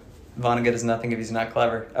 Vonnegut is nothing if he's not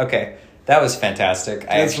clever. Okay, that was fantastic.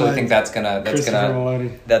 I actually think that's gonna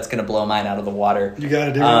blow mine out of the water. You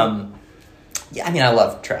gotta do it. Yeah, I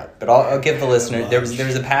love Trout, but I'll give the listener... There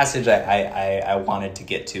was a passage I wanted to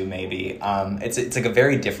get to, maybe. It's a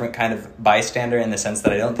very different kind of bystander in the sense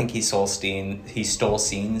that I don't think he stole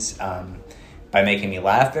scenes by making me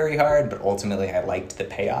laugh very hard, but ultimately I liked the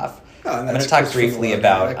payoff. I'm going to talk briefly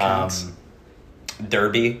about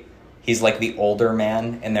Derby. He's the older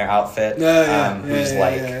man in their outfit, who's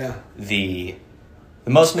the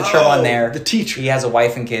most mature one there. The teacher. He has a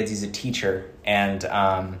wife and kids. He's a teacher, and...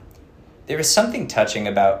 there was something touching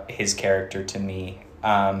about his character to me.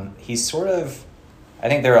 He's sort of... I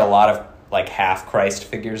think there are a lot of like half Christ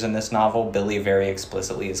figures in this novel. Billy very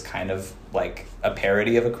explicitly is kind of like a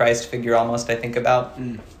parody of a Christ figure almost, I think about.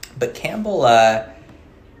 But Campbell,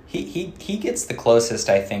 he gets the closest,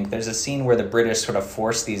 I think. There's a scene where the British sort of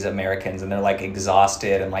force these Americans, and they're like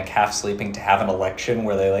exhausted and like half sleeping, to have an election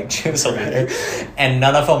where they like choose a leader, and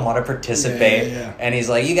none of them want to participate. And he's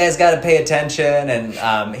like, you guys got to pay attention.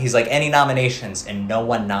 And he's like, any nominations? And no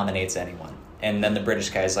one nominates anyone. And then the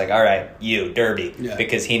British guy's like, all right, you, Derby.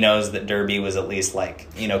 Because he knows that Derby was at least like,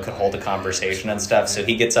 you know, could hold a conversation and stuff. So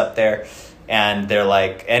he gets up there. And they're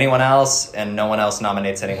like, anyone else? And no one else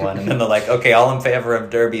nominates anyone. And then they're like, okay, all in favor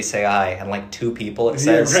of Derby, say aye. And like 2 people, it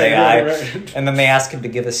says, say aye. Right. And then they ask him to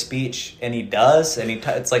give a speech, and he does. And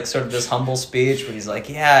it's like sort of this humble speech where he's like,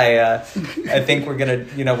 I think we're going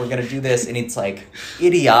to do this. And it's like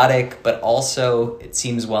idiotic, but also it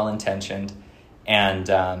seems well-intentioned.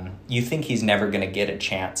 And you think he's never going to get a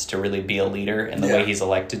chance to really be a leader in the way he's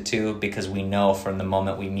elected to, because we know from the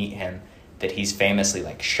moment we meet him that he's famously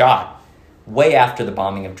like shot way after the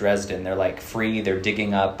bombing of Dresden. They're like free. They're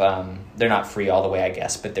digging up, they're not free all the way, I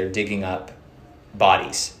guess, but they're digging up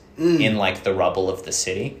bodies in like the rubble of the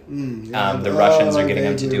city. The Russians are getting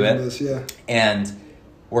them to do it. And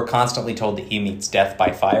we're constantly told that he meets death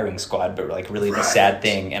by firing squad, but like really the sad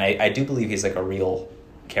thing, and I do believe he's like a real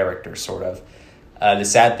character, sort of. The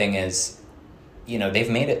sad thing is, you know, they've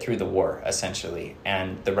made it through the war, essentially,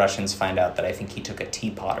 and the Russians find out that I think he took a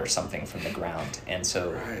teapot or something from the ground, and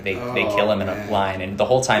so they kill him in a line, and the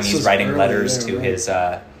whole time he's writing letters to his...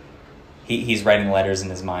 he's writing letters in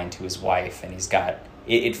his mind to his wife, and he's got...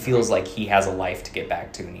 It feels like he has a life to get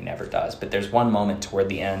back to, and he never does. But there's one moment toward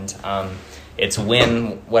the end. It's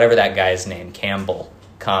when, whatever that guy's name, Campbell,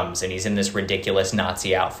 comes, and he's in this ridiculous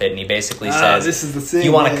Nazi outfit, and he basically says, this is the thing,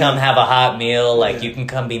 you want to come have a hot meal, like you can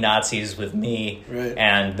come be Nazis with me.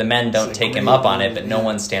 And the men don't take him up on it, but no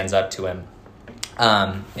one stands up to him.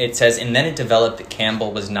 It says, and then it developed that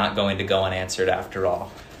Campbell was not going to go unanswered after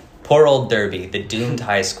all. Poor old Derby, the doomed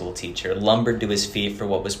high school teacher, lumbered to his feet for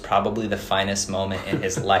what was probably the finest moment in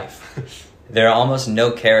his life. There are almost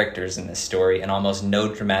no characters in this story and almost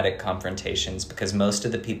no dramatic confrontations, because most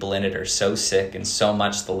of the people in it are so sick and so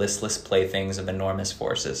much the listless playthings of enormous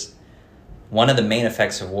forces. One of the main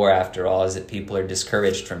effects of war, after all, is that people are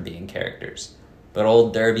discouraged from being characters. But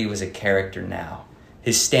old Derby was a character now.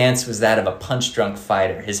 His stance was that of a punch-drunk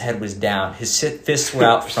fighter. His head was down. His fists were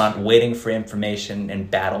out front, waiting for information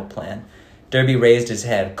and battle plan. Derby raised his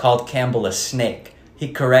head, called Campbell a snake.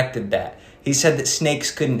 He corrected that. He said that snakes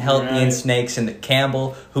couldn't help being snakes, and that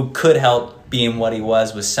Campbell, who could help being what he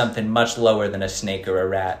was something much lower than a snake or a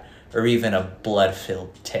rat, or even a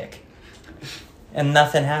blood-filled tick. And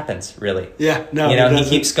nothing happens, really. He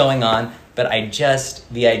keeps going on, but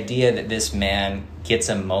the idea that this man gets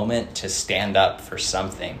a moment to stand up for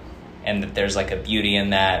something, and that there's like a beauty in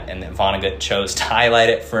that, and that Vonnegut chose to highlight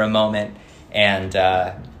it for a moment, and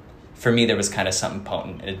for me, there was kind of something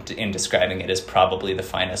potent in describing it as probably the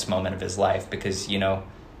finest moment of his life, because, you know,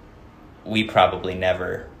 we probably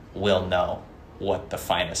never will know what the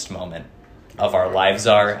finest moment of our lives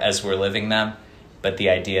are as we're living them. But the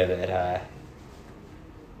idea that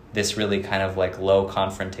this really kind of like low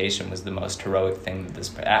confrontation was the most heroic thing that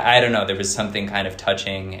this... I don't know, there was something kind of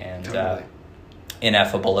touching and...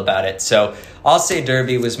 ineffable about it. So I'll say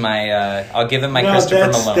Derby was my I'll give him my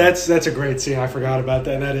Christopher Malone. That's a great scene. I forgot about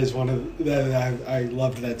that. And that is one of that I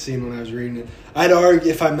loved that scene when I was reading it. I'd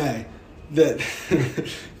argue, if I may, that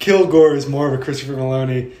Kilgore is more of a Christopher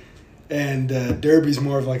Maloney and Derby's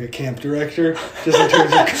more of like a camp director, just in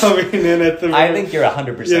terms of coming in at the... I think you're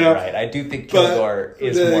 100% right. I do think Kilgore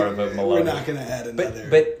is more of a Maloney. We're not going to add another...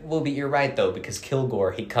 But you're right, though, because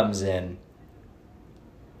Kilgore, he comes in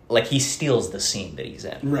like he steals the scene that he's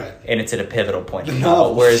in. Right. And it's at a pivotal point in the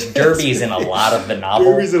novel. Whereas Derby's in a lot of the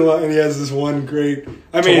novel. Derby's in a lot, and he has this one great...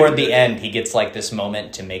 toward the end, he gets like this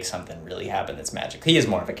moment to make something really happen that's magic. He is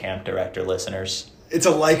more of a camp director, listeners. It's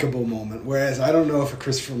a likable moment, whereas I don't know if a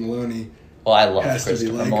Christopher Maloney... Well, I love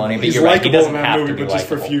Christopher Maloney, but you're right, he doesn't have to be but just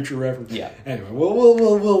for future reference. Yeah. Anyway,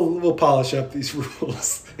 we'll polish up these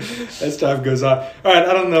rules as time goes on. All right,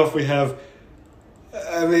 I don't know if we have...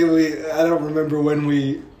 I don't remember when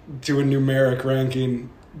we... do a numeric ranking,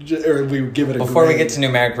 or we give it a Before grade. We get to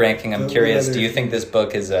numeric ranking, I'm curious, do you think this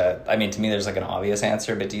book is to me there's like an obvious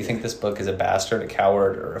answer, but do you think this book is a bastard, a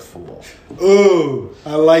coward, or a fool? Ooh,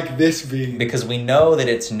 I like this being. Because we know that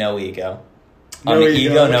it's no ego. On the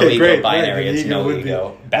ego, no ego great, binary, it's no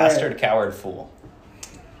ego. Bastard, coward, fool.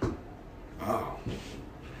 Oh.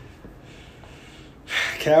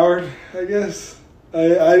 Coward, I guess.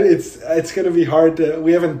 It's going to be hard to...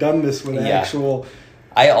 We haven't done this with actual...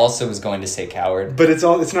 I also was going to say coward. But it's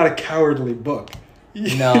not a cowardly book.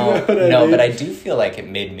 No, but I do feel like it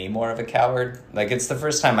made me more of a coward. Like, it's the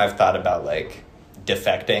first time I've thought about, like,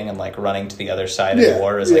 defecting and, like, running to the other side of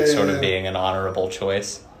war as, like, sort of being an honorable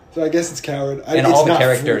choice. So I guess it's coward. And all the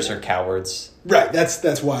characters are cowards. Right,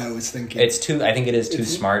 that's why I was thinking. I think it is too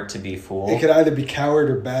smart to be fool. It could either be coward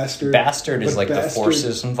or bastard. Bastard is, like, the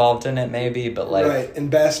forces involved in it, maybe, but, like... Right, and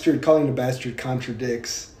calling it a bastard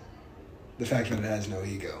contradicts the fact that it has no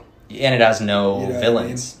ego. And it has no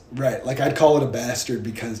villains. I mean? Right. Like, I'd call it a bastard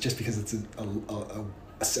because it's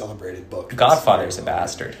a celebrated book. Godfather's a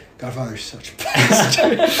bastard. Godfather's such a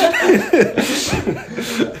bastard.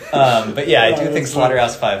 But yeah, I do think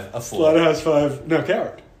Slaughterhouse-Five a fool. Slaughterhouse-Five, no,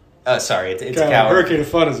 coward. Sorry, it's a coward. Hurricane of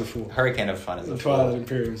Fun is a fool. Hurricane of Fun is a fool. Twilight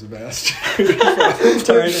Imperium's a bastard. It's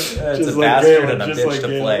a bastard and a bitch to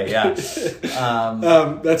play,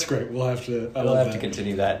 yeah. That's great. We'll have to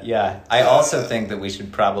continue that, yeah. I also think that we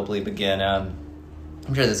should probably begin... I'm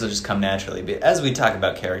sure this will just come naturally, but as we talk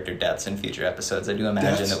about character deaths in future episodes, I do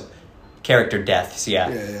imagine that... Character deaths,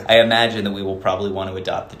 yeah. I imagine that we will probably want to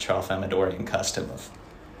adopt the Tralfamadorian custom of...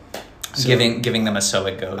 giving them a so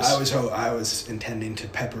it goes. I was intending to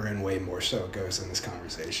pepper in way more so it goes in this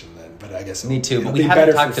conversation then, but I guess me too. But we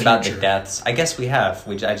haven't talked about the deaths. I guess we have.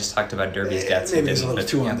 I just talked about Derby's deaths. Maybe it's a little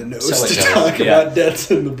too on the nose to talk about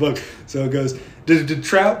deaths in the book. So it goes. Did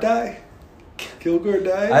Trout die? Kilgore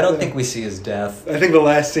die? I don't think we see his death. I think the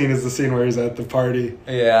last scene is the scene where he's at the party.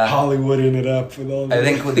 Yeah, Hollywooding it up with all. I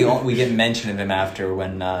think we get mention of him after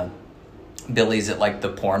when. Billy's at, like, the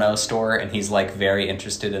porno store, and he's, like, very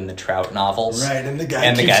interested in the Trout novels. Right, and the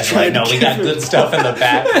guy's like, no, we got good stuff in the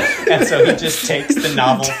back. And so he just takes the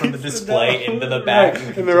novel from the display into the back.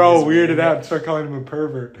 Right. And they're all weirded out and start calling him a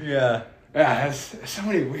pervert. Yeah. Yeah, there's so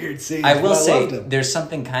many weird scenes. I will say, there's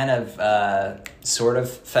something kind of sort of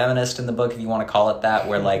feminist in the book, if you want to call it that,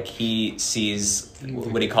 where, like, he sees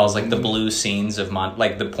what he calls, like, the blue scenes of,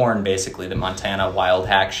 like, the porn, basically, the Montana Wild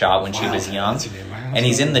Hack shot when she was young. And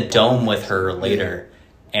he's in the dome with her later,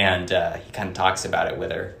 and he kind of talks about it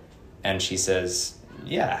with her. And she says,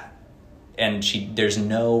 yeah. And there's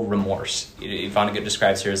no remorse. Vonnegut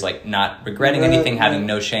describes her as, like, not regretting anything, having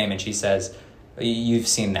no shame, and she says... You've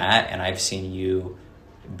seen that, and I've seen you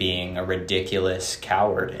being a ridiculous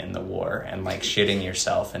coward in the war and, like, shitting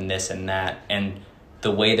yourself and this and that. And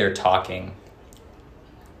the way they're talking,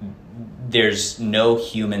 there's no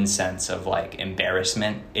human sense of, like,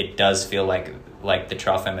 embarrassment. It does feel like the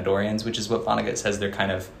Tralfamadorians, which is what Vonnegut says. They're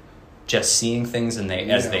kind of just seeing things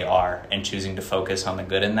as they are and choosing to focus on the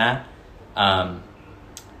good in that.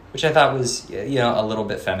 Which I thought was, a little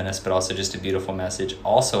bit feminist, but also just a beautiful message.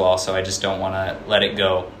 Also, I just don't want to let it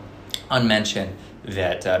go unmentioned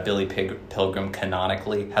that Billy Pilgrim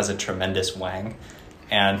canonically has a tremendous wang.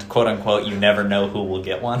 And, quote unquote, you never know who will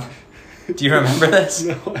get one. Do you remember this?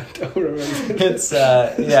 No, I don't remember. It's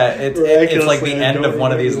like the end of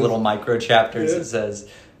one of these little micro chapters. It says,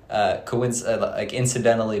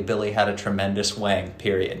 incidentally, Billy had a tremendous wang,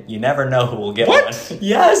 period. You never know who will get one.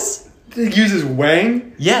 Yes! It uses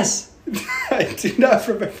wang? Yes. I do not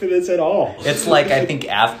remember this at all. It's like, I think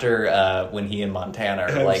after when he and Montana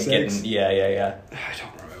are like sex? getting... Yeah. I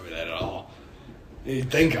don't remember that at all.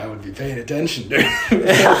 You'd think I would be paying attention during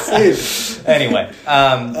that scene. Anyway.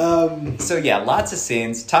 So yeah, lots of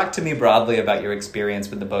scenes. Talk to me broadly about your experience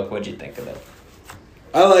with the book. What'd you think of it?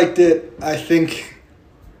 I liked it. I think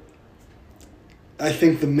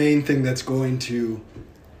the main thing that's going to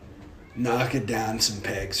knock it down some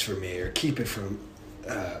pegs for me or keep it from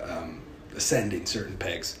ascending certain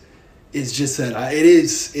pegs is just that it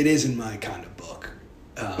isn't my kind of book.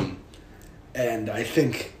 And I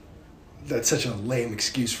think that's such a lame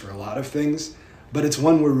excuse for a lot of things, but it's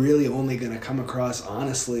one we're really only going to come across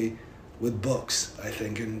honestly with books, I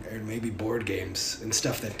think, and maybe board games and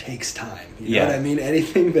stuff that takes time. You know what I mean?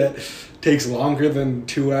 Anything that takes longer than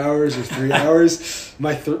 2 hours or 3 hours,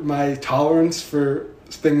 my tolerance for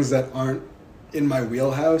things that aren't in my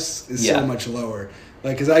wheelhouse is so much lower.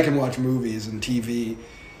 Like, because I can watch movies and TV.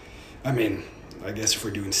 I mean, I guess if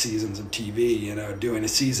we're doing seasons of TV, doing a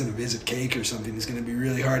season of Is It Cake or something is going to be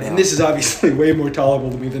really hard. And this is obviously way more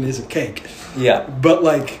tolerable to me than Is It Cake. Yeah. But,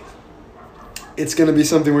 like, it's going to be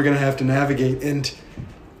something we're going to have to navigate. And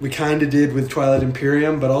we kind of did with Twilight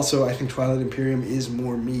Imperium, but also I think Twilight Imperium is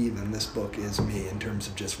more me than this book is me in terms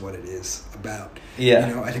of just what it is about.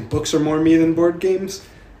 Yeah. I think books are more me than board games,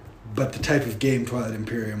 but the type of game Twilight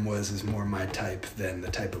Imperium is more my type than the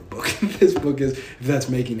type of book this book is, if that's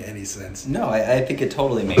making any sense. No, I think it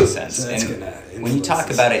totally makes sense. So that's and when you talk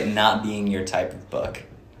about it not being your type of book,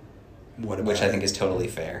 which I think is totally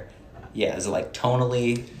fair. Yeah, is it like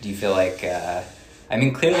tonally? Do you feel like... I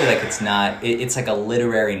mean, clearly, like, it's not... It's like a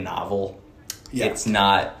literary novel. Yeah. It's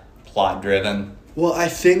not plot-driven. Well, I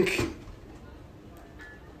think...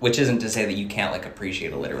 Which isn't to say that you can't, like,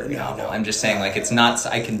 appreciate a literary novel. I'm just saying, like, it's not...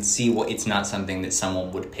 I can see it's not something that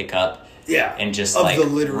someone would pick up and just, like,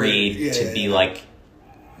 read to be, like,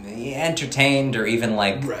 entertained or even,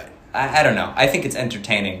 like... Right. I don't know. I think it's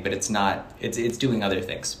entertaining, but it's not... It's doing other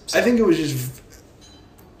things. So. I think it was just...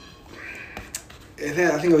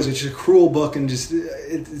 I think it was just a cruel book, and just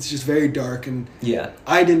it's just very dark, and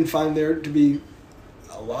I didn't find there to be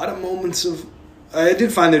a lot of moments of... I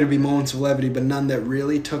did find there to be moments of levity, but none that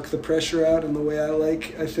really took the pressure out in the way I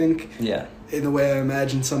like, I think. Yeah. In the way I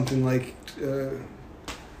imagine something like the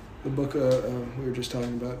book we were just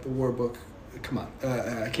talking about, the war book. Come on.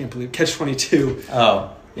 I can't believe... Catch-22.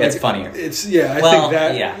 Oh, yeah, it's funnier. I think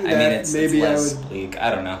that... Yeah, I mean, it's less bleak.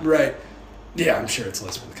 I don't know. Right. Yeah, I'm sure it's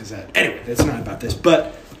less because that... Anyway, that's not about this.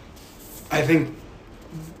 But I think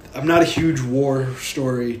I'm not a huge war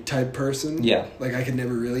story type person. Yeah. Like, I could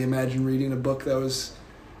never really imagine reading a book that was...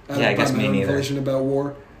 I guess me neither. ...version about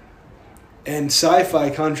war. And sci-fi,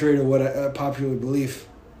 contrary to what popular belief,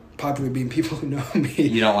 popular being people who know me...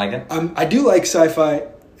 You don't like it? I do like sci-fi,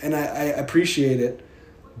 and I appreciate it.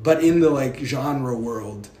 But in the, like, genre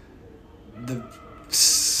world, the...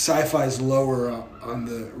 sci-fi's lower on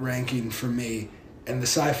the ranking for me, and the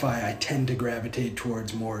sci-fi I tend to gravitate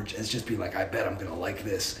towards more as just being like, I bet I'm gonna like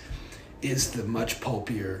this, is the much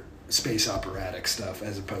pulpier space operatic stuff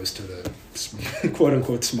as opposed to the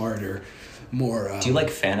quote-unquote smarter, more... Do you like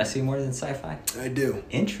fantasy more than sci-fi? I do.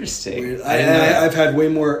 Interesting. I've had way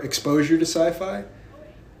more exposure to sci-fi,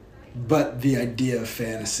 but the idea of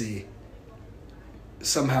fantasy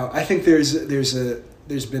somehow... I think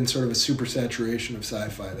there's been sort of a super saturation of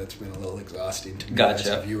sci-fi that's been a little exhausting to me as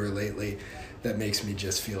a viewer lately. That makes me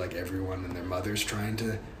just feel like everyone and their mother's trying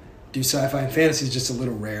to do sci-fi, and fantasy is just a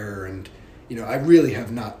little rarer. And I really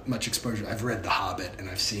have not much exposure. I've read The Hobbit and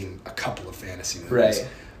I've seen a couple of fantasy movies, right?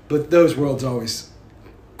 But those worlds always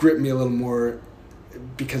grip me a little more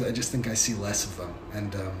because I just think I see less of them.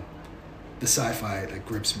 And the sci-fi that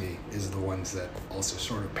grips me is the ones that also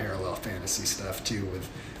sort of parallel fantasy stuff too, with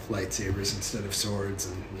lightsabers instead of swords,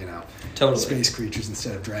 and space creatures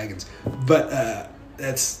instead of dragons. But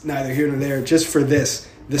that's neither here nor there. Just for this,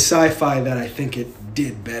 the sci-fi that I think it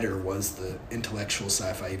did better was the intellectual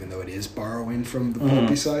sci-fi, even though it is borrowing from the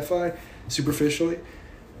pulpy sci-fi superficially.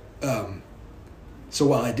 So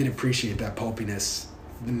while I did appreciate that pulpiness,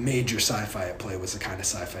 the major sci-fi at play was the kind of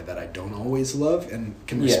sci-fi that I don't always love and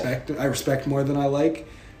can respect. I respect more than I like.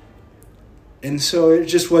 And so it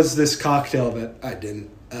just was this cocktail that I didn't.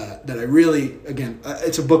 That I really, again,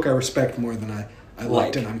 it's a book I respect more than I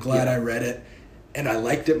liked, and I'm glad I read it. And I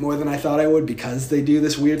liked it more than I thought I would because they do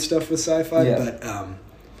this weird stuff with sci-fi, but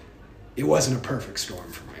it wasn't a perfect storm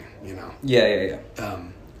for me, Yeah.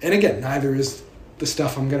 And again, neither is the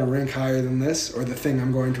stuff I'm going to rank higher than this, or the thing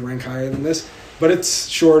I'm going to rank higher than this, but it's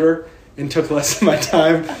shorter and took less of my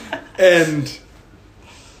time, and...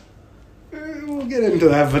 We'll get into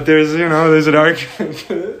that, but there's an argument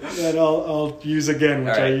that I'll use again,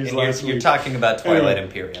 which I used last week. You're talking about Twilight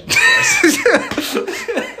Imperium, of course.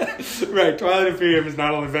 Right, Twilight Imperium is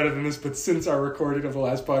not only better than this, but since our recording of the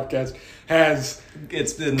last podcast has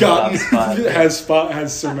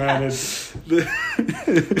surmounted the...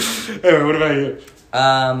 Anyway, what about you?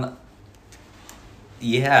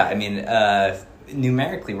 Yeah, I mean,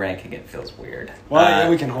 numerically ranking it feels weird. Well,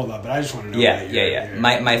 we can hold up, but I just want to know. Yeah.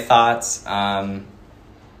 My thoughts.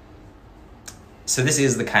 So this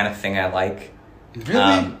is the kind of thing I like.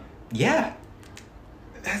 Really? Yeah.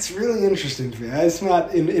 That's really interesting to me. It's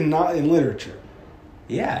not in literature.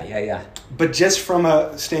 Yeah. But just from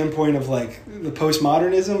a standpoint of like the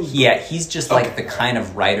postmodernism. Yeah, he's just like the kind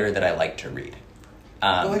of writer that I like to read.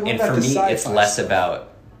 And for me, it's less about.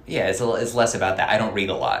 Yeah, it's less about that. I don't read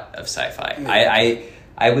a lot of sci-fi. Yeah.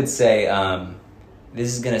 I would say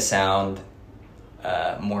this is going to sound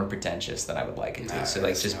more pretentious than I would like it to. So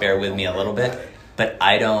just bear with me a little bit. But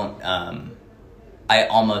I don't... I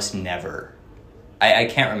almost never... I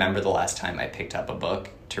can't remember the last time I picked up a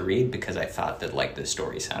book to read because I thought that the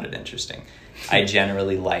story sounded interesting. I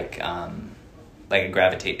generally I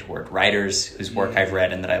gravitate toward writers whose work I've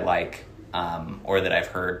read and that I like. Or that I've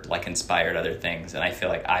heard inspired other things, and I feel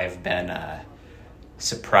like I've been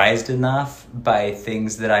surprised enough by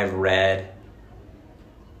things that I've read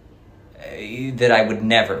that I would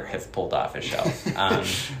never have pulled off a shelf.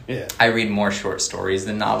 I read more short stories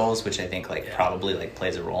than novels, which I think probably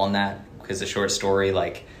plays a role in that, because a short story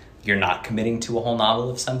you're not committing to a whole novel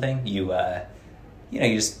of something. You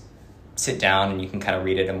just sit down and you can kind of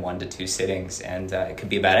read it in 1 to 2 sittings, and it could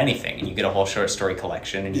be about anything, and you get a whole short story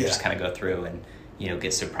collection, and you just kind of go through and, you know,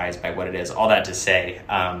 get surprised by what it is. All that to say,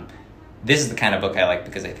 this is the kind of book I like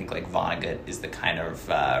because I think like Vonnegut is the kind of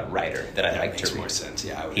writer that I like to read. More sense.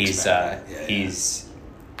 Yeah, I would he's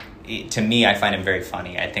to me, I find him very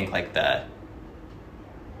funny. I think like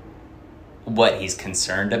what he's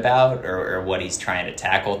concerned about or what he's trying to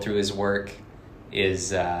tackle through his work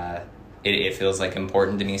is it feels like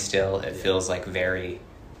important to me still. It feels like very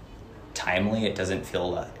timely. It doesn't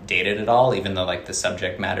feel dated at all, even though like the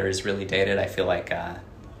subject matter is really dated. I feel like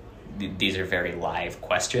these are very live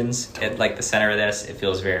questions at like the center of this. It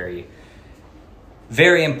feels very,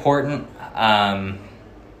 very important.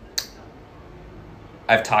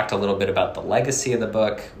 I've talked a little bit about the legacy of the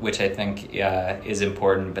book, which I think is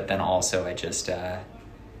important, but then also I just, I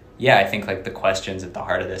think like the questions at the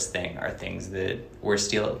heart of this thing are things that we're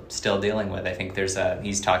still dealing with. I think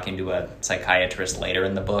he's talking to a psychiatrist later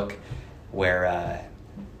in the book where,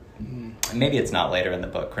 maybe it's not later in the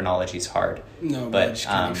book, chronology's hard. No, but I just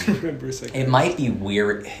can't remember it might be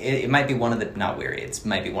weird. It might be one of the, not weird, it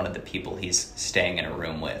might be one of the people he's staying in a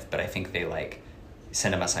room with, but I think they like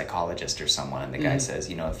send him a psychologist or someone, and the guy says,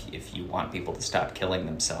 you know, if you want people to stop killing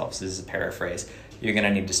themselves, this is a paraphrase, you're going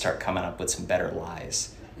to need to start coming up with some better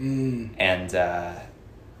lies. And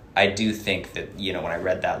I do think that, you know, when I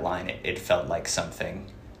read that line, it felt like something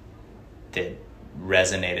that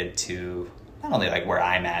resonated to not only like where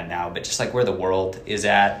I'm at now, but just like where the world is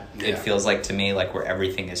at. Yeah. It feels like to me like where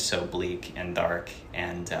everything is so bleak and dark,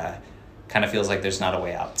 and kind of feels like there's not a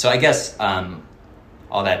way out. So I guess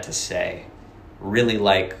all that to say, really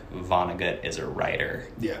like Vonnegut as a writer.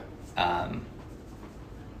 Yeah.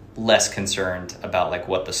 Less concerned about like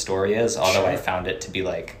what the story is, although I found it to be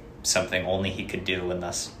like something only he could do, and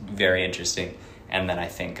thus very interesting. And then I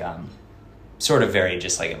think sort of very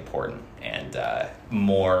just like important and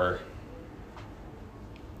more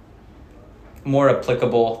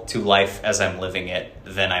applicable to life as I'm living it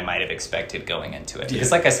than I might have expected going into it.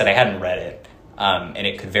 Because like I said, I hadn't read it, and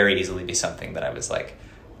it could very easily be something that I was like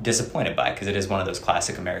disappointed by, because it is one of those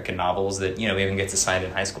classic American novels that, you know, even gets assigned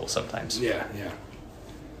in high school sometimes. Yeah.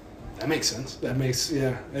 That makes sense. And it's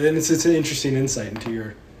an interesting insight into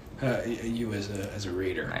your you as a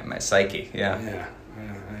reader. My psyche, yeah.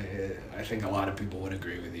 I think a lot of people would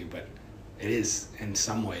agree with you, but it is in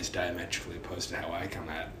some ways diametrically opposed to how I come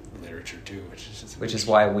at literature too, which is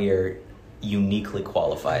why we are uniquely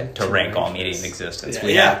qualified to rank all media in existence.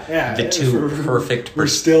 We have the two perfect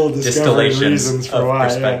distillations of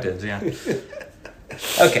perspectives.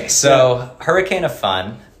 Okay, so Hurricane of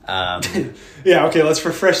Fun. Okay, let's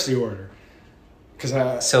refresh the order.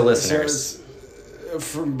 So listeners,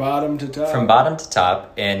 from bottom to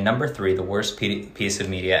top, and number 3, the worst piece of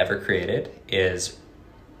media ever created is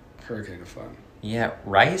Hurricane of Fun. Yeah,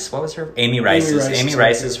 Rice. What was her? Amy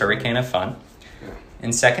Rice's Hurricane of Fun.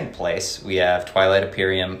 In second place, we have Twilight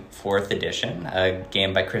Imperium 4th edition, a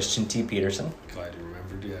game by Christian T. Peterson. Glad you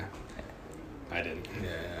remembered, I didn't.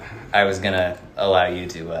 I was going to allow you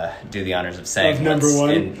to do the honors of saying number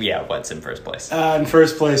 1. What's in first place? In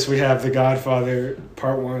first place, we have The Godfather,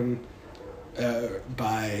 Part 1,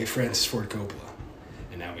 by Francis Ford Coppola.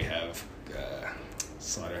 And now we have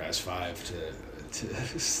Slaughterhouse-Five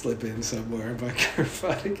to slip in somewhere by Kurt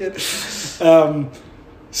Vonnegut.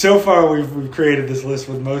 So far, we've created this list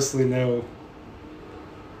with mostly no.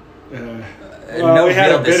 We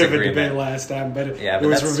had a bit of a debate last time, but it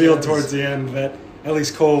was revealed towards the end that at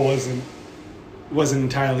least Cole wasn't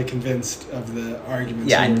entirely convinced of the arguments.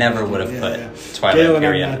 Yeah, I never would have put Twilight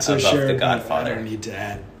Imperium above The Godfather. I don't need to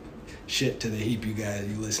add shit to the heap you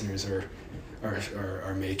listeners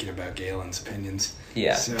are making about Galen's opinions.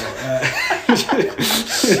 Yeah. So,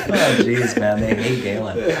 jeez, man, they hate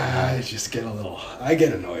Galen. I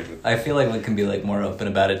get annoyed with it. I feel like we can be like more open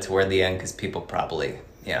about it toward the end, because people probably,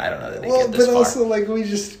 I don't know that they get this far. But also, like, we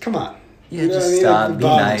just, come on. Yeah, just stop, be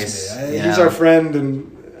nice. He's our friend, and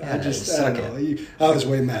I don't know. I was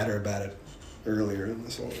way madder about it earlier in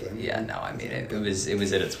this whole thing. Yeah, no, I mean, it was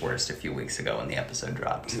at its worst a few weeks ago when the episode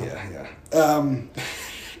dropped.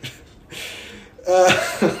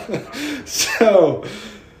 So.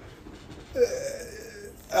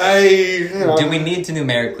 Do we need to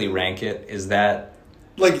numerically rank it? Is that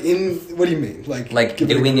like what do you mean? Like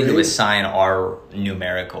do we need to assign our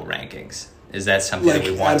numerical rankings? Is that something that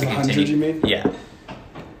we want to continue? 100, you mean? Yeah.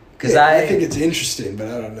 Because I think it's interesting, but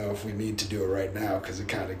I don't know if we need to do it right now, because it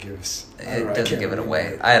kind of gives. It doesn't give it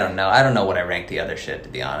away. I don't know. I don't know what I rank the other shit, to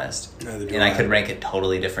be honest. And I could rank it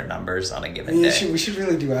totally different numbers on a given day. We should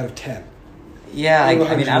really do out of 10. Yeah, I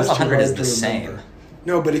mean, out of 100 is the same.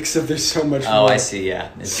 No, but except there's so much Oh, more. I see, yeah.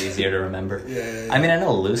 It's easier to remember. Yeah. I mean, I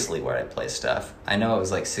know loosely where I play stuff. I know it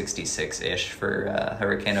was like 66-ish for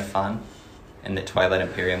Hurricane of Fun. And that Twilight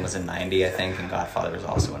Imperium was a 90, I think, and Godfather was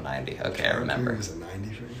also a 90. Okay, I remember. Imperium was a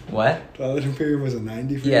 90 for you? What? Twilight Imperium was a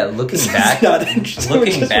 90 for you? Yeah, looking back,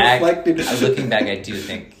 looking back, I do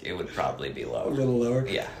think it would probably be lower. A little lower?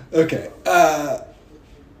 Yeah. Okay. I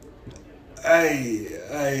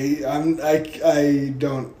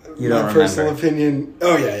don't. You my don't personal remember. Opinion.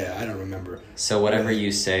 Oh yeah. I don't remember. So whatever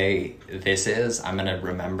you say this is, I'm gonna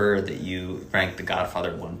remember that you ranked The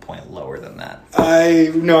Godfather 1 point lower than that. I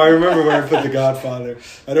remember where I put The Godfather.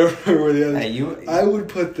 I don't remember where the other. Hey, I would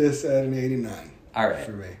put this at an 89. All right.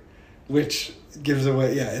 For me, which gives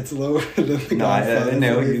away. Yeah, it's lower than The No, Godfather. I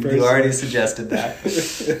know you already suggested that.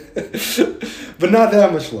 But not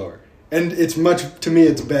that much lower. And it's to me,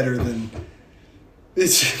 it's better than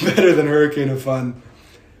Hurricane of Fun.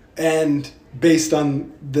 And based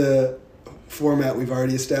on the format we've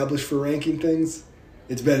already established for ranking things,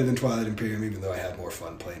 it's better than Twilight Imperium, even though I had more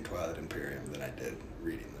fun playing Twilight Imperium than I did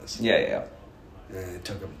reading this. Yeah. And it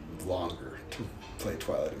took longer to play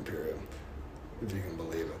Twilight Imperium, if you can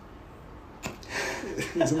believe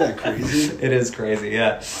it. Isn't that crazy? It is crazy,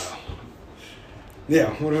 yeah. Wow. Yeah,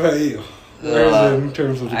 what about you? Where is it in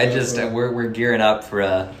terms of we're gearing up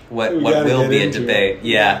for what We will gotta be get a into debate. it.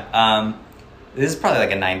 Yeah. This is probably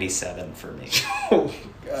like a 97 for me. Oh,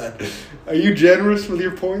 God. Are you generous with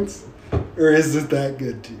your points? Or is it that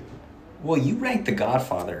good to you? Well, you ranked The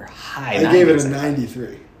Godfather high. I gave it a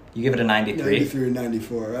 93. You give it a 93? 93 or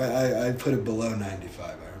 94. I put it below 95,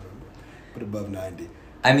 I remember. But above 90.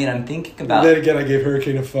 I mean, I'm thinking about... Then again, I gave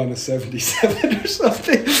Hurricane of Fun a 77 or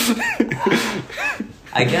something.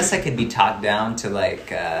 I guess I could be talked down to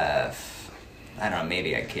like... I don't know,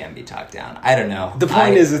 maybe I can be talked down. I don't know. The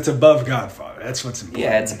point is it's above Godfather. That's what's important.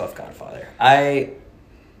 Yeah, it's above Godfather.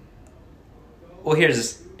 Well,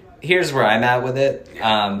 here's where I'm at with it.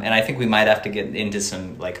 And I think we might have to get into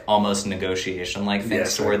some like almost negotiation-like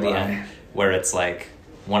things toward the end, where it's like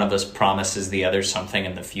one of us promises the other something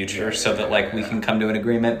in the future so that like we can come to an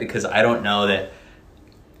agreement, because I don't know that...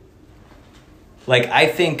 Like, I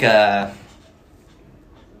think...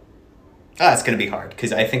 it's going to be hard,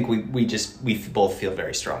 because I think we both feel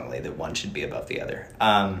very strongly that one should be above the other.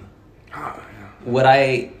 What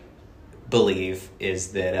I believe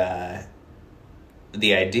is that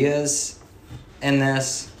the ideas in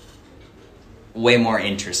this way more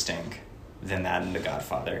interesting than that in The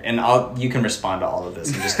Godfather. And you can respond to all of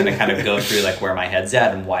this. I'm just going to kind of go through like where my head's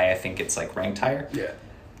at and why I think it's like ranked higher. Yeah.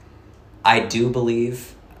 I do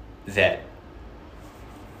believe that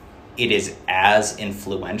it is as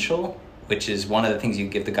influential, which is one of the things you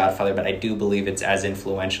give The Godfather, but I do believe it's as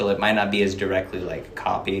influential. It might not be as directly like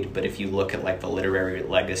copied, but if you look at like the literary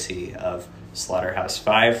legacy of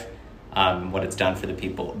Slaughterhouse-Five, what it's done for the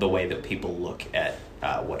people, the way that people look at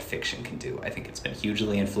what fiction can do, I think it's been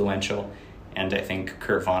hugely influential. And I think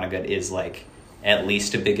Kurt Vonnegut is like at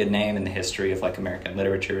least as big a name in the history of like American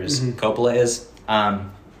literature as Coppola is.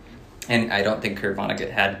 And I don't think Kurt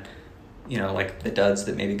Vonnegut had, like the duds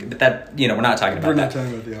that maybe, but that, we're not talking about that. We're not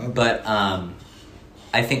talking about the author. But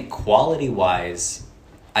I think quality-wise,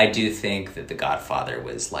 I do think that The Godfather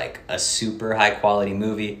was like a super high-quality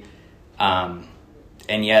movie. And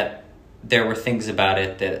yet there were things about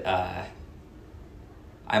it that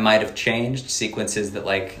I might have changed, sequences that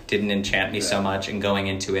like didn't enchant me so much, and going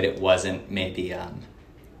into it, it wasn't maybe,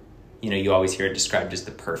 you always hear it described as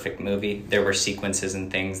the perfect movie. There were sequences and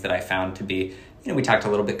things that I found to be, we talked a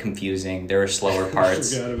little bit confusing. There were slower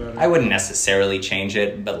parts. I wouldn't necessarily change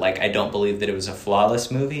it, but like I don't believe that it was a flawless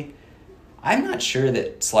movie. I'm not sure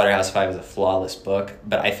that Slaughterhouse-Five is a flawless book,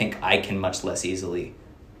 but I think I can much less easily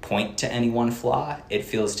point to any one flaw. It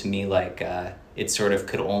feels to me like it sort of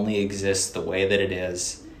could only exist the way that it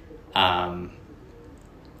is. I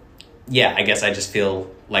guess I just feel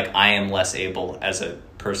like I am less able as a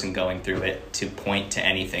person going through it to point to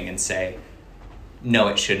anything and say, no,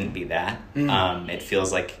 it shouldn't be that. It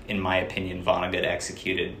feels like, in my opinion, Vonnegut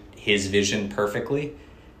executed his vision perfectly.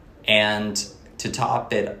 And to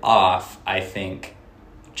top it off, I think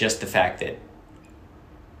just the fact that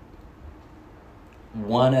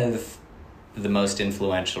one of the most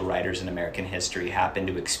influential writers in American history happened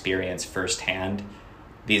to experience firsthand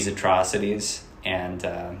these atrocities and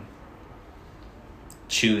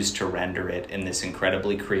choose to render it in this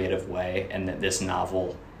incredibly creative way, and that this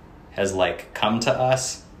novel has like come to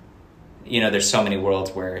us. There's so many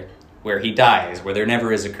worlds where he dies, where there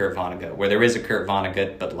never is a Kurt Vonnegut, where there is a Kurt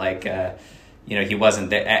Vonnegut, but like he wasn't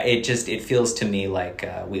there. It feels to me like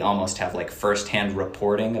we almost have like firsthand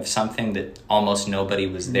reporting of something that almost nobody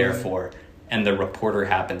was there for, and the reporter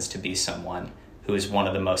happens to be someone who is one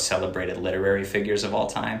of the most celebrated literary figures of all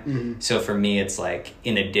time. Mm-hmm. So for me, it's like,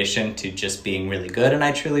 in addition to just being really good, and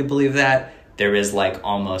I truly believe that, there is like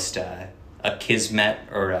almost a kismet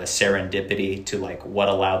or a serendipity to like what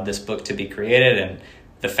allowed this book to be created, and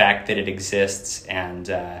the fact that it exists, and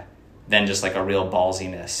then just like a real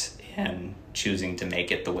ballsiness in choosing to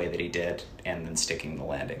make it the way that he did and then sticking the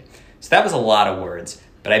landing. So that was a lot of words,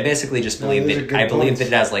 but I basically just believe that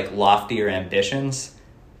it has like loftier ambitions.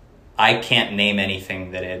 I can't name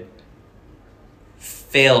anything that it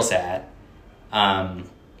fails at.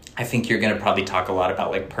 I think you're going to probably talk a lot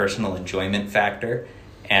about like personal enjoyment factor,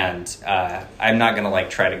 and I'm not going to like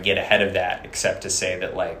try to get ahead of that, except to say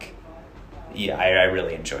that like, yeah, I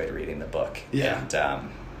really enjoyed reading the book. Yeah.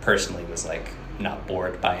 And personally was like not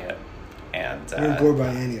bored by it. And you weren't bored by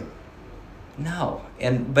any of it. No.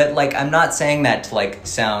 But like, I'm not saying that to like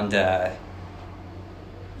sound,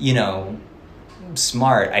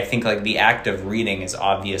 smart. I think like the act of reading is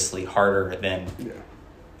obviously harder than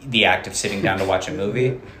the act of sitting down to watch a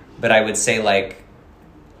movie. But I would say like,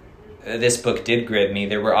 this book did grip me.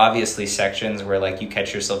 There were obviously sections where like you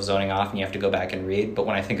catch yourself zoning off and you have to go back and read. But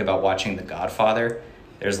when I think about watching The Godfather,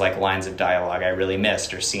 there's like lines of dialogue I really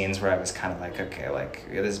missed, or scenes where I was kind of like, okay, like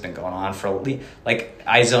this has been going on for like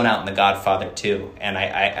I zone out in The Godfather too. And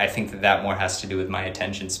I think that more has to do with my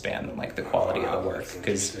attention span than like the quality of the work,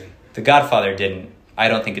 because The Godfather I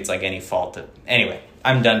don't think it's like any fault of, anyway,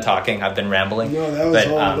 I'm done talking. I've been rambling. No, that was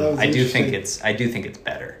I do think it's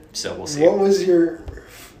better. So we'll see. What was your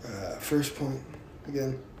first point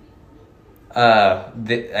again?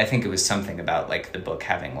 I think it was something about like the book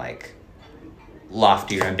having like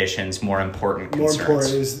loftier ambitions, more important concerns. More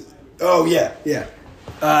important is, oh yeah.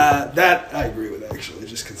 That I agree with, actually,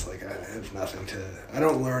 just because like I have nothing to, I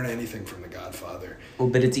don't learn anything from The Godfather. Well,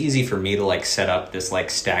 but it's easy for me to like set up this like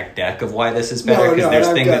stacked deck of why this is better, because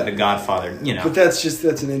there's things that The Godfather, But that's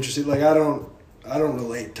an interesting, like I don't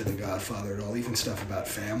relate to The Godfather at all, even stuff about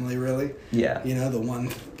family, really. Yeah. The one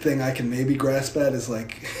thing I can maybe grasp at is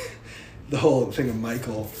like the whole thing of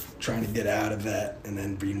Michael trying to get out of that and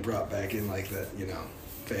then being brought back in, like that,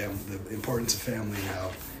 the importance of family and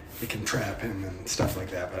how it can trap him and stuff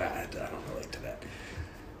like that, but I don't relate to that.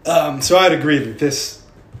 So I'd agree that this,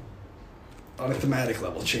 on a thematic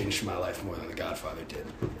level, changed my life more than The Godfather did.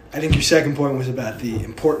 I think your second point was about the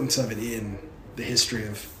importance of it in the history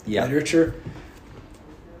of literature.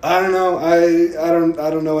 I don't know.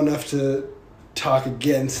 I don't know enough to talk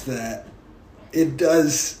against that. It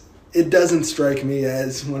doesn't strike me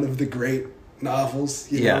as one of the great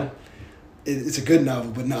novels. You know? It's a good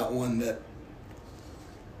novel, but not one that.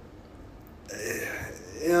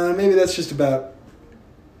 Maybe that's just about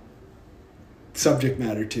subject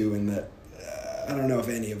matter too, and that I don't know if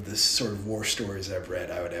any of the sort of war stories I've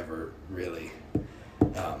read I would ever really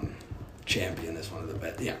champion as one of the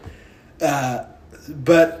best. Yeah,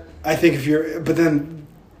 but I think but then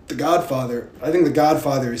The Godfather. I think The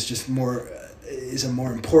Godfather is just is a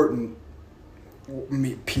more important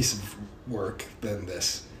piece of work than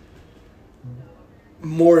this.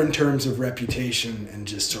 More in terms of reputation and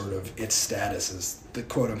just sort of its status as the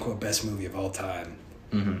quote-unquote best movie of all time,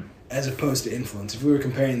 as opposed to influence. If we were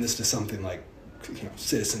comparing this to something like,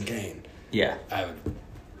 Citizen Kane, I would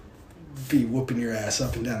be whooping your ass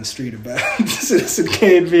up and down the street about Citizen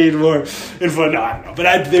Kane being more influential. No, I don't know,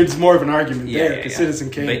 but there's more of an argument there, because Citizen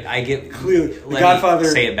Kane. But I get clearly The Godfather. Me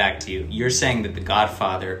say it back to you. You're saying that The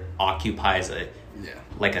Godfather occupies an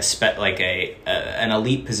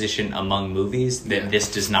elite position among movies that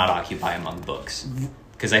this does not occupy among books,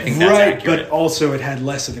 because I think that's accurate. But also it had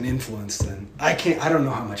less of an influence than I don't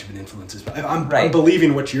know how much of an influence is. I'm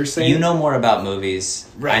believing what you're saying. You know more about movies.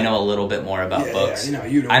 Right. I know a little bit more about books.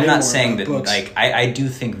 I'm not saying that books. Like I do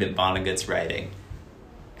think that Vonnegut's writing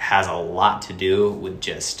has a lot to do with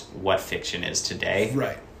just what fiction is today.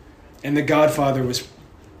 Right. And The Godfather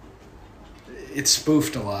it's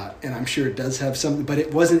spoofed a lot, and I'm sure it does have something, but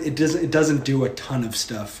it doesn't do a ton of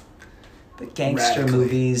stuff. But gangster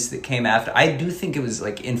movies that came after, I do think it was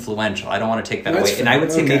like influential. I don't want to take that away. And I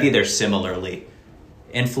would say maybe they're similarly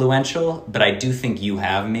influential, but I do think you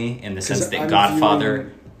have me in the sense that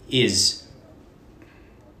Godfather is.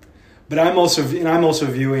 But I'm also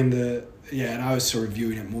viewing and I was sort of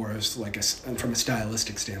viewing it more as like from a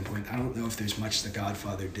stylistic standpoint. I don't know if there's much The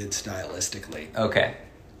Godfather did stylistically. Okay.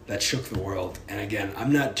 That shook the world. And again,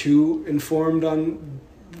 I'm not too informed on.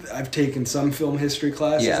 I've taken some film history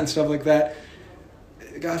classes and stuff like that.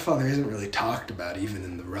 Godfather isn't really talked about, even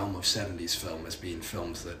in the realm of 70s film, as being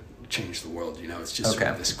films that changed the world. It's just sort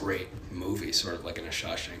of this great movie, sort of like in a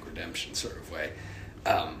Shawshank Redemption sort of way.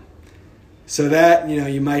 So that,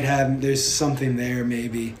 you might have, there's something there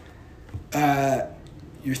maybe.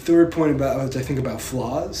 Your third point about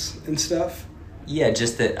flaws and stuff. Yeah,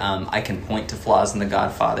 just that I can point to flaws in The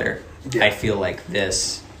Godfather. Yeah. I feel like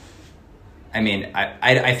this. I mean,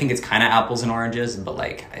 I think it's kind of apples and oranges, but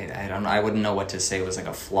like I don't know. I wouldn't know what to say was like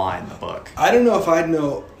a flaw in the book. I don't know if I'd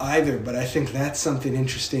know either, but I think that's something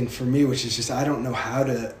interesting for me, which is just I don't know how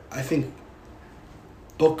to. I think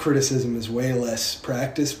book criticism is way less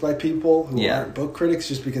practiced by people who aren't book critics,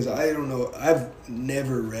 just because I don't know. I've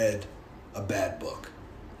never read a bad book.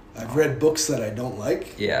 I've read books that I don't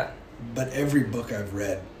like. Yeah. But every book I've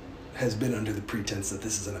read has been under the pretense that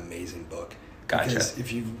this is an amazing book. Gotcha.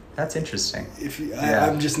 Because that's interesting.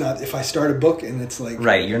 I'm just not. If I start a book and it's like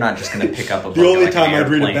right, you're not just going to pick up a book. The only time I'd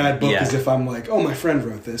read a bad book is if I'm like, oh, my friend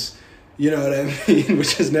wrote this. You know what I mean?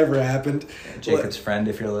 Which has never happened. Jacob's friend,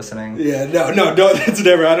 if you're listening. Yeah, no, that's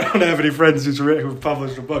never. I don't have any friends who've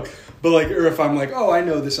published a book. But like, or if I'm like, oh, I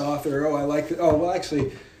know this author. Oh, I like it. Oh, well,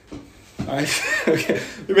 actually, okay.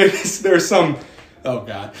 Maybe there's some. Oh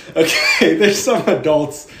God. Okay, there's some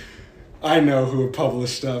adults I know who have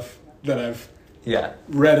published stuff that I've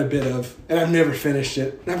read a bit of, and I've never finished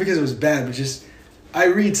it. Not because it was bad, but just I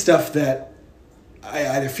read stuff that I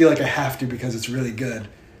either feel like I have to because it's really good,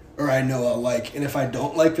 or I know I'll like. And if I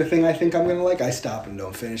don't like the thing I think I'm going to like, I stop and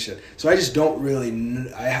don't finish it. So I just don't really.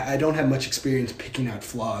 I don't have much experience picking out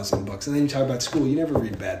flaws in books. And then you talk about school. You never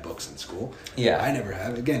read bad books in school. Yeah, I never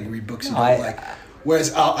have. Again, you read books you don't like.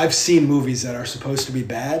 Whereas I've seen movies that are supposed to be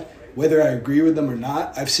bad, whether I agree with them or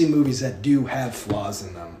not. I've seen movies that do have flaws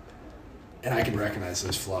in them, and I can recognize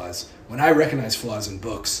those flaws. When I recognize flaws in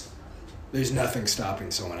books, there's nothing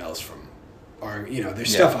stopping someone else from, or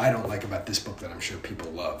there's stuff I don't like about this book that I'm sure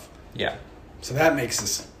people love. Yeah. So that makes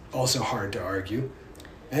this also hard to argue.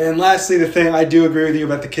 And then lastly, the thing I do agree with you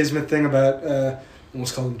about the Kismet thing about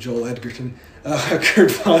almost called him Joel Edgerton.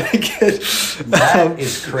 Kurt Vonnegut. That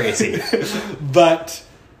is crazy. But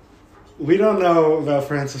we don't know about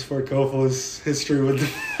Francis Ford Coppola's history with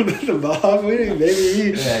the mob. Maybe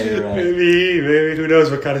you're right. Maybe who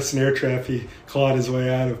knows what kind of snare trap he clawed his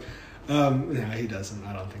way out of. No, he doesn't.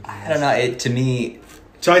 I don't think he I don't know. To me...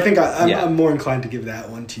 So I think I'm more inclined to give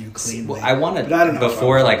that one to you cleanly. Well, I want to,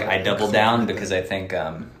 before I double down, because I think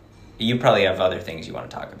you probably have other things you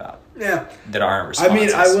want to talk about. Yeah. That aren't responses. I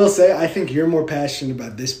mean, I will say, I think you're more passionate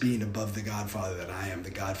about this being above The Godfather than I am The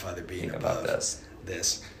Godfather being above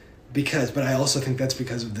this. But I also think that's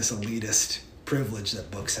because of this elitist privilege that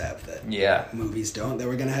books have that movies don't, that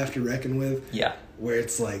we're going to have to reckon with. Yeah. Where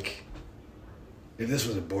it's like, if this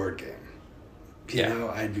was a board game,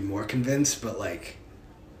 I'd be more convinced, but like,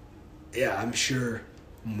 I'm sure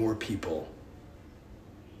more people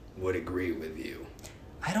would agree with you.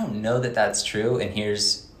 I don't know that that's true, and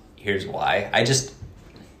here's why.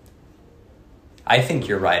 I think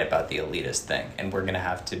you're right about the elitist thing, and we're going to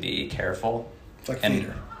have to be careful. It's like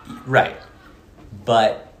theater. Right.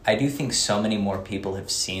 But I do think so many more people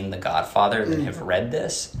have seen The Godfather than have read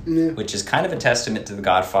this, which is kind of a testament to The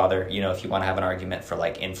Godfather. If you want to have an argument for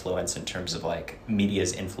like influence in terms of like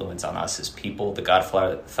media's influence on us as people, The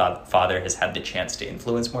Godfather has had the chance to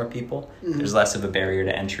influence more people. Mm-hmm. There's less of a barrier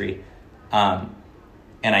to entry.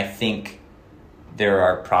 And I think there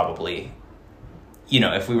are probably,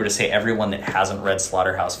 if we were to say everyone that hasn't read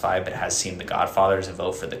Slaughterhouse-Five but has seen The Godfather as a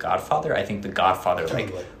vote for The Godfather, I think The Godfather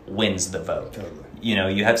wins the vote. Totally.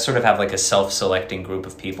 You have like a self-selecting group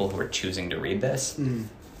of people who are choosing to read this. Mm-hmm.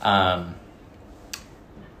 I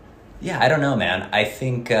don't know, man. I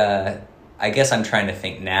think, I guess I'm trying to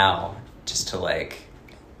think now, just to like,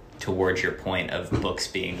 towards your point of books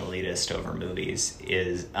being elitist over movies,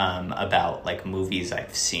 is about like movies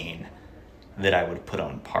I've seen that I would put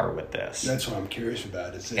on par with this. That's what I'm curious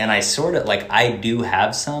about. And I sort of like, I do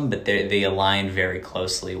have some, but they align very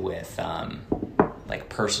closely with like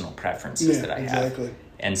personal preferences that I have. Exactly.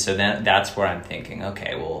 And so then that's where I'm thinking,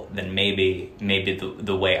 okay, well then maybe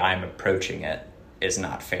the way I'm approaching it is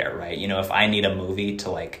not fair, right? If I need a movie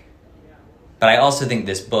to like, but I also think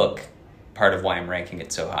this book, part of why I'm ranking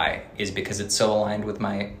it so high is because it's so aligned with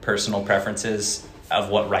my personal preferences of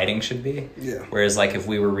what writing should be. Yeah. Whereas like if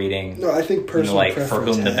we were reading, I think personal like For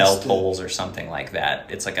Whom the Bell Tolls or something like that,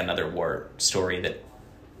 it's like another war story that,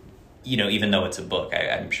 even though it's a book,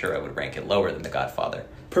 I'm sure I would rank it lower than The Godfather.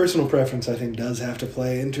 Personal preference, I think, does have to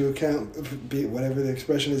play into account, whatever the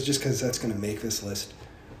expression is, just because that's going to make this list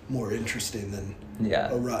more interesting than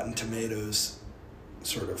a Rotten Tomatoes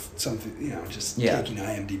sort of something, just taking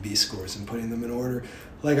IMDb scores and putting them in order.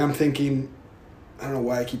 Like, I'm thinking, I don't know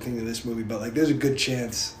why I keep thinking of this movie, but like there's a good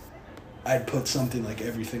chance I'd put something like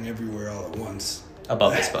Everything Everywhere All at Once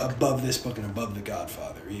Above this book. Above this book and above The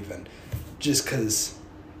Godfather, even. Just because...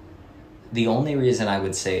 The only reason I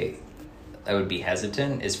would say I would be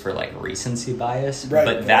hesitant is for, like, recency bias. Right,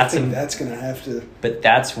 but that's that's going to have to... But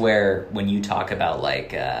that's where, when you talk about,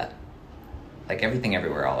 like Everything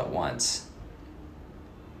Everywhere All at Once...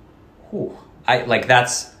 Whew,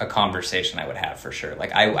 that's a conversation I would have for sure.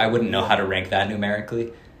 Like, I wouldn't know how to rank that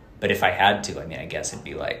numerically, but if I had to, I mean, I guess it'd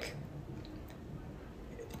be like...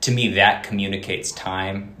 To me, that communicates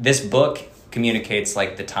time. This book communicates,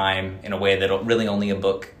 like, the time in a way that really only a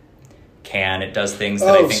book can. It does things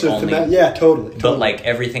that I think only... yeah, totally. But, like,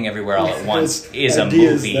 Everything Everywhere All at Once is a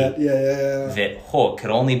movie that could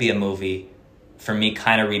only be a movie, for me,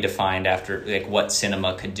 kind of redefined after, like, what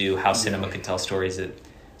cinema could do, how cinema could tell stories.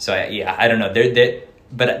 So, I don't know.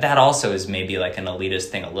 But that also is maybe, like, an elitist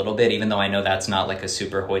thing a little bit, even though I know that's not, like, a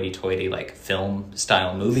super hoity-toity, like,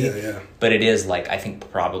 film-style movie. Yeah. But it is, like, I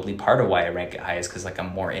think probably part of why I rank it high is because, like, I'm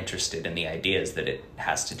more interested in the ideas that it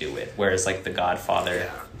has to do with. Whereas, like, The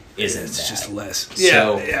Godfather isn't it's that. Just less.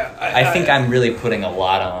 So I think I'm really putting a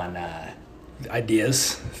lot on...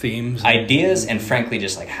 ideas, themes. Ideas, and frankly,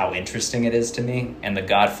 just, like, how interesting it is to me. And The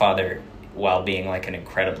Godfather... while being, like, an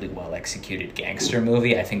incredibly well-executed gangster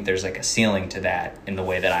movie, I think there's, like, a ceiling to that in the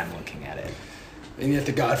way that I'm looking at it. And yet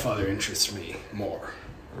The Godfather interests me more.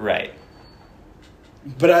 Right.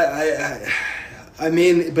 But I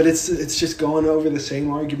mean, but it's just going over the same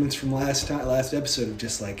arguments from last episode of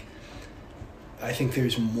just, like, I think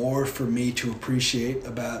there's more for me to appreciate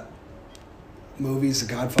about movies,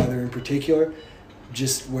 The Godfather in particular.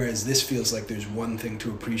 Just whereas this feels like there's one thing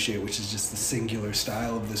to appreciate, which is just the singular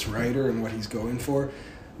style of this writer and what he's going for.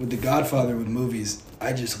 With The Godfather, with movies,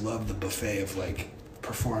 I just love the buffet of, like,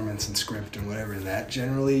 performance and script and whatever, and that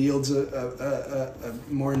generally yields a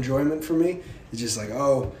more enjoyment for me. It's just like,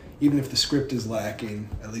 oh, even if the script is lacking,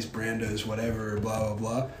 at least Brando's whatever, blah, blah,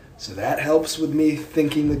 blah. So that helps with me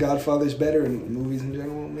thinking The Godfather's better, and movies in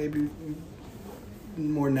general maybe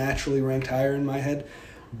more naturally ranked higher in my head.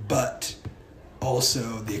 But... also,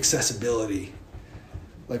 the accessibility,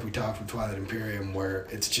 like we talked with Twilight Imperium, where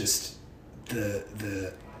it's just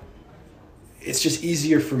it's just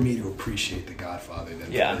easier for me to appreciate The Godfather than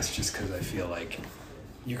this, just because I feel like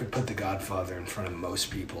you could put The Godfather in front of most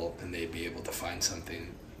people and they'd be able to find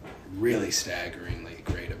something really staggeringly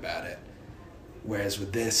great about it. Whereas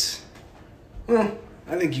with this, well,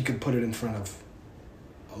 I think you could put it in front of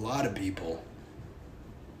a lot of people.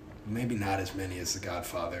 Maybe not as many as The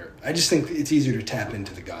Godfather. I just think it's easier to tap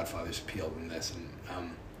into The Godfather's appeal than this.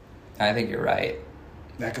 And I think you're right.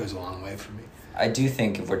 That goes a long way for me. I do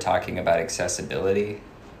think if we're talking about accessibility,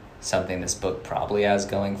 something this book probably has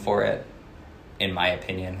going for it, in my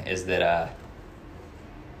opinion, is that,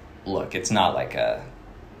 look, it's not like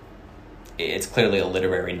it's clearly a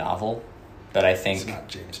literary novel, but I think... It's not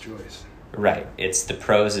James Joyce. Right. The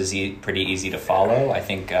prose is pretty easy to follow. I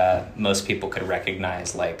think most people could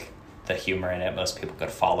recognize, like, the humor in it. Most people could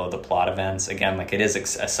follow the plot events. Again, like, it is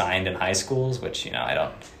assigned in high schools, which, you know,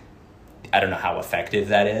 I don't know how effective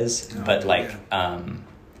that is. No, but, like, I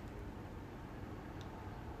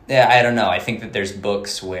don't know. I think that there's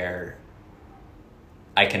books where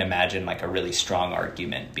I can imagine, like, a really strong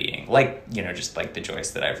argument being, like, you know, just like the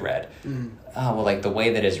Joyce that I've read. Well, like, the way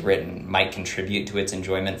that it's written might contribute to its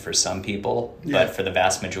enjoyment for some people, but for the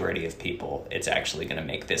vast majority of people, it's actually going to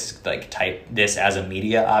make this, like, this as a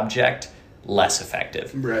media object less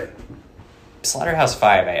effective. Right.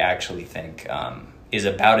 Slaughterhouse-Five, I actually think, is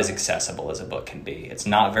about as accessible as a book can be. It's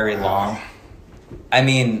not very long. I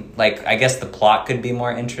mean, like, I guess the plot could be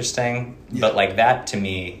more interesting, but, like, that, to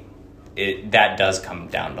me... that does come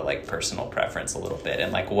down to, like, personal preference a little bit,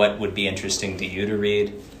 and, like, what would be interesting to you to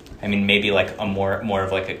read. I mean, maybe, like, a more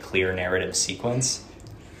of, like, a clear narrative sequence.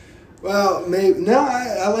 Well, maybe no.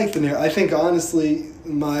 I like the narrative. I think, honestly,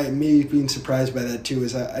 me being surprised by that too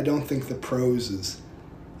is I don't think the prose is.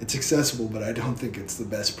 It's accessible, but I don't think it's the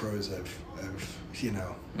best prose I've you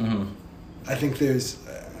know. Mm-hmm. I think there's,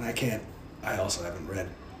 and I can't. I also haven't read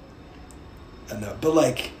enough, but,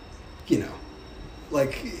 like, you know,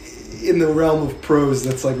 like, in the realm of prose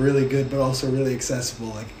that's, like, really good but also really accessible,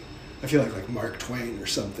 like, I feel like Mark Twain or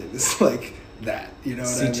something. It's like that, you know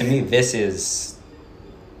what I mean? To me, this is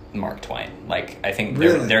Mark Twain. Like, I think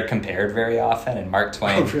Really? they're compared very often, and Mark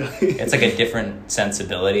Twain, really? It's like a different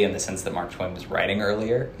sensibility in the sense that Mark Twain was writing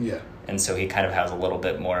earlier. Yeah. And so he kind of has a little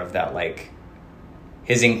bit more of that, like,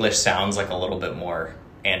 his English sounds like a little bit more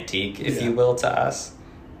antique, if you will, to us.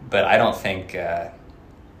 But I don't think... I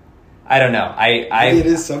don't know. Maybe it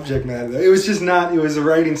is subject matter, though. It was just not... It was a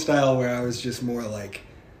writing style where I was just more like...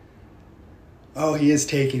 Oh, he is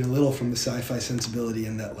taking a little from the sci-fi sensibility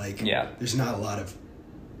in that, like... Yeah. There's not a lot of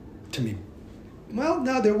to me, well,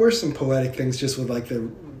 no, there were some poetic things just with like the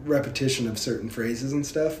repetition of certain phrases and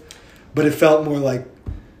stuff, but it felt more like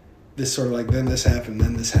this sort of like, then this happened,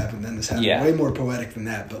 then this happened, then this happened. Yeah. Way more poetic than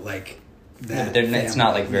that, but like that. Yeah, it's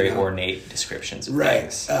not like very ornate descriptions of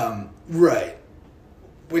things. Right.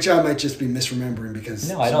 Which I might just be misremembering because...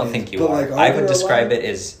 No, I don't think you are. Like, I would describe it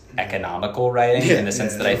as economical writing in the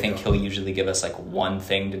sense that I think he'll usually give us like one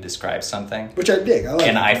thing to describe something. Which I dig. I like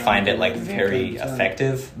and I find it like very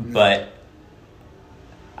effective, but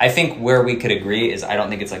I think where we could agree is I don't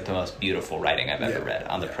think it's like the most beautiful writing I've ever read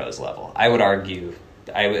on the prose level. I would argue,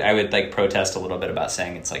 I would like protest a little bit about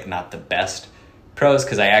saying it's like not the best prose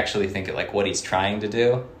because I actually think it like what he's trying to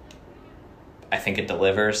do, I think it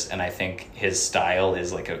delivers, and I think his style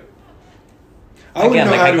is like I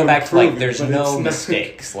go back to like there's no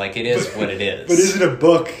mistakes. Like it is what it is. But is it a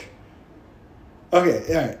book?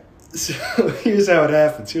 Okay, all right. So here's how it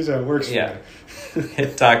happens. Here's how it works for me.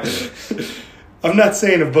 Talk to me. I'm not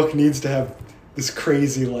saying a book needs to have this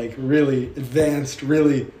crazy, like really advanced,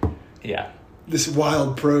 really this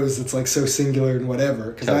wild prose that's like so singular and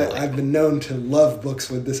whatever. Because I've been known to love books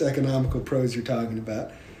with this economical prose you're talking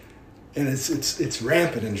about. And it's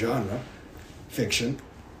rampant in genre fiction,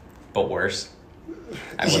 but worse.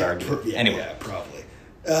 I would argue. Anyway, probably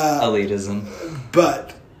elitism.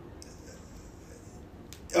 But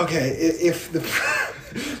okay, if the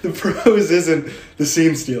prose isn't the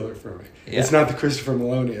scene stealer for me, it's not the Christopher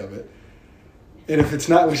Maloney of it, and if it's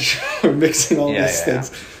not, we're mixing all these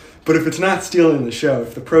things. But if it's not stealing the show,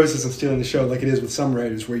 if the prose isn't stealing the show, like it is with some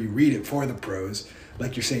writers, where you read it for the prose.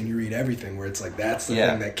 Like you're saying, you read everything where it's like that's the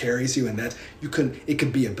thing that carries you, and that it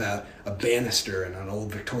could be about a banister in an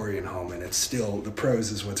old Victorian home, and it's still the prose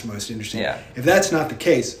is what's most interesting. Yeah. If that's not the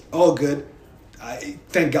case, all good.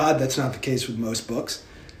 Thank God that's not the case with most books.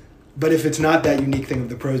 But if it's not that unique thing of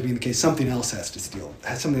the prose being the case, something else has to steal.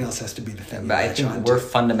 Something else has to be the thing. But I think we're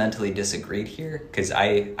fundamentally disagreed here because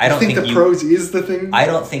I don't think the prose is the thing. I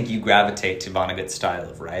don't think you gravitate to Vonnegut's style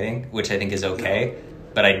of writing, which I think is okay. No.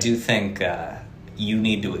 But I do think. You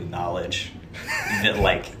need to acknowledge that,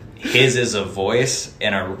 like, his is a voice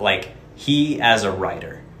and he as a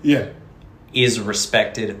writer, is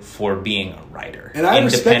respected for being a writer. And I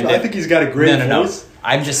respect him. I think he's got a great voice. No.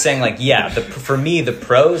 I'm just saying, like, for me, the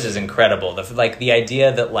prose is incredible. The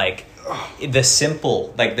idea that, like, the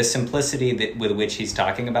simplicity with which he's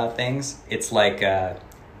talking about things, it's like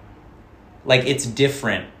it's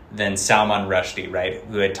different than Salman Rushdie, right?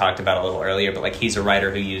 Who I talked about a little earlier, but like he's a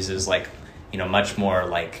writer who uses like. Much more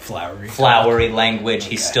like flowery language.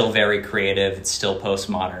 He's still very creative. It's still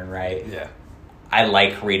postmodern, right? Yeah. I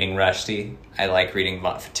like reading Rushdie. I like reading.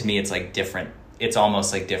 To me, it's like different. It's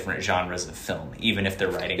almost like different genres of film, even if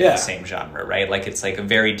they're writing in the same genre, right? Like it's like a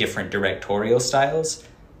very different directorial styles.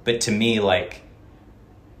 But to me, like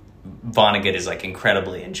Vonnegut is like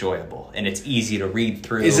incredibly enjoyable, and it's easy to read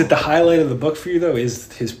through. Is it the highlight of the book for you though?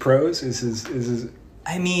 Is his prose? Is his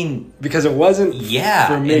I mean, because it wasn't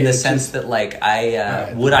for me, in the sense that like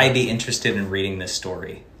would I be interested in reading this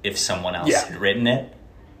story if someone else had written it?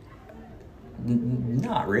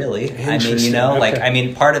 Not really. I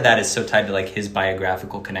mean, part of that is so tied to like his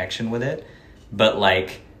biographical connection with it, but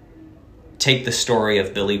like take the story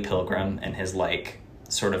of Billy Pilgrim and his like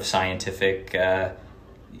sort of scientific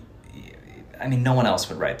no one else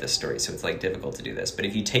would write this story, so it's like difficult to do this. But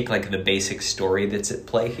if you take like the basic story that's at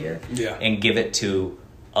play here and give it to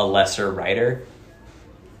a lesser writer,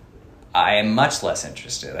 I am much less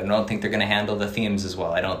interested. I don't think they're going to handle the themes as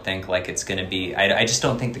well. I don't think like it's going to be... I just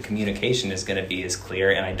don't think the communication is going to be as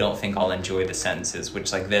clear, and I don't think I'll enjoy the sentences,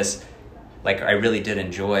 which like this, like I really did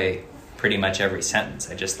enjoy pretty much every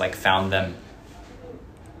sentence. I just like found them...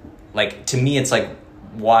 Like, to me, it's like...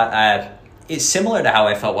 It's similar to how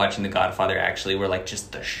I felt watching The Godfather, actually, where, like,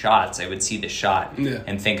 just the shots, I would see the shot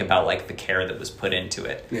and think about, like, the care that was put into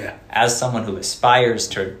it. Yeah. As someone who aspires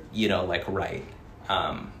to, write,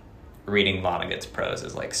 reading Vonnegut's prose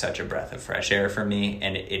is, like, such a breath of fresh air for me,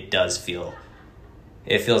 and it does feel...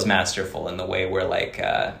 It feels masterful in the way where, like,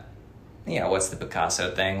 what's the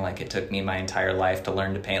Picasso thing? Like, it took me my entire life to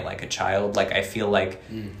learn to paint like a child. Like, I feel like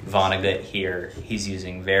Vonnegut here, he's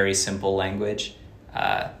using very simple language,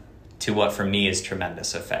 to what for me is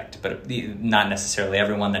tremendous effect, but not necessarily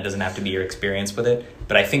everyone. That doesn't have to be your experience with it.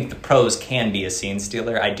 But I think the prose can be a scene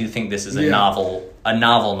stealer. I do think this is a novel.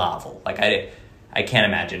 Like I can't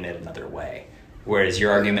imagine it another way. Whereas your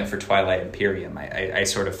argument for Twilight Imperium, I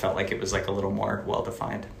sort of felt like it was like a little more well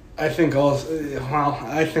defined. I think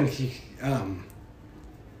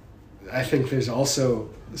I think there's also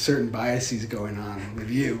certain biases going on with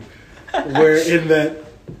you, where in that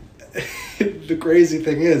the crazy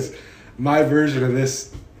thing is, my version of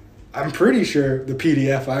this I'm pretty sure the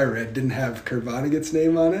PDF I read didn't have Kurt Vonnegut's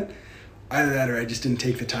name on it. Either that or I just didn't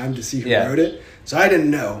take the time to see who wrote it. So I didn't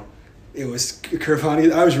know it was Kurt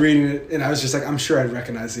Vonnegut. I was reading it, and I was just like, I'm sure I'd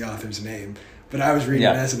recognize the author's name. But I was reading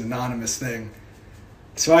it as an anonymous thing.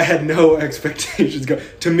 So I had no expectations.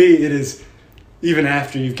 To me, it is, even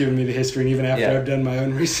after you've given me the history and even after I've done my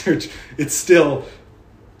own research, it's still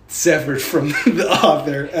severed from the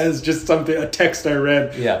author as just a text I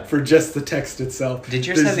read for just the text itself. Did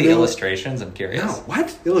yours have the illustrations? I'm curious. No,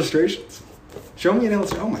 what? Illustrations? Show me an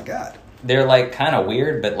illustration. Oh my God. They're like kind of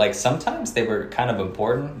weird, but like sometimes they were kind of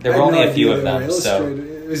important. There were only a few of them. So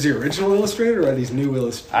is the original illustrator or are these new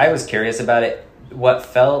illustrators? I was curious about it.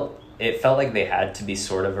 It felt like they had to be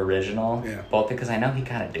sort of original, both because I know he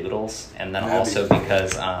kind of doodles, and then also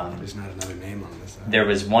because there's not another name on this. There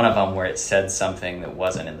was one of them where it said something that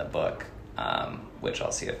wasn't in the book, which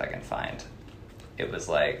I'll see if I can find. It was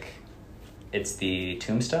like, it's the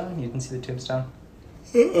tombstone. You can see the tombstone.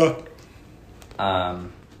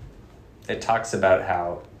 It talks about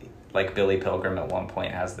how, like, Billy Pilgrim at one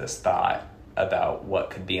point has this thought about what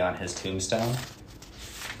could be on his tombstone.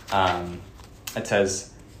 It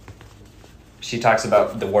says, she talks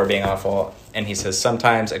about the war being awful, and he says,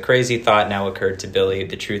 sometimes a crazy thought now occurred to Billy.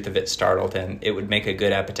 The truth of it startled him. It would make a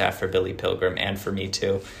good epitaph for Billy Pilgrim and for me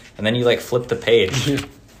too. And then you like flip the page.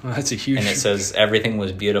 Well, that's a huge... And it says, everything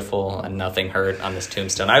was beautiful and nothing hurt on this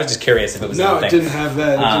tombstone. I was just curious if it was No, it didn't have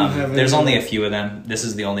that. There's only a few of them. This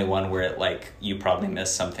is the only one where it, like, you probably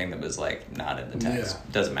missed something that was, like, not in the text.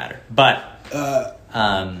 Yeah. Doesn't matter. But,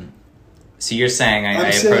 so you're saying I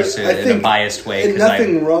approached it in a biased way. There's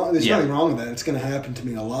nothing wrong with that. It's going to happen to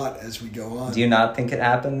me a lot as we go on. Do you not think it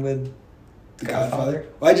happened with The Godfather?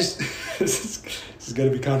 Well, this is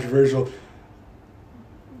going to be controversial.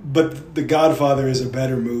 But The Godfather is a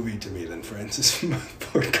better movie to me than Francis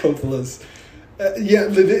Ford Coppola's.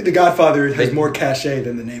 The Godfather has more cachet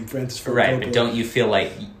than the name Francis Ford Coppola. Right, but don't you feel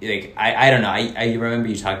like I don't know, I remember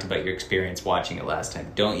you talked about your experience watching it last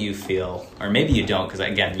time. Don't you feel, or maybe you don't, because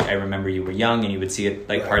again, I remember you were young and you would see it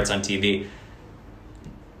parts on TV.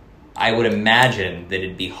 I would imagine that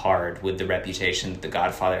it'd be hard with the reputation that The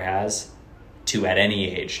Godfather has to, at any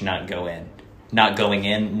age, not going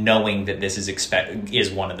in knowing that this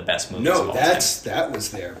is one of the best movies of all time. That was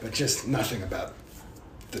there, but just nothing about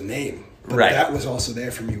the name. But right. That was also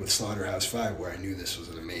there for me with Slaughterhouse-Five, where I knew this was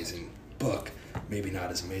an amazing book. Maybe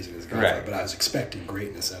not as amazing as Godfather, but I was expecting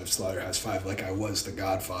greatness out of Slaughterhouse-Five, like I was The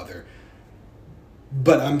Godfather.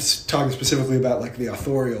 But I'm talking specifically about like the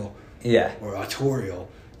authorial or autorial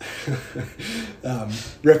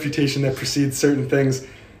reputation that precedes certain things.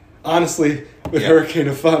 Honestly, with Hurricane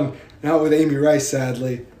of Fun, not with Amy Rice,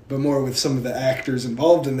 sadly, but more with some of the actors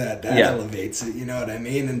involved in that elevates it, you know what I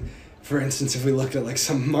mean? And for instance, if we looked at like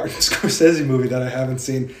some Martin Scorsese movie that I haven't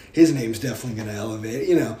seen, his name's definitely going to elevate,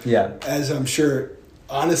 you know. Yeah. As I'm sure,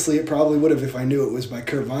 honestly, it probably would have if I knew it was by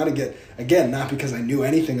Kurt Vonnegut. Again, not because I knew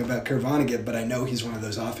anything about Kurt Vonnegut, but I know he's one of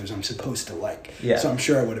those authors I'm supposed to like. Yeah. So I'm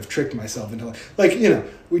sure I would have tricked myself into like, you know,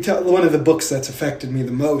 one of the books that's affected me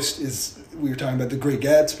the most is, we were talking about The Great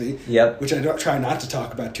Gatsby, which I try not to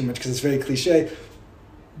talk about too much because it's very cliche.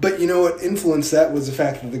 But you know what influenced that was the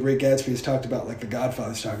fact that The Great Gatsby is talked about like The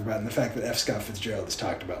Godfather's talked about, and the fact that F. Scott Fitzgerald is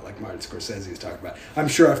talked about like Martin Scorsese is talked about. I'm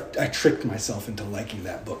sure I tricked myself into liking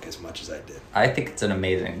that book as much as I did. I think it's an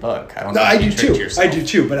amazing book. I do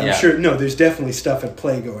too, but I'm sure, there's definitely stuff at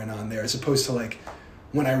play going on there, as opposed to like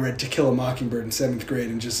when I read To Kill a Mockingbird in 7th grade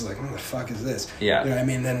and just like, what the fuck is this? Yeah. You know what I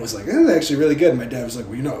mean? Then was like, this is actually really good. And my dad was like,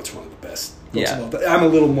 well, you know, it's one of the best books of all time. I'm a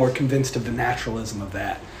little more convinced of the naturalism of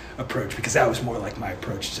that approach, because that was more like my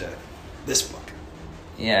approach to this book.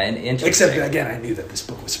 Yeah, and interesting. Except that, again, I knew that this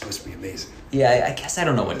book was supposed to be amazing. Yeah, I guess I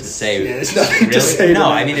don't know what to say. Yeah, there's nothing to say. No,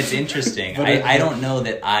 I mean, it's interesting. I don't know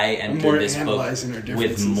that I entered this book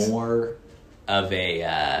with more of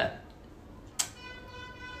a...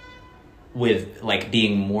 with, like,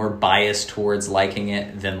 being more biased towards liking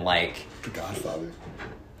it than, like... The Godfather?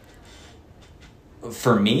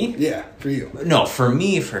 For me? Yeah, for you. No, for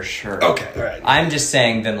me, for sure. Okay, all right. I'm just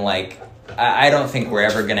saying then, like, I don't think we're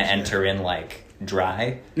ever going to enter in, like,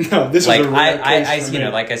 dry. No, this like, was a rare case for you me.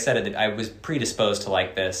 know, like I said, I was predisposed to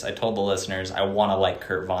like this. I told the listeners I want to like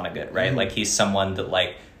Kurt Vonnegut, right? Mm-hmm. Like, he's someone that,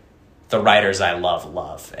 like, the writers I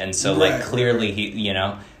love. And so, like, clearly he, you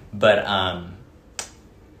know, but,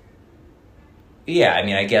 yeah, I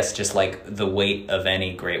mean, I guess just, like, the weight of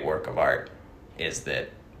any great work of art is that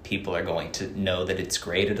people are going to know that it's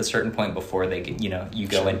great at a certain point before they get, you know, you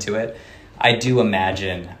go into it. I do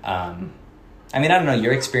imagine, I mean, I don't know,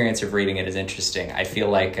 your experience of reading it is interesting. I feel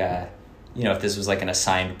like if this was like an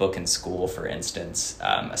assigned book in school, for instance,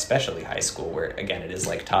 especially high school, where again it is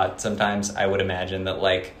like taught sometimes, I would imagine that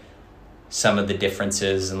like some of the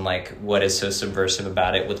differences and like what is so subversive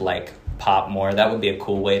about it would like pop more. That would be a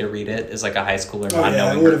cool way to read it, as like a high schooler not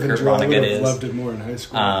knowing who Kurt Vonnegut is. I would have loved it more in high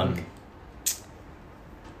school.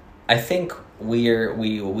 I think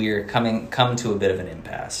we're come to a bit of an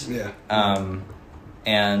impasse. Yeah.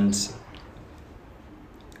 And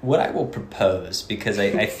what I will propose, because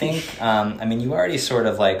I think, you already sort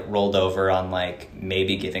of like rolled over on like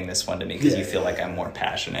maybe giving this one to me because you feel like I'm more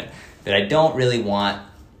passionate, but I don't really want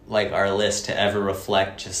like our list to ever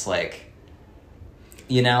reflect just like,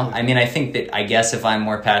 I think that I guess if I'm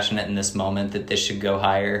more passionate in this moment that this should go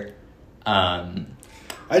higher.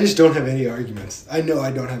 I just don't have any arguments. I know I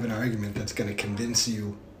don't have an argument that's going to convince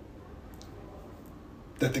you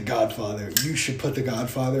that you should put The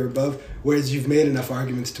Godfather above, whereas you've made enough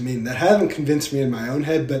arguments to me that haven't convinced me in my own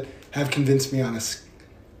head, but have convinced me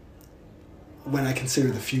when I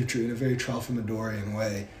consider the future in a very Tralfamadorian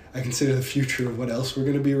way. I consider the future of what else we're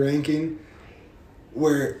going to be ranking,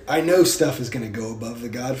 where I know stuff is going to go above The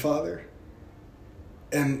Godfather,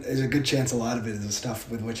 and there's a good chance a lot of it is the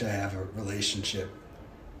stuff with which I have a relationship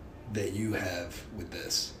that you have with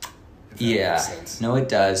this. Yeah, no, it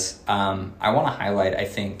does. I want to highlight, I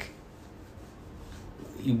think,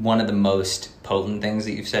 one of the most potent things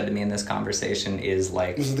that you've said to me in this conversation is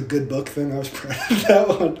like... Was it the good book thing? I was proud of that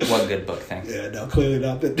one. What good book thing? Yeah, no, clearly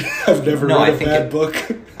not. That I've never read a bad book.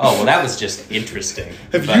 Oh, well, that was just interesting.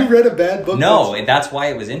 Have you read a bad book? No, that's why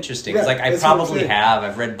it was interesting. It's I probably have.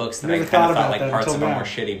 I've read books that I kind of thought like parts of them were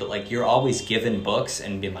shitty, but like you're always given books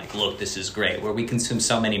and being like, look, this is great. Where we consume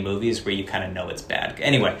so many movies where you kind of know it's bad.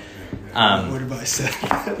 Anyway. What have I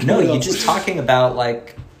said? No, you're just talking about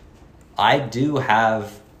like, I do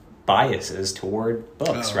have biases toward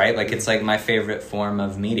books, right? Like it's like my favorite form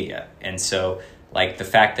of media. And so like the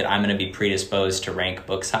fact that I'm going to be predisposed to rank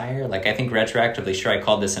books higher, like I think retroactively, sure, I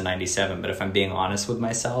called this a 97, but if I'm being honest with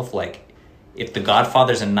myself, like if The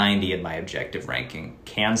Godfather's a 90 in my objective ranking,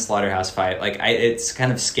 can Slaughterhouse-Five, like it's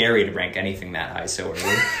kind of scary to rank anything that high so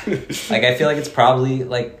early. Like I feel like it's probably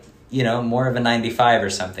like, more of a 95 or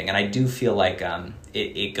something. And I do feel like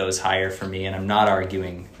it goes higher for me, and I'm not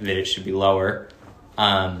arguing that it should be lower.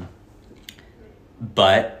 But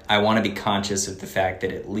I want to be conscious of the fact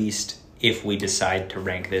that at least if we decide to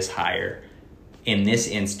rank this higher, in this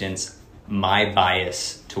instance, my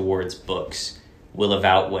bias towards books will have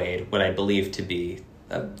outweighed what I believe to be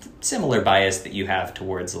a similar bias that you have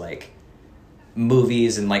towards like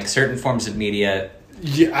movies and like certain forms of media.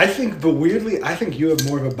 Yeah, but weirdly, I think you have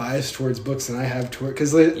more of a bias towards books than I have toward,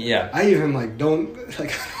 because I even I don't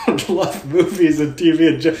love movies and TV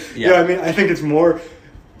and I think it's more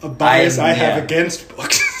a bias I have against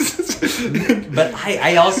books. But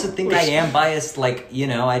I also think I am biased, like,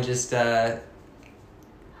 I just I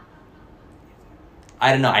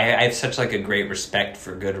don't know, I have such like a great respect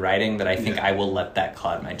for good writing that I think I will let that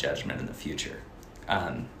cloud my judgment in the future.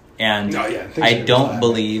 I don't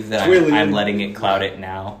believe that I'm letting it cloud it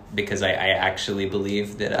now, because I actually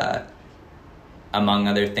believe that, among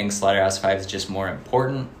other things, Slaughterhouse-Five is just more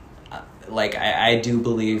important. I do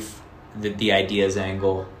believe that the ideas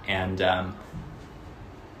angle, and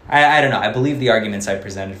I don't know, I believe the arguments I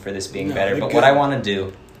presented for this being better, but what I want to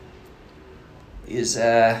do is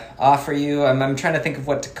offer you, I'm trying to think of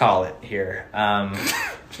what to call it here,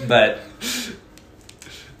 but...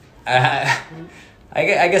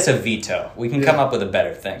 I guess a veto. We can come up with a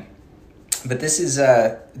better thing. But this is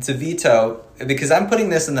it's a veto because I'm putting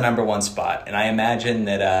this in the number one spot, and I imagine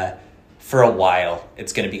that for a while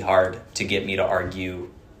it's going to be hard to get me to argue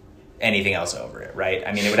anything else over it, right?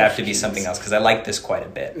 I mean, it would have to be something else because I like this quite a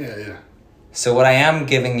bit. Yeah. So what I am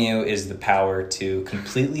giving you is the power to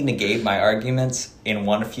completely negate my arguments in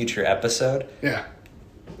one future episode. Yeah.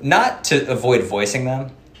 Not to avoid voicing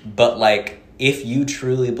them, but like if you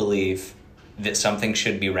truly believe that something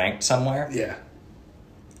should be ranked somewhere. Yeah.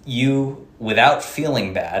 You, without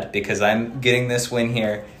feeling bad, because I'm getting this win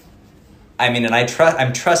here, I mean, and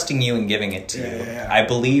I'm trusting you and giving it to you. Yeah. I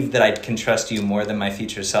believe that I can trust you more than my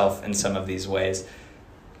future self in some of these ways.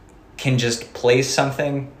 Can just place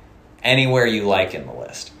something anywhere you like in the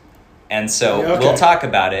list. And so we'll talk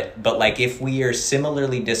about it, but like if we are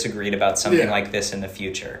similarly disagreed about something like this in the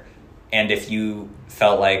future, and if you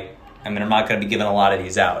felt like, I mean, I'm not going to be giving a lot of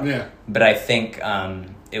these out. Yeah. But I think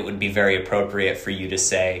it would be very appropriate for you to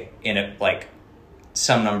say in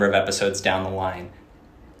some number of episodes down the line,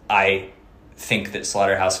 I think that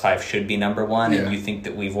Slaughterhouse-Five should be number one, and you think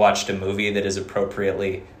that we've watched a movie that is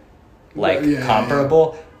appropriately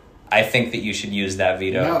comparable. I think that you should use that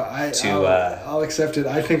veto. No, I'll accept it.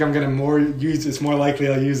 I think I'm going to it's more likely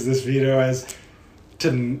I'll use this veto as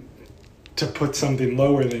to put something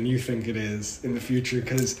lower than you think it is in the future,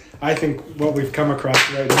 because I think what we've come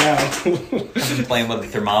across right now... I've been playing with the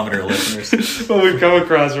thermometer, listeners. What we've come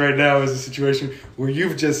across right now is a situation where you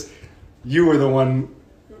were the one,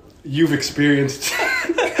 you've experienced,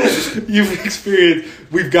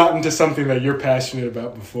 we've gotten to something that you're passionate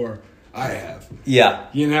about before I have. Yeah.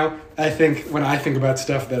 You know, I think when I think about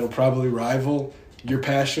stuff that'll probably rival your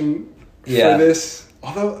passion for this,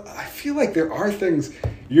 although I feel like there are things,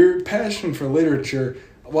 your passion for literature,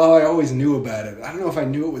 while I always knew about it, I don't know if I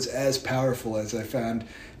knew it was as powerful as I found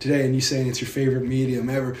today, and you saying it's your favorite medium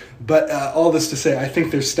ever. But all this to say, I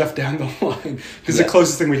think there's stuff down the line, because the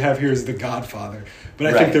closest thing we have here is The Godfather. But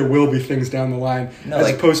I think there will be things down the line, as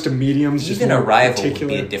opposed to mediums. Even Arrival would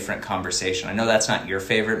be a different conversation. I know that's not your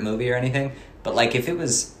favorite movie or anything, but like if it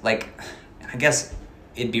was like, I guess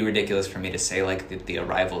it'd be ridiculous for me to say like that The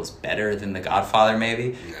Arrival is better than The Godfather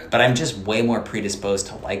maybe, but I'm just way more predisposed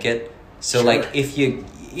to like it. So like if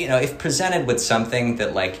if presented with something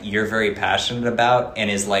that like you're very passionate about and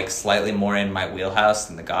is like slightly more in my wheelhouse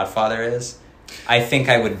than The Godfather is, I think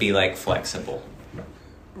I would be like flexible.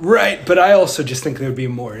 Right, but I also just think there would be a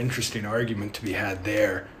more interesting argument to be had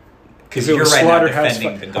there. Because you're right now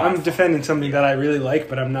defending The Godfather. I'm defending something that I really like,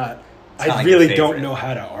 but I'm not. I really don't know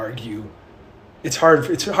how to argue. It's hard.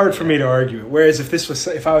 It's hard for me to argue it. Whereas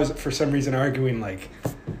if I was for some reason arguing like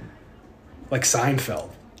Seinfeld,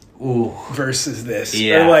 versus this,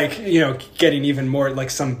 or like getting even more like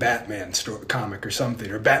some Batman comic or something,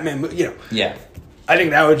 or Batman, I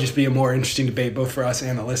think that would just be a more interesting debate both for us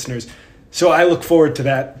and the listeners. So I look forward to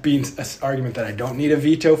that being an argument that I don't need a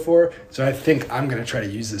veto for. So I think I'm going to try to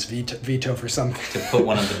use this veto for something. To put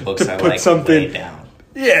one of the books I like way down.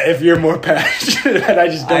 Yeah, if you're more passionate, and I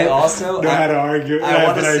just don't know how to argue. I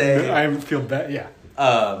want to say... I feel bad,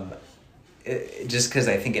 just because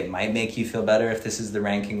I think it might make you feel better if this is the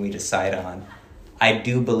ranking we decide on. I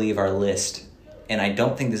do believe our list, and I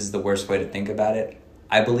don't think this is the worst way to think about it,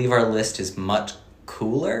 I believe our list is much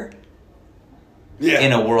cooler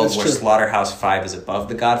in a world where Slaughterhouse-Five is above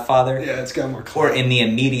The Godfather. Yeah, it's got more color. Or in the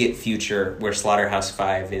immediate future where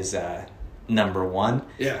Slaughterhouse-Five is number one.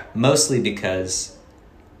 Yeah. Mostly because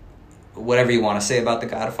whatever you want to say about The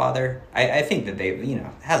Godfather, I think that they,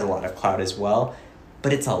 has a lot of clout as well,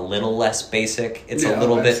 but it's a little less basic. It's a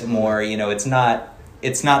little bit more, it's not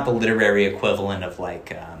the literary equivalent of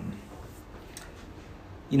like,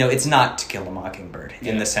 it's not To Kill a Mockingbird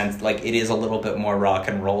in the sense, like, it is a little bit more rock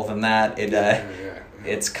and roll than that.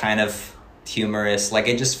 It's kind of humorous. Like,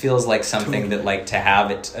 it just feels like something that, like, to have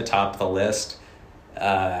it atop the list. It's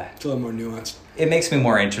a little more nuanced. It makes me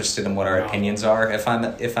more interested in what our opinions are if I'm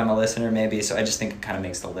a listener, maybe. So I just think it kind of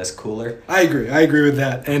makes the list cooler. I agree with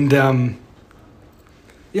that. And,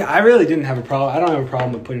 I really didn't have a problem. I don't have a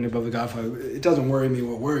problem with putting it above The Godfather. It doesn't worry me.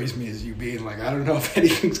 What worries me is you being like, I don't know if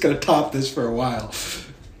anything's going to top this for a while.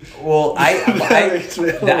 Well, I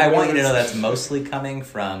want you to know that's mostly coming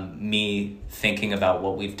from me thinking about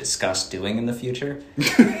what we've discussed doing in the future,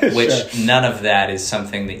 which none of that is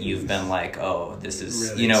something that you've been like, oh, this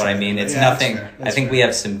is, really what I mean? It's nothing. I think we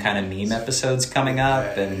have some kind of meme episodes coming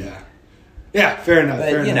up. Fair enough. But,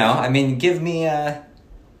 fair enough. I mean, give me...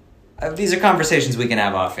 these are conversations we can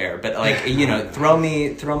have off air, but like, throw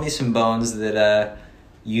me some bones that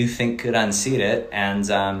you think could unseat it,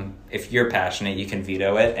 and if you're passionate, you can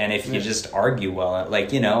veto it, and if you just argue well,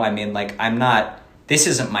 like, I'm not, this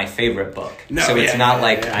isn't my favorite book, so it's not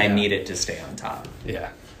like I need it to stay on top.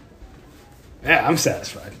 Yeah, I'm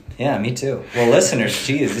satisfied. Yeah, me too. Well, listeners,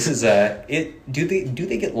 geez, this is do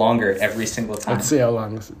they get longer every single time? Let's see how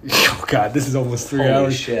long this is. Oh God, this is almost 3 hours.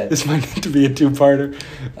 Holy shit. This might need to be a 2-parter.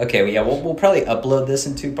 Okay, we'll probably upload this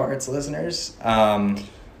in 2 parts, listeners.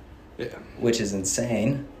 Which is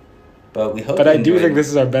insane. But we hope. But I do think this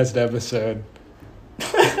is our best episode.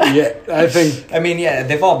 I think.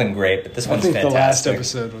 They've all been great, but this one's fantastic. The last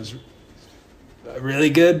episode was really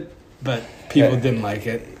good, but people didn't like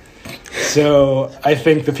it. So I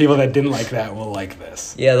think the people that didn't like that will like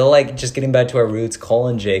this. Yeah, they'll like just getting back to our roots. Cole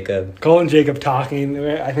and Jacob talking.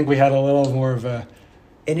 I think we had a little more of a...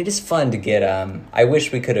 And it is fun to get... I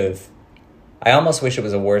wish we could have... I almost wish it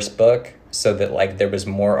was a worse book so that like there was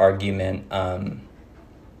more argument in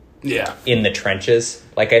the trenches.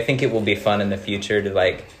 Like, I think it will be fun in the future to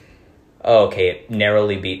like... Oh, okay, it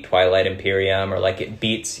narrowly beat Twilight Imperium, or like it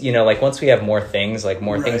beats, like once we have more things, like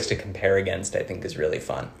more things to compare against, I think is really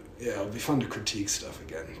fun. Yeah, it'll be fun to critique stuff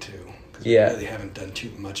again, too. Because we really haven't done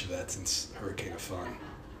too much of that since Hurricane of Fun.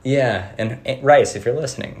 Yeah, and Rice, if you're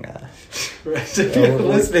listening. Rice, if you're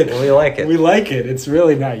listening. We like it. We like it. It's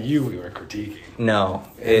really not you we were critiquing. No,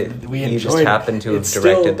 you just it. happen to have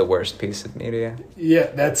directed the worst piece of media. Yeah,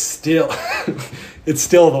 that's still... it's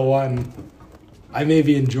still the one I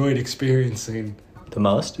maybe enjoyed experiencing... The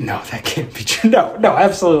most? No, that can't be true. No,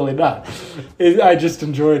 absolutely not. I just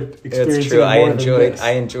enjoyed experiencing. It's true.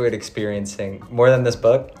 I enjoyed experiencing more than this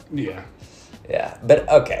book. Yeah. Yeah, but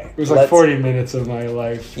okay. It was like 40 minutes of my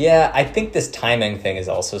life. Yeah, I think this timing thing is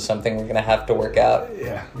also something we're gonna have to work out.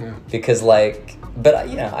 Yeah. Because but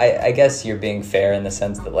you know, I guess you're being fair in the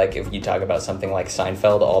sense that like if you talk about something like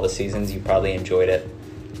Seinfeld, all the seasons, you probably enjoyed it.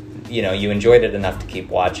 You know, you enjoyed it enough to keep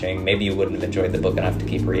watching. Maybe you wouldn't have enjoyed the book enough to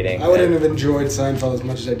keep reading. I wouldn't have enjoyed Seinfeld as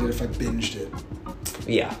much as I did if I binged it.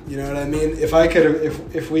 Yeah. You know what I mean? If I could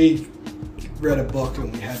have, if we read a book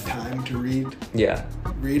and we had time to read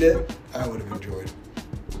it, I would have enjoyed it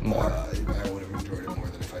more. I would have enjoyed it more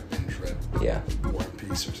than if I binge read War and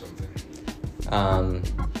Peace or something.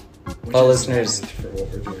 Well, listeners, for what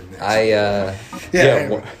we're doing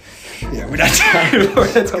next. We're not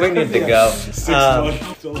time. We need to go. 6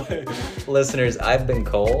 month delay. Listeners, I've been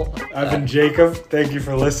Cole. I've been Jacob. Thank you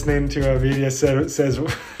for listening to Media Says. I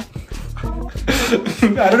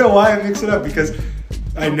don't know why I mix it up because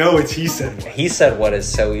I know it's He Said What. He Said What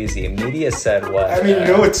is so easy. Media Said What. I mean, you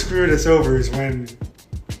know what screwed us over is when...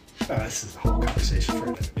 this is a whole conversation for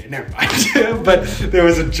another day. Never mind. But there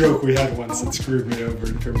was a joke we had once that screwed me over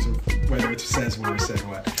in terms of whether it says what or said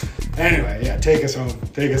what. Anyway, yeah, take us home.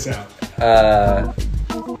 Take us out.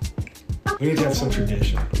 We need to have some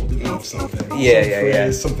tradition. We'll develop something.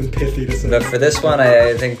 Yeah. Something pithy to say. But for this one,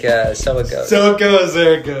 I think so it goes. So it goes.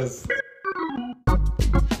 There it goes.